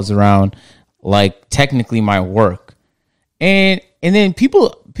revolves around like technically my work. And then people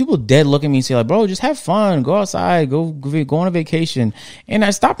dead look at me and say like, bro, just have fun, go outside, go on a vacation. And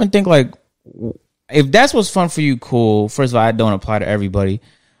I stop and think like, if that's what's fun for you, cool. First of all, I don't apply to everybody.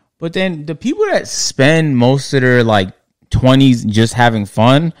 But then the people that spend most of their like 20s just having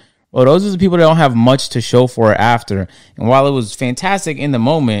fun, well, those are the people that don't have much to show for it after. And while it was fantastic in the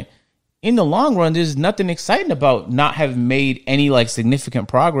moment, in the long run, there's nothing exciting about not having made any like significant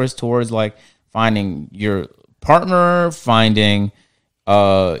progress towards like finding your partner, finding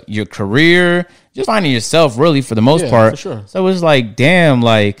your career, just finding yourself really for the most part. For sure. So it was like, damn,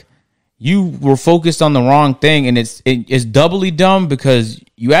 like you were focused on the wrong thing, and it's doubly dumb because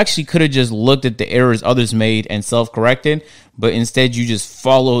you actually could have just looked at the errors others made and self-corrected, but instead you just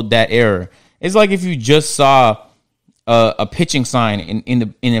followed that error. It's like if you just saw a pitching sign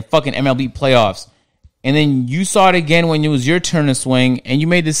in the fucking MLB playoffs, and then you saw it again when it was your turn to swing, and you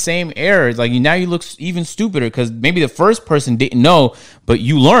made the same error. It's like now you look even stupider because maybe the first person didn't know, but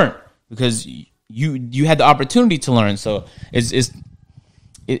you learned because you had the opportunity to learn. So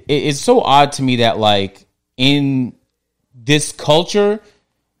it's so odd to me that like in this culture,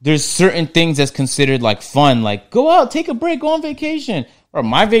 there's certain things that's considered like fun, like go out, take a break, go on vacation. Or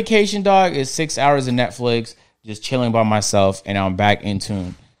my vacation, dog, is 6 hours of Netflix, just chilling by myself, and I'm back in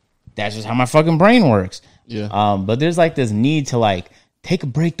tune. That's just how my fucking brain works. Yeah. But there's like this need to like take a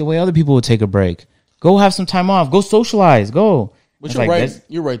break the way other people would take a break. Go have some time off. Go socialize. Go. But you're right.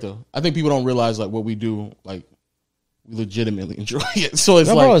 You're right though. I think people don't realize like what we do. Like we legitimately enjoy it. So it's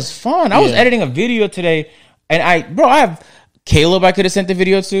bro, it's fun. I was editing a video today, and I have Caleb. I could have sent the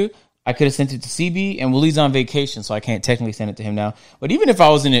video to. I could have sent it to CB, and Willie's on vacation, so I can't technically send it to him now. But even if I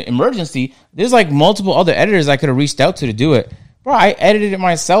was in an emergency, there's like multiple other editors I could have reached out to do it. Bro, I edited it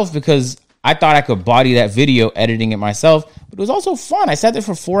myself because I thought I could body that video editing it myself, but it was also fun. I sat there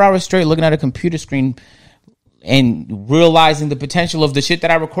for 4 hours straight looking at a computer screen and realizing the potential of the shit that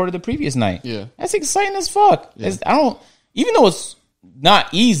I recorded the previous night. Yeah. That's exciting as fuck. Yeah. Even though it's not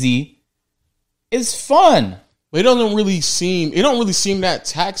easy, it's fun. But it don't really seem that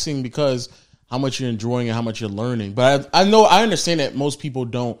taxing because how much you're enjoying and how much you're learning. But I understand that most people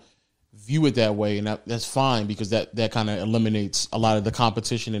don't view it that way, and that's fine because that kind of eliminates a lot of the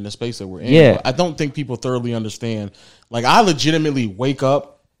competition in the space that we're in. Yeah. But I don't think people thoroughly understand. Like I legitimately wake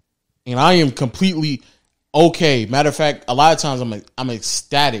up and I am completely okay. Matter of fact, a lot of times I'm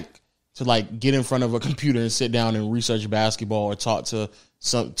ecstatic to like get in front of a computer and sit down and research basketball or talk to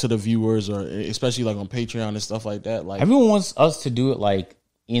the viewers, or especially like on Patreon and stuff like that. Like everyone wants us to do it like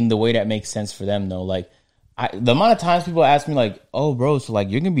in the way that makes sense for them though. Like the amount of times people ask me like, oh bro, so like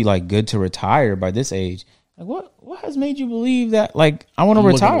you're gonna be like good to retire by this age. Like what has made you believe that like I want to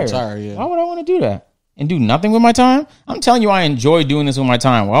retire? Yeah. Why would I want to do that and do nothing with my time? I'm telling you, I enjoy doing this with my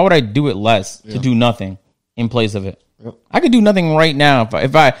time. Why would I do it less to do nothing in place of it? Yep. I could do nothing right now.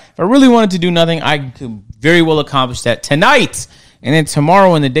 If I really wanted to do nothing, I could very well accomplish that tonight. And then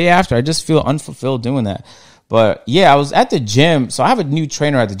tomorrow and the day after, I just feel unfulfilled doing that. But yeah, I was at the gym. So I have a new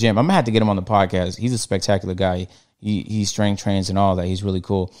trainer at the gym. I'm going to have to get him on the podcast. He's a spectacular guy. He strength trains and all that. He's really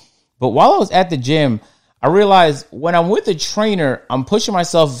cool. But while I was at the gym, I realized when I'm with a trainer, I'm pushing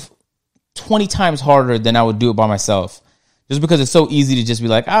myself 20 times harder than I would do it by myself. Just because it's so easy to just be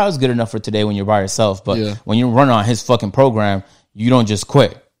like, it's good enough for today when you're by yourself. But when you're running on his fucking program, you don't just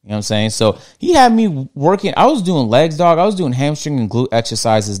quit. You know what I'm saying? So he had me working. I was doing legs, dog. I was doing hamstring and glute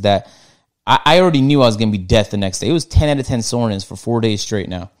exercises that I already knew I was going to be death the next day. It was 10 out of 10 soreness for 4 days straight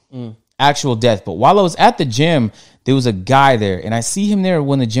now. Actual death. But while I was at the gym, there was a guy there. And I see him there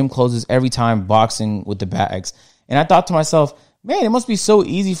when the gym closes every time boxing with the bags. And I thought to myself, man, it must be so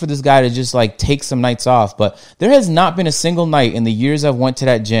easy for this guy to just like take some nights off. But there has not been a single night in the years I've went to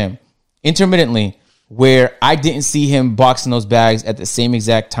that gym intermittently where I didn't see him boxing those bags at the same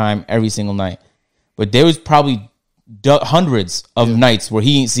exact time every single night. But there was probably hundreds of nights where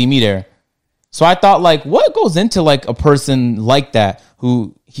he didn't see me there. So I thought, like, what goes into like a person like that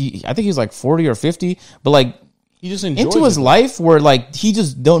who I think he's like 40 or 50, but like he just enjoys into his life where like he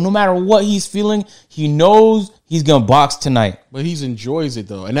just don't, no matter what he's feeling, he knows he's gonna box tonight. But he enjoys it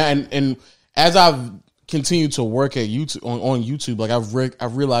though, and as I've continued to work at YouTube on YouTube, like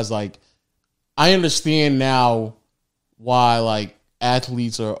I've realized like I understand now why like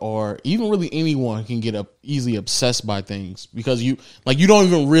athletes or even really anyone can get easily obsessed by things, because you don't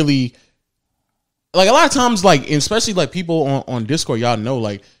even really like a lot of times, like especially like people on Discord, y'all know,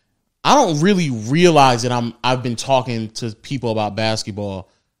 like I don't really realize that I've been talking to people about basketball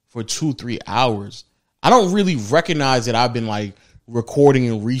for 2-3 hours. I don't really recognize that I've been like recording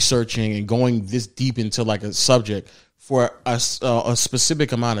and researching and going this deep into like a subject for a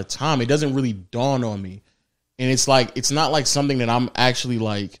specific amount of time. It doesn't really dawn on me. And it's like, it's not like something that I'm actually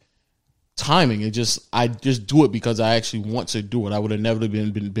like timing. I just do it because I actually want to do it. I would have never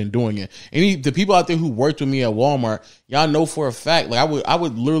been doing it. The people out there who worked with me at Walmart, y'all know for a fact, like I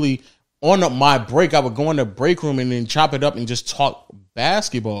would literally on my break, I would go in the break room and then chop it up and just talk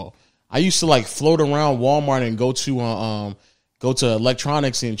basketball. I used to like float around Walmart and go to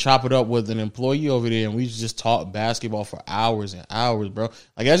electronics and chop it up with an employee over there, and we just talk basketball for hours and hours, bro.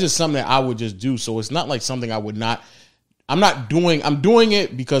 Like that's just something that I would just do. So it's not like something I'm doing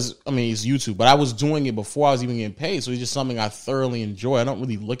it because I mean it's YouTube, but I was doing it before I was even getting paid. So it's just something I thoroughly enjoy. I don't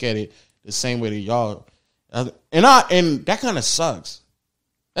really look at it the same way that y'all, and that kind of sucks.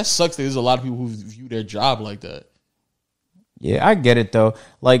 That sucks that there's a lot of people who view their job like that. Yeah, I get it though.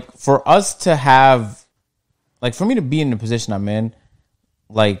 Like for us to have, like for me to be in the position I'm in,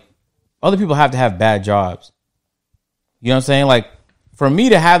 like other people have to have bad jobs. You know what I'm saying? Like for me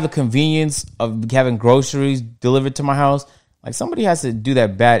to have the convenience of having groceries delivered to my house, like somebody has to do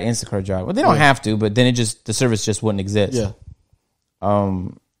that bad Instacart job. Well, they don't have to, but then the service just wouldn't exist. Yeah. I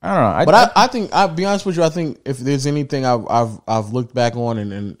don't know. I think I'll be honest with you. I think if there's anything I've looked back on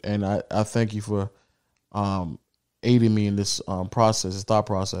and I thank you for aiding me in this this thought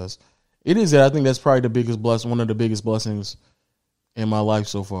process. It is that I think that's probably one of the biggest blessings in my life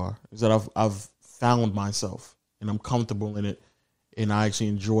so far is that I've found myself and I'm comfortable in it, and I actually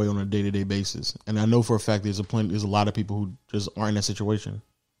enjoy on a day-to-day basis. And I know for a fact there's a lot of people who just aren't in that situation.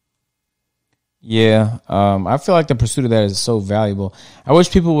 Yeah, I feel like the pursuit of that is so valuable. I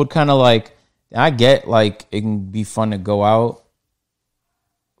wish people would kind of like. I get like it can be fun to go out,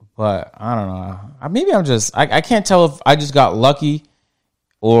 but I don't know. Maybe I'm just. I can't tell if I just got lucky,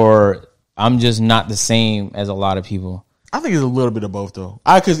 or I'm just not the same as a lot of people. I think it's a little bit of both though.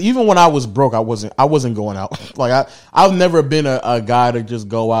 Because even when I was broke, I wasn't going out. Like I've never been a guy to just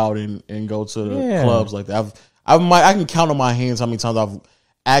go out and go to the clubs like that. I can count on my hands how many times I've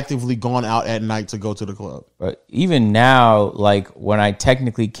actively gone out at night to go to the club. But even now, like when I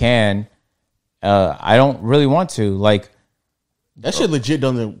technically can, I don't really want to. Like that shit legit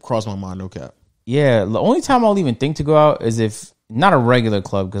doesn't cross my mind. No cap. Yeah, the only time I'll even think to go out is if not a regular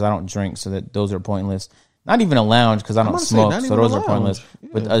club because I don't drink, so that those are pointless. Not even a lounge because I don't smoke, so those are pointless. Yeah.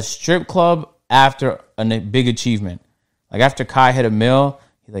 But a strip club after a big achievement, like after Kai hit a mill.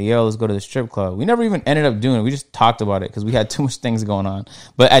 He's like, yo, let's go to the strip club. We never even ended up doing it. We just talked about it because we had too much things going on.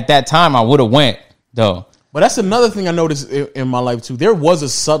 But at that time, I would have went, though. But that's another thing I noticed in my life, too. There was a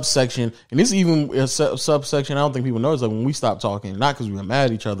subsection, and this is even a subsection I don't think people noticed, like when we stopped talking, not because we were mad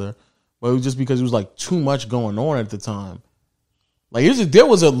at each other, but it was just because it was like too much going on at the time. Like there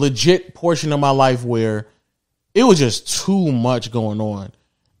was a legit portion of my life where it was just too much going on.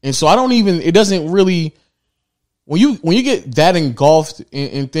 And so it doesn't really... When you get that engulfed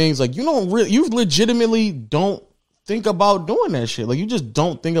in things, like you legitimately don't think about doing that shit. Like you just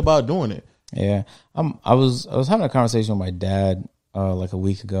don't think about doing it. Yeah, I was having a conversation with my dad like a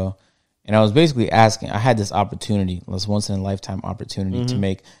week ago, and I was basically asking. I had this opportunity, this once in a lifetime opportunity to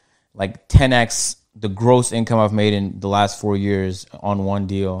make like 10x the gross income I've made in the last 4 years on one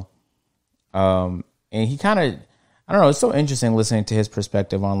deal. And he kind of, I don't know, it's so interesting listening to his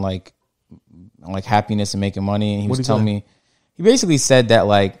perspective on like happiness and making money. And he was telling me, he basically said that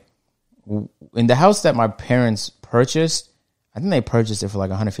like in the house that my parents purchased, I think they purchased it for like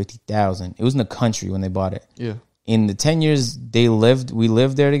 $150,000. It was in the country when they bought it. Yeah. In the 10 years we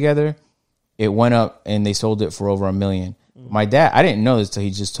lived there together, it went up and they sold it for over $1 million. My dad, I didn't know this till he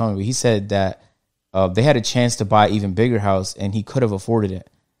just told me, but he said that they had a chance to buy an even bigger house and he could have afforded it,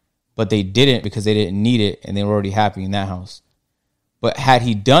 but they didn't because they didn't need it and they were already happy in that house. But had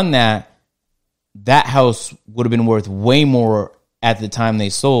he done that, that house would have been worth way more at the time they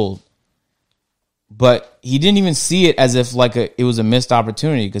sold. But he didn't even see it as if like it was a missed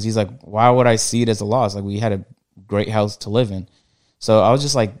opportunity because he's like, why would I see it as a loss? Like we had a great house to live in. So I was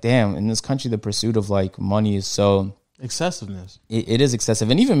just like, damn, in this country, the pursuit of like money is so... Excessiveness. It is excessive.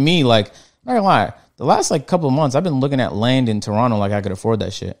 And even me, like, I'm not gonna lie, the last like couple of months, I've been looking at land in Toronto like I could afford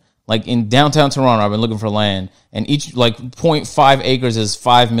that shit. Like in downtown Toronto, I've been looking for land, and each like 0.5 acres is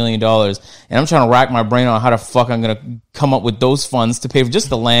 $5 million. And I'm trying to rack my brain on how the fuck I'm going to come up with those funds to pay for just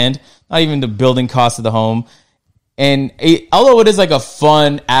the land, not even the building cost of the home. And although it is like a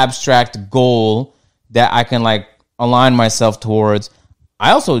fun, abstract goal that I can like align myself towards,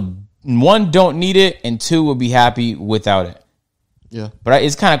 I also, one, don't need it, and two, would be happy without it. Yeah. But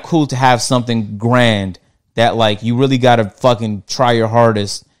it's kind of cool to have something grand that like you really got to fucking try your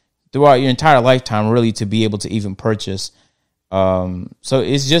hardest throughout your entire lifetime, really, to be able to even purchase. So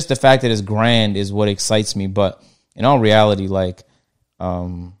it's just the fact that it's grand is what excites me. But in all reality, like,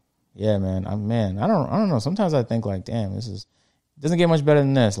 yeah, man, I don't know. Sometimes I think like, damn, it doesn't get much better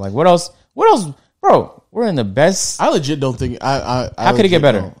than this. Like, what else, bro? We're in the best. I legit don't think how could it get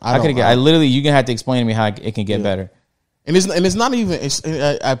better? I literally, you're gonna have to explain to me how it can get better. And it's not even.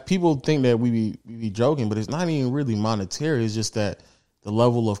 People think that we be joking, but it's not even really monetary. It's just that. The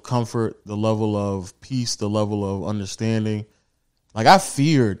level of comfort, the level of peace, the level of understanding. Like I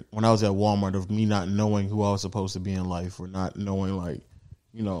feared when I was at Walmart of me not knowing who I was supposed to be in life, or not knowing like,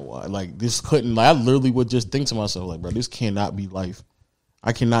 you know, like this couldn't. Like I literally would just think to myself, like, bro, this cannot be life.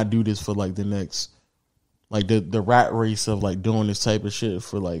 I cannot do this for like the next, like the rat race of like doing this type of shit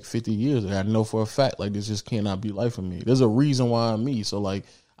for like 50 years. Like, I know for a fact like this just cannot be life for me. There's a reason why I'm me. So like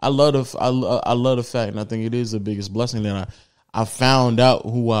I love the fact, and I think it is the biggest blessing that I found out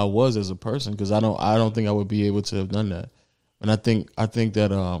who I was as a person, because I don't think I would be able to have done that. And I think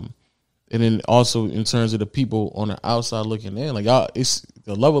that and then also in terms of the people on the outside looking in, like it's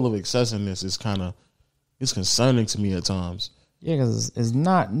the level of excessiveness is it's concerning to me at times. Yeah, because it's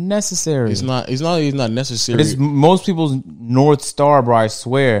not necessary. It's not necessary. But it's most people's North Star, bro. I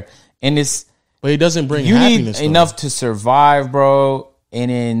swear, but it doesn't bring you happiness. You need enough to survive, bro,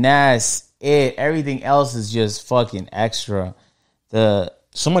 and then that's it. Everything else is just fucking extra. I'll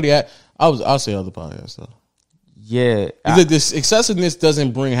say other podcasts though. Yeah, this excessiveness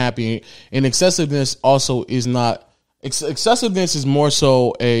doesn't bring happiness, and excessiveness also is not Excessiveness is more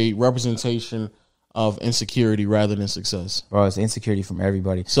so a representation of insecurity rather than success. Bro, it's insecurity from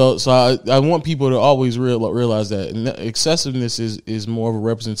everybody. So I want people to always realize that excessiveness is more of a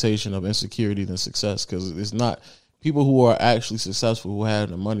representation of insecurity than success, because it's not people who are actually successful who have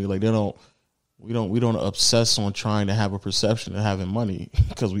the money. Like we don't obsess on trying to have a perception of having money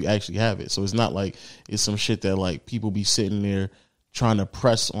because we actually have it. So it's not like it's some shit that like people be sitting there trying to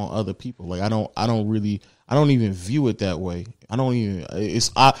press on other people. Like I don't even view it that way.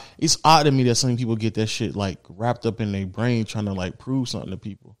 It's odd to me that some people get that shit like wrapped up in their brain trying to like prove something to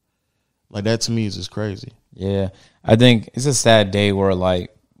people. Like that to me is just crazy. Yeah. I think it's a sad day where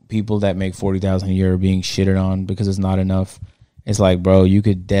like people that make $40,000 a year are being shitted on because it's not enough. It's like, bro, you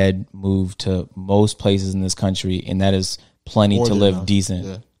could dead move to most places in this country and that is plenty More to than live enough. decent.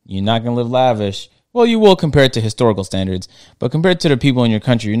 Yeah. You're not going to live lavish. Well, you will compared to historical standards, but compared to the people in your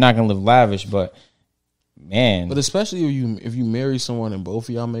country, you're not going to live lavish, but man. But especially if you marry someone and both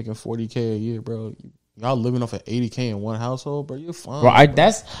of y'all making $40K a year, bro, y'all living off of $80K in one household, bro, you're fine. Bro,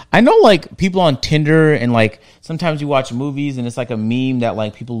 I know like people on Tinder and like sometimes you watch movies and it's like a meme that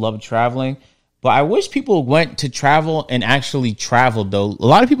like people love traveling. But I wish people went to travel and actually traveled though. A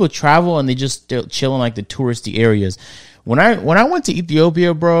lot of people travel and they just still chill in like the touristy areas. When I went to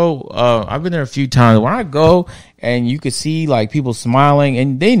Ethiopia, bro, I've been there a few times. When I go and you could see like people smiling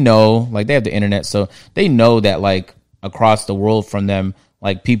and they know, like they have the internet, so they know that like across the world from them,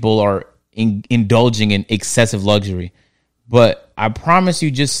 like people are indulging in excessive luxury. But I promise you,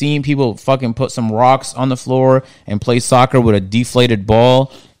 just seeing people fucking put some rocks on the floor and play soccer with a deflated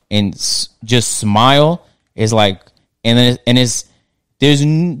ball and just smile is like,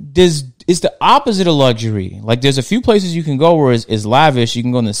 it's the opposite of luxury. Like there's a few places you can go where it's lavish. You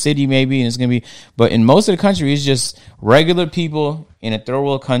can go in the city maybe and it's going to be, but in most of the country, it's just regular people in a third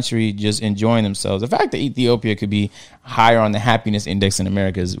world country just enjoying themselves. The fact that Ethiopia could be higher on the happiness index in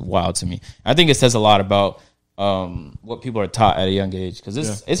America is wild to me. I think it says a lot about what people are taught at a young age, because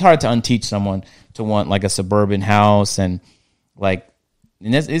it's hard to unteach someone to want like a suburban house and like,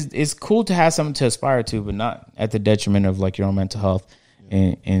 and it's cool to have something to aspire to, but not at the detriment of like your own mental health.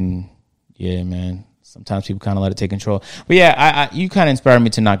 And yeah, man, sometimes people kind of let it take control. But yeah, you kind of inspired me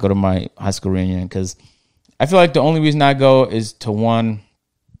to not go to my high school reunion, because I feel like the only reason I go is to, one,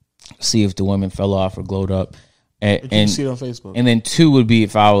 see if the women fell off or glowed up. And you can see it on Facebook. And then two would be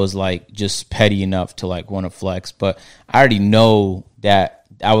if I was like just petty enough to like want to flex. But I already know that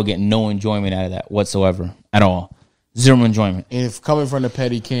I would get no enjoyment out of that whatsoever at all. Zero enjoyment. And if coming from the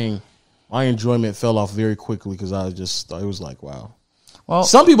petty king, my enjoyment fell off very quickly because I just thought it was like, wow. Well,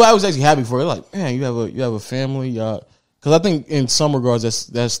 some people I was actually happy for. They're like, man, you have a family, because I think in some regards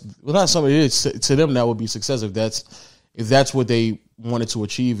that's well, not some, it is to them that would be success if that's what they wanted to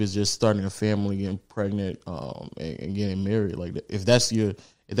achieve, is just starting a family, getting pregnant, and getting married. Like if that's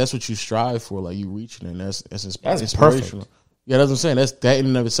what you strive for, like you reaching it, that's inspirational. Perfect. Yeah, that's what I'm saying. That in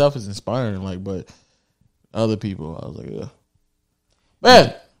and of itself is inspiring. Like, but other people, I was like, yeah,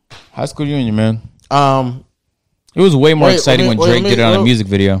 man, high school reunion, man. It was way more exciting when Drake did it on a music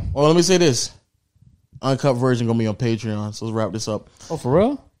video. Well, let me say this. Uncut version going to be on Patreon, so let's wrap this up. Oh, for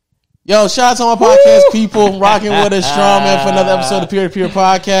real? Yo, shout out to my podcast people rocking with us strong, man, for another episode of Peer to Peer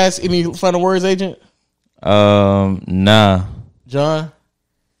Podcast. Any final words, Agent? Nah. John?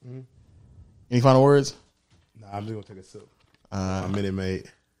 Any final words? Nah, I'm just going to take a sip. My Minute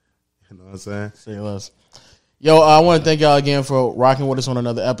Maid. You know what I'm saying? Say less. Yo, I want to thank y'all again for rocking with us on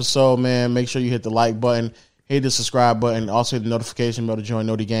another episode, man. Make sure you hit the like button. Hit the subscribe button. Also hit the notification bell to join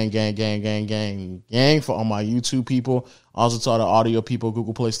Noti Gang for all my YouTube people. Also to all the audio people,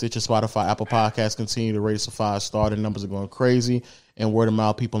 Google Play, Stitcher, Spotify, Apple Podcasts. Continue to rate us a 5-star. The numbers are going crazy. And word of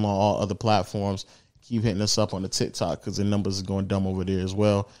mouth people on all other platforms. Keep hitting us up on the TikTok because the numbers are going dumb over there as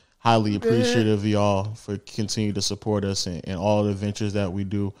well. Highly appreciative of y'all for continue to support us and all the ventures that we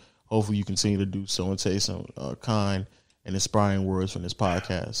do. Hopefully you continue to do so and take some kind and inspiring words from this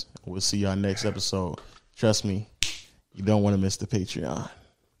podcast. We'll see y'all next episode. Trust me, you don't want to miss the Patreon.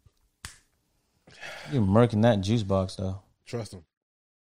 You're murking that juice box, though. Trust him.